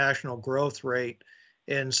the national growth rate.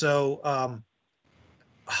 And so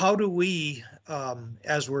how do we,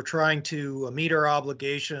 as we're trying to meet our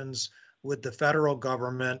obligations with the federal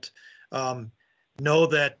government, know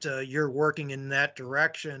that you're working in that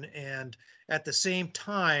direction, and at the same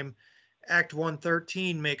time, Act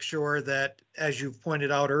 113 makes sure that, as you've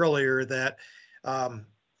pointed out earlier, that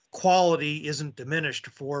quality isn't diminished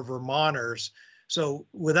for Vermonters. So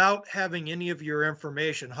without having any of your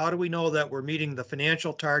information, how do we know that we're meeting the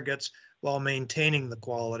financial targets while maintaining the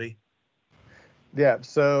quality? Yeah,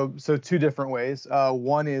 so two different ways.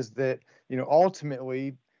 One is that,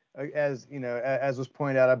 ultimately, as was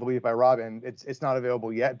pointed out, I believe by Robin, it's not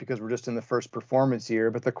available yet because we're just in the first performance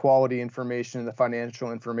year, but the quality information, the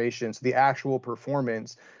financial information, so the actual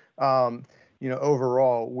performance,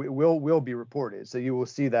 overall will be reported. So you will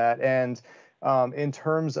see that. And in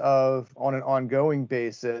terms of on an ongoing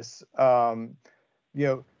basis, there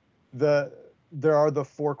are the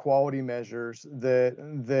 4 quality measures that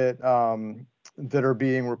are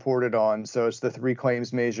being reported on. So it's the 3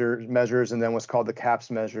 claims measures, and then what's called the CAPS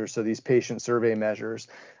measures. So these patient survey measures,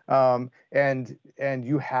 and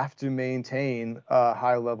you have to maintain a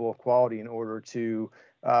high level of quality in order to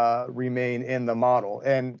remain in the model.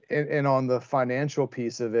 And on the financial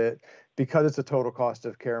piece of it, because it's a total cost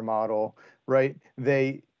of care model, right?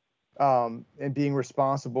 They and being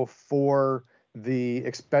responsible for the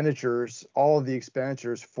expenditures, all of the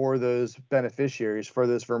expenditures for those beneficiaries, for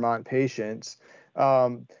those Vermont patients,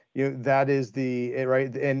 that is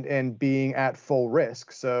right, and being at full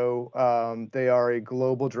risk. So they are a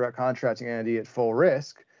global direct contracting entity at full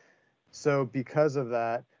risk. So because of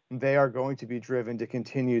that, they are going to be driven to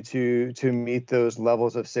continue to meet those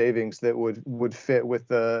levels of savings that would fit with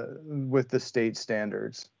the state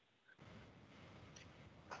standards.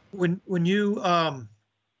 When you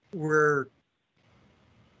were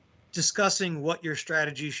discussing what your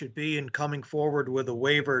strategy should be in coming forward with a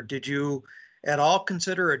waiver, did you at all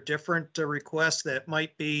consider a different request that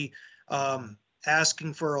might be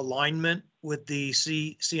asking for alignment with the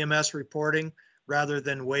CMS reporting rather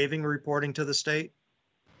than waiving reporting to the state?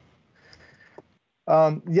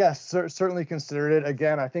 Yes, certainly considered it.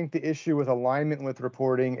 Again, I think the issue with alignment with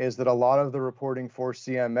reporting is that a lot of the reporting for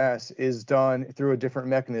CMS is done through a different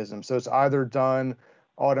mechanism. So it's either done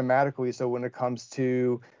automatically. So when it comes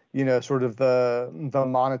to, sort of the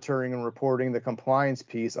monitoring and reporting, the compliance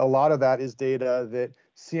piece, a lot of that is data that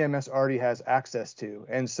CMS already has access to.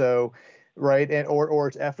 And so, right, or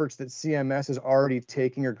it's efforts that CMS is already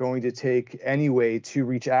taking or going to take anyway to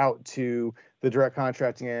reach out to the direct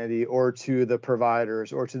contracting entity or to the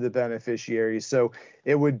providers or to the beneficiaries. So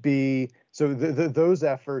it would be, those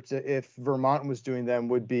efforts, if Vermont was doing them,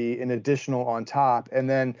 would be an additional on top. And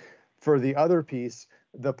then for the other piece,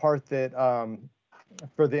 the part that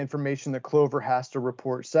for the information that Clover has to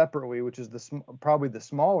report separately, which is probably the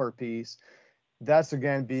smaller piece, that's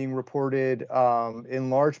again being reported in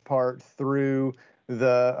large part through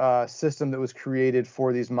the system that was created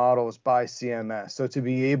for these models by CMS. So to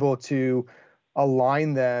be able to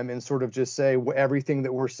align them and sort of just say everything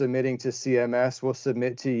that we're submitting to CMS will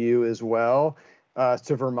submit to you as well,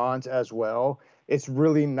 to Vermont as well. It's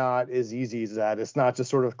really not as easy as that. It's not just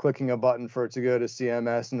sort of clicking a button for it to go to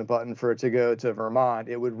CMS and a button for it to go to Vermont.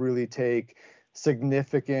 It would really take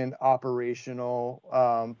significant operational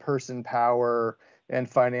person power and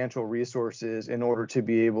financial resources in order to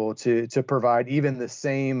be able to provide even the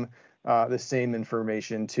same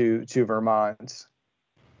information to Vermont.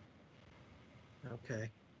 Okay.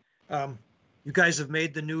 You guys have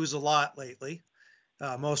made the news a lot lately,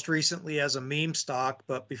 most recently as a meme stock,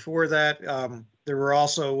 but before that, there were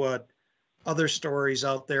also other stories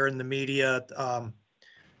out there in the media,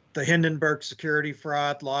 the Hindenburg security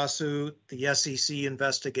fraud lawsuit, the SEC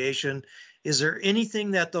investigation. Is there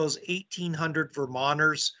anything that those 1,800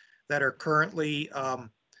 Vermonters that are currently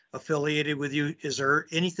affiliated with you, is there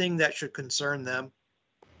anything that should concern them?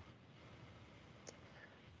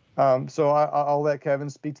 So I'll let Kevin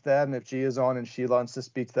speak to that, and if Gia's on and she wants to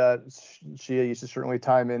speak to that, Gia, you should certainly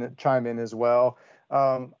chime in as well.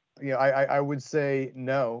 I would say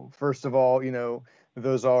no. First of all,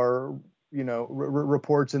 those are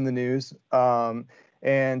reports in the news,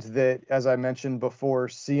 and that, as I mentioned before,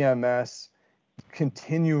 CMS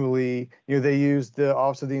continually, they use the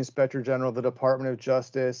Office of the Inspector General, the Department of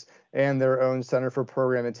Justice, and their own Center for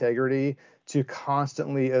Program Integrity to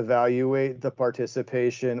constantly evaluate the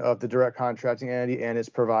participation of the direct contracting entity and its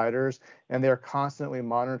providers. And they're constantly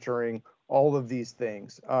monitoring all of these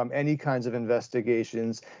things, any kinds of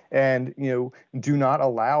investigations, and do not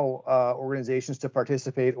allow organizations to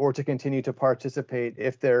participate or to continue to participate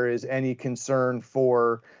if there is any concern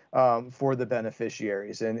for the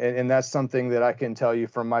beneficiaries. And that's something that I can tell you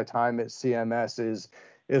from my time at CMS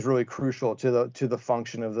is really crucial to the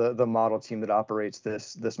function of the model team that operates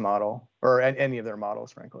this model, or any of their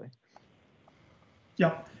models, frankly.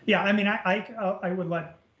 Yeah. I mean, I would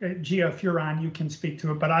let Gia, if you're on, you can speak to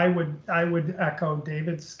it, but I would echo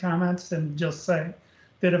David's comments and just say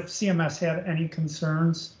that if CMS had any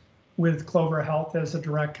concerns with Clover Health as a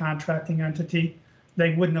direct contracting entity,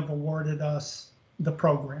 they wouldn't have awarded us the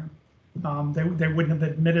program. They wouldn't have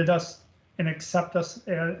admitted us and accept us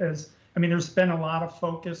as, I mean, there's been a lot of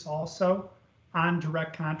focus also on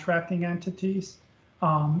direct contracting entities.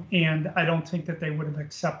 And I don't think that they would have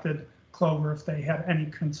accepted Clover if they had any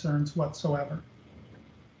concerns whatsoever.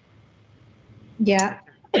 Yeah.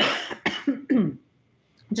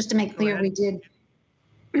 Just to make clear, we did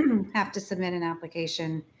have to submit an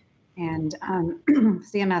application, and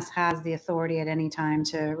CMS has the authority at any time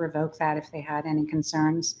to revoke that if they had any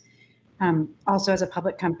concerns. Also, as a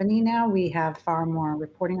public company now, we have far more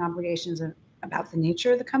reporting obligations about the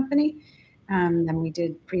nature of the company than we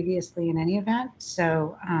did previously in any event.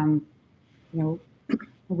 So,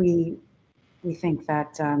 we think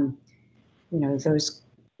that,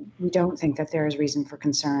 we don't think that there is reason for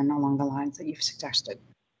concern along the lines that you've suggested.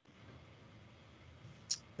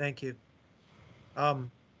 Thank you.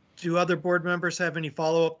 Do other board members have any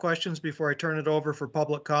follow-up questions before I turn it over for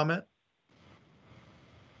public comment?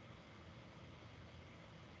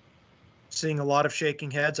 Seeing a lot of shaking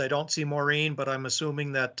heads. I don't see Maureen, but I'm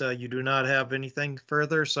assuming that you do not have anything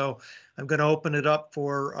further. So I'm going to open it up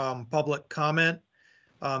for public comment.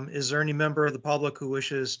 Is there any member of the public who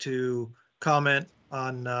wishes to comment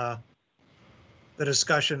on the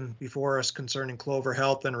discussion before us concerning Clover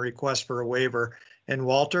Health and a request for a waiver? And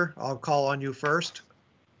Walter, I'll call on you first.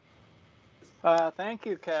 Thank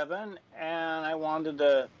you, Kevin.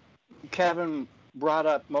 And Kevin brought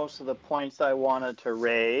up most of the points I wanted to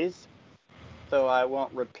raise, so I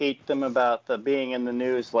won't repeat them about the being in the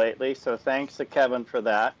news lately. So thanks to Kevin for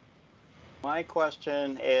that. My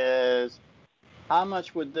question is, how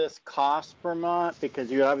much would this cost Vermont?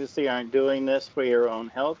 Because you obviously aren't doing this for your own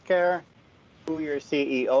health care. who your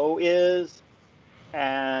CEO is,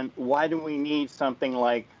 and why do we need something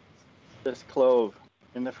like this Clove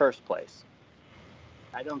in the first place?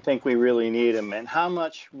 I don't think we really need them. And how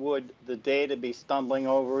much would the data be stumbling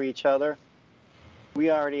over each other? We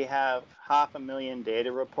already have 500,000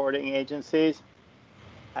 data reporting agencies.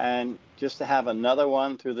 And just to have another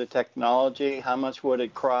one through the technology, how much would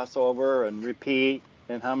it cross over and repeat?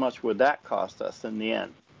 And how much would that cost us in the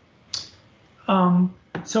end?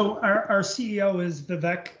 So our CEO is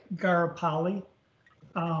Vivek Garapalli.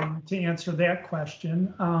 To answer that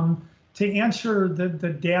question, to answer the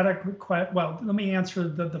data question, well, let me answer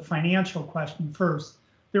the financial question first.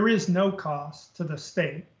 There is no cost to the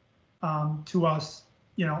state, to us,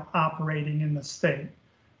 operating in the state.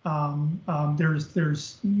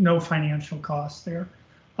 There's no financial cost there.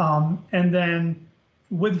 And then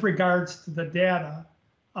with regards to the data,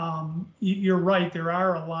 you're right, there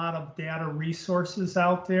are a lot of data resources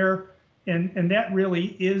out there, and that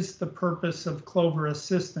really is the purpose of Clover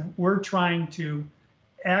Assistant. We're trying to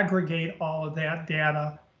aggregate all of that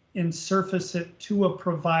data and surface it to a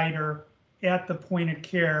provider at the point of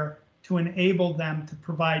care to enable them to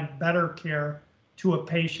provide better care to a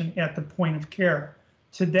patient at the point of care.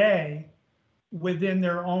 Today, within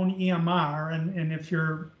their own EMR, and if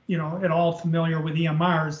you're at all familiar with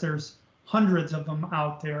EMRs, there's hundreds of them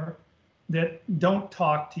out there that don't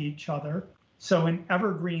talk to each other. So in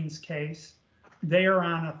Evergreen's case, they are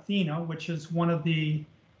on Athena, which is one of the,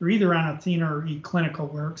 they're either on Athena or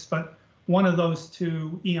eClinicalWorks, but one of those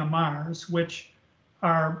two EMRs, which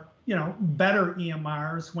are better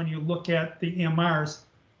EMRs when you look at the EMRs,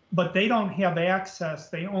 but they don't have access.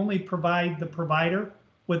 They only provide the provider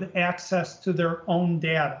with access to their own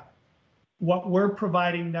data. What we're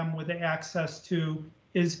providing them with access to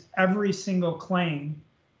is every single claim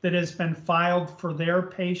that has been filed for their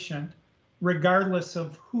patient, regardless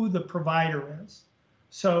of who the provider is.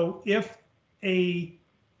 So if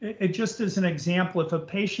just as an example, if a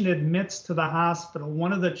patient admits to the hospital,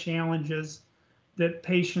 one of the challenges that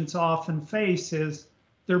patients often face is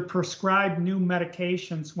they're prescribed new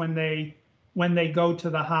medications when they go to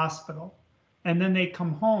the hospital. And then they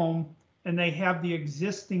come home and they have the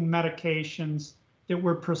existing medications that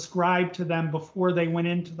were prescribed to them before they went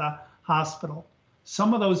into the hospital.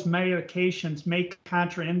 Some of those medications may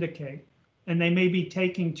contraindicate, and they may be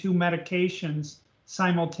taking two medications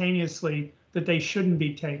simultaneously that they shouldn't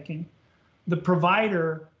be taking. The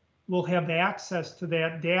provider will have access to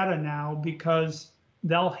that data now because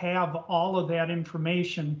they'll have all of that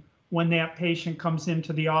information when that patient comes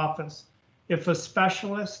into the office. If a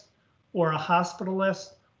specialist or a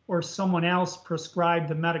hospitalist or someone else prescribed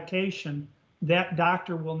the medication, that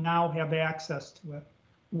doctor will now have access to it,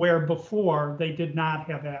 where before they did not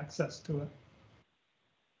have access to it.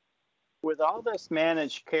 With all this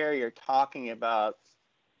managed care you're talking about,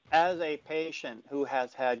 as a patient who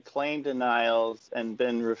has had claim denials and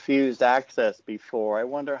been refused access before, I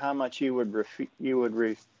wonder how much you would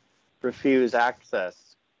refuse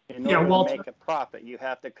access. In order to make a profit, you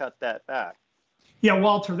have to cut that back. Yeah,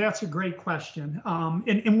 Walter, that's a great question.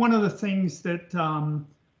 And one of the things that,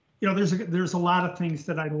 there's a lot of things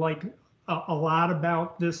that I like a lot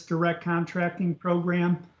about this direct contracting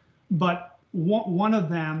program, but one of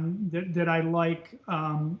them that I like,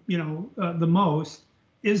 the most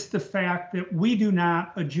is the fact that we do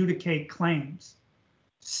not adjudicate claims.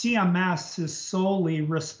 CMS is solely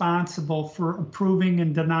responsible for approving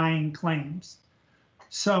and denying claims.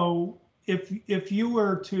 So if you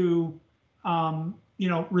were to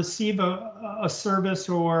receive a service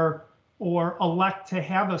or elect to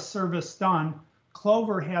have a service done,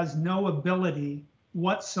 Clover has no ability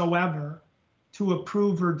whatsoever to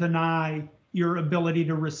approve or deny your ability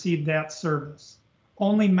to receive that service.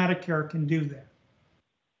 Only Medicare can do that.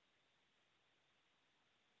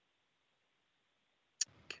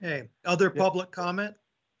 Okay, other public comment?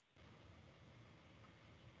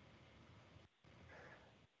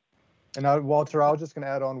 And Walter, I was just going to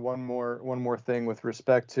add on one more thing with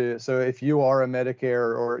respect to, so if you are a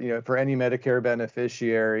Medicare or, for any Medicare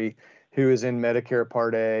beneficiary who is in Medicare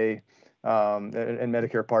Part A and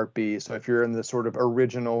Medicare Part B, so if you're in the sort of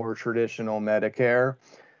original or traditional Medicare,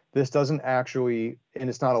 this doesn't actually, and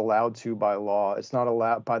it's not allowed to by law, it's not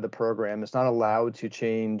allowed by the program, it's not allowed to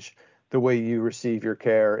change the way you receive your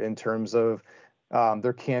care in terms of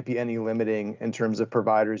there can't be any limiting in terms of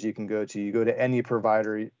providers you can go to. You go to any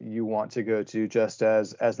provider you want to go to, just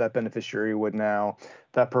as that beneficiary would now.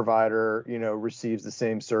 That provider, receives the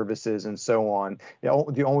same services and so on.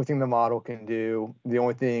 The only thing the model can do, the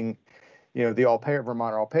only thing, the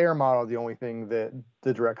Vermont all-payer model, the only thing that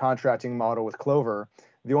the direct contracting model with Clover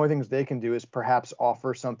The only things they can do is perhaps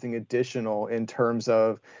offer something additional in terms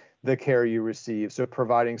of the care you receive. So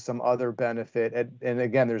providing some other benefit, and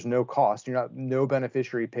again, there's no cost. No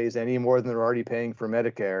beneficiary pays any more than they're already paying for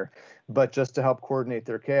Medicare, but just to help coordinate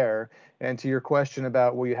their care. And to your question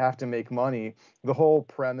about, well, you have to make money, the whole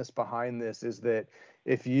premise behind this is that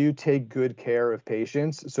if you take good care of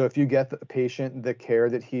patients, so if you get the patient the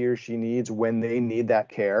care that he or she needs when they need that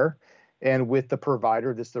care, and with the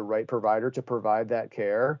provider that's the right provider to provide that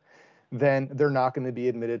care, then they're not going to be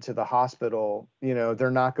admitted to the hospital.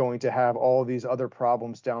 They're not going to have all these other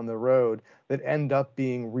problems down the road that end up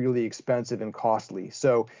being really expensive and costly.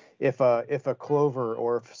 So if a Clover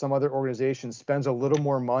or if some other organization spends a little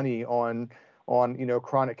more money on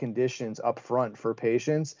chronic conditions up front for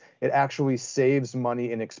patients, it actually saves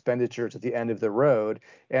money in expenditures at the end of the road.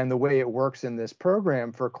 And the way it works in this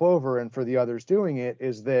program for Clover and for the others doing it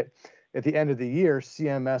is that at the end of the year,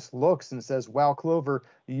 CMS looks and says, wow, Clover,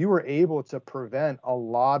 you were able to prevent a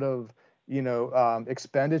lot of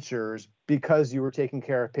expenditures because you were taking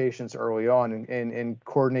care of patients early on and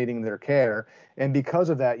coordinating their care. And because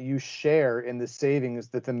of that, you share in the savings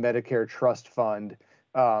that the Medicare Trust Fund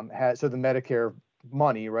has. So the Medicare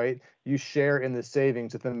money, right? You share in the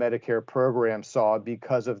savings that the Medicare program saw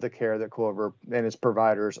because of the care that Clover and its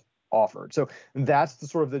providers offered. So that's the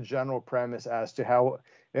sort of the general premise as to how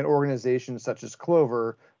an organization such as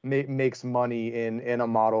Clover makes money in a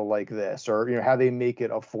model like this, or how they make it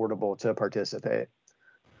affordable to participate.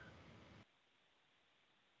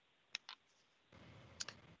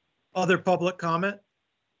 Other public comment?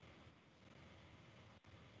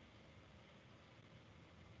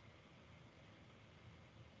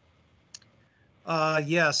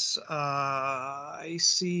 Yes, I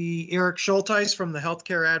see Eric Schulteis from the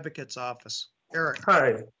Healthcare Advocates Office. Eric.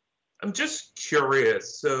 Hi, I'm just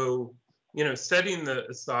curious. So, setting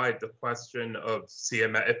aside the question of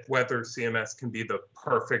CMS, whether CMS can be the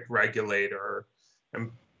perfect regulator, and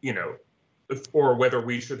or whether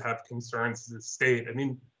we should have concerns as a state. I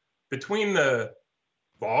mean, between the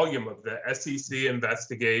volume of the SEC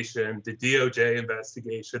investigation, the DOJ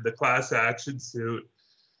investigation, the class action suit,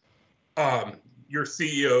 your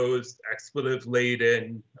CEO's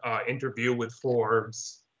expletive-laden interview with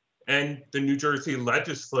Forbes, and the New Jersey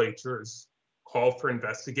legislature's call for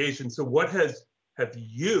investigation. So what have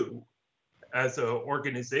you, as an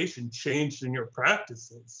organization, changed in your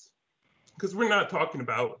practices? Because we're not talking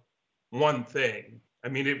about one thing. I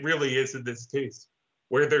mean, it really is in this case.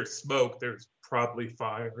 Where there's smoke, there's probably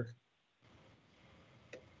fire.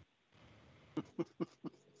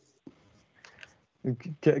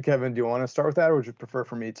 Kevin, do you want to start with that, or would you prefer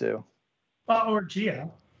for me to? Or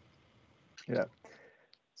Gia. Yeah.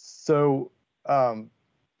 So,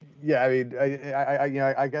 yeah, I mean,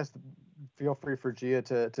 I guess feel free for Gia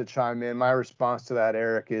to chime in. My response to that,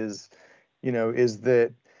 Eric, is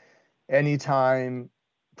that anytime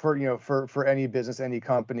for any business, any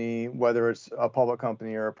company, whether it's a public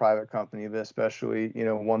company or a private company, but especially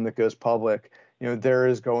one that goes public, there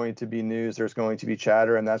is going to be news, there's going to be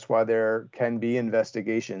chatter, and that's why there can be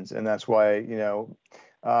investigations, and that's why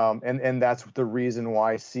and that's the reason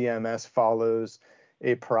why CMS follows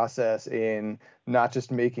a process in not just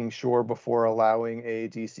making sure before allowing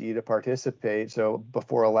AADC to participate, so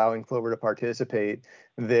before allowing Clover to participate,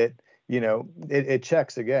 that it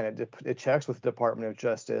checks again. It checks with the Department of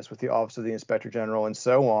Justice, with the Office of the Inspector General, and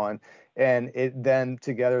so on. And it then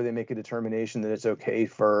together they make a determination that it's okay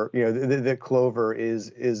for that Clover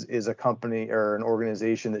is a company or an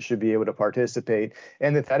organization that should be able to participate,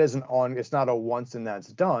 and that is it's not a once and that's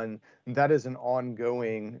done. That is an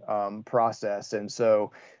ongoing process. And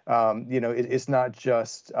so it's not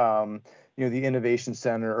just the Innovation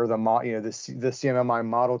Center or the CMMI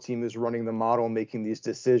model team is running the model, making these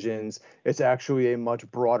decisions. It's actually a much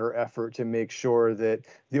broader effort to make sure that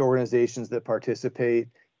the organizations that participate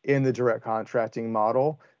in the direct contracting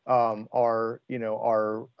model are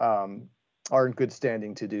in good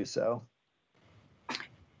standing to do so.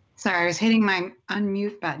 Sorry, I was hitting my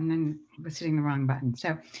unmute button and was hitting the wrong button.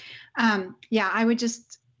 So, yeah, I would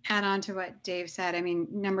just add on to what Dave said. I mean,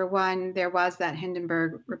 number one, there was that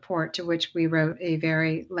Hindenburg report to which we wrote a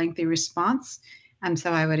very lengthy response.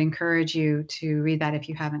 So I would encourage you to read that if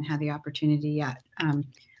you haven't had the opportunity yet,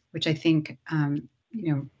 which I think,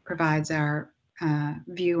 provides our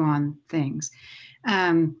view on things.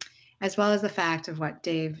 As well as the fact of what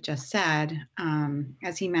Dave just said.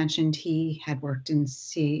 As he mentioned, he had worked in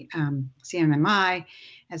CMMI,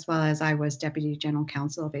 as well as I was Deputy General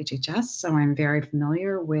Counsel of HHS. So I'm very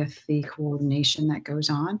familiar with the coordination that goes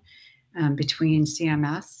on between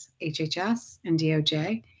CMS, HHS, and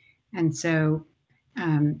DOJ. And so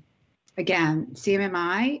again,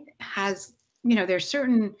 CMMI has, you know, there's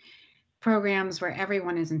certain programs where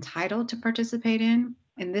everyone is entitled to participate in.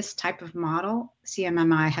 In this type of model,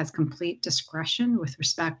 CMMI has complete discretion with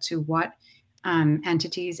respect to what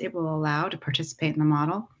entities it will allow to participate in the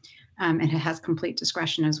model. And it has complete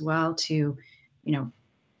discretion as well to, you know,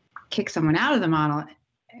 kick someone out of the model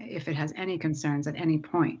if it has any concerns at any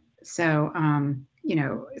point. So, you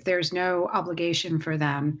know, there's no obligation for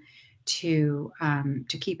them to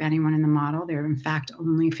keep anyone in the model. There are in fact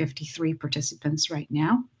only 53 participants right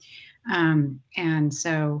now. And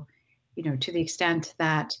so, you know, to the extent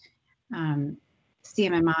that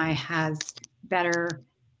CMMI has better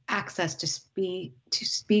access to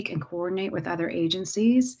speak and coordinate with other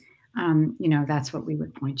agencies, you know, that's what we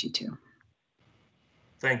would point you to.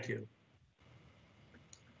 Thank you.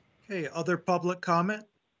 Okay, other public comment?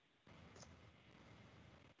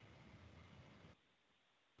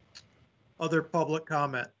 Other public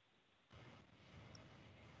comment?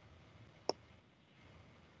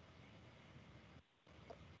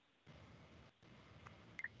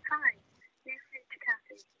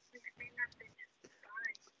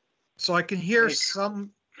 So I can hear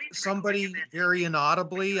somebody very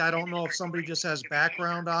inaudibly. I don't know if somebody just has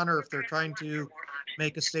background on or if they're trying to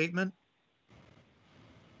make a statement.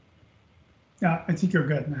 Yeah, I think you're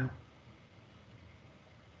good now.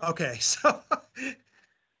 Okay, so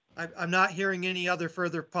I'm not hearing any other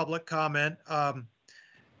further public comment.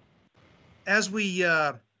 As we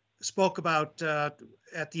spoke about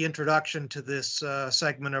at the introduction to this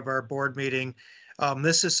segment of our board meeting,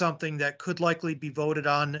 this is something that could likely be voted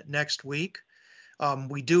on next week.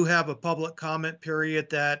 We do have a public comment period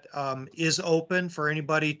that is open for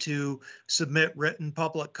anybody to submit written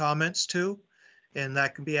public comments to, and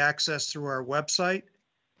that can be accessed through our website.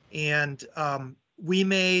 And we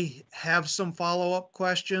may have some follow-up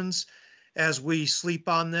questions as we sleep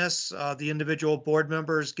on this. The individual board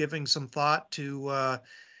members giving some thought to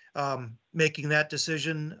making that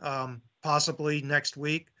decision possibly next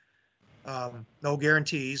week. No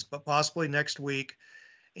guarantees, but possibly next week.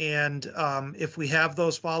 And if we have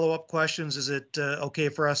those follow-up questions, is it okay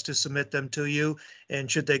for us to submit them to you?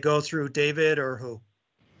 And should they go through David or who?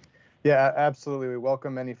 Yeah, absolutely. We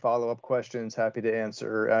welcome any follow-up questions. Happy to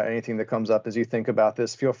answer anything that comes up as you think about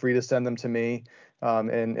this. Feel free to send them to me,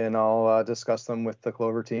 and I'll discuss them with the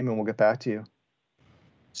Clover team, and we'll get back to you.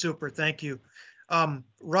 Super, thank you.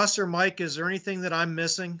 Russ or Mike, is there anything that I'm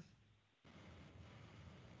missing?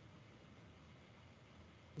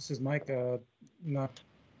 This is Mike. Not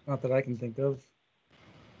that I can think of.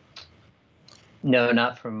 No,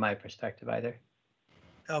 not from my perspective either.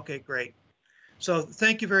 Okay, great. So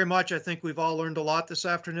thank you very much. I think we've all learned a lot this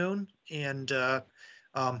afternoon, and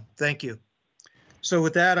thank you. So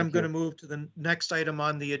with that, I'm going to move to the next item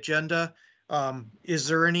on the agenda. Is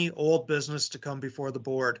there any old business to come before the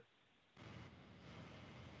board?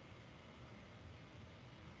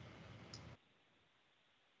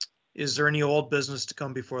 Is there any old business to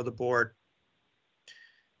come before the board?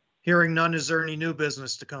 Hearing none, is there any new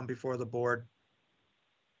business to come before the board?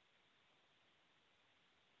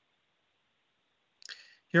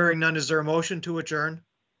 Hearing none, is there a motion to adjourn?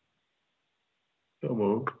 So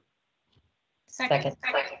moved. Second.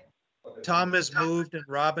 Tom has moved and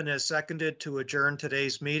Robin has seconded to adjourn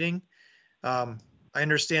today's meeting. I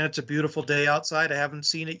understand it's a beautiful day outside. I haven't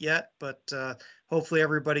seen it yet, but hopefully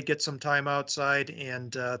everybody gets some time outside,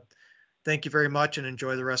 and thank you very much and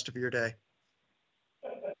enjoy the rest of your day.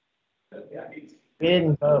 We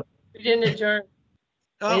didn't vote. We didn't adjourn.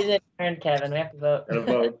 Oh, We didn't adjourn, Kevin. We have to vote. Got a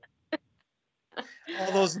vote.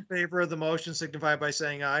 all those in favor of the motion signify by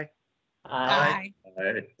saying aye. Aye.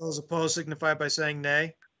 Aye. Those opposed signify by saying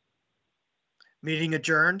nay. Meeting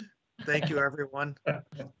adjourned. Thank you, everyone.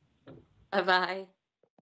 Bye-bye.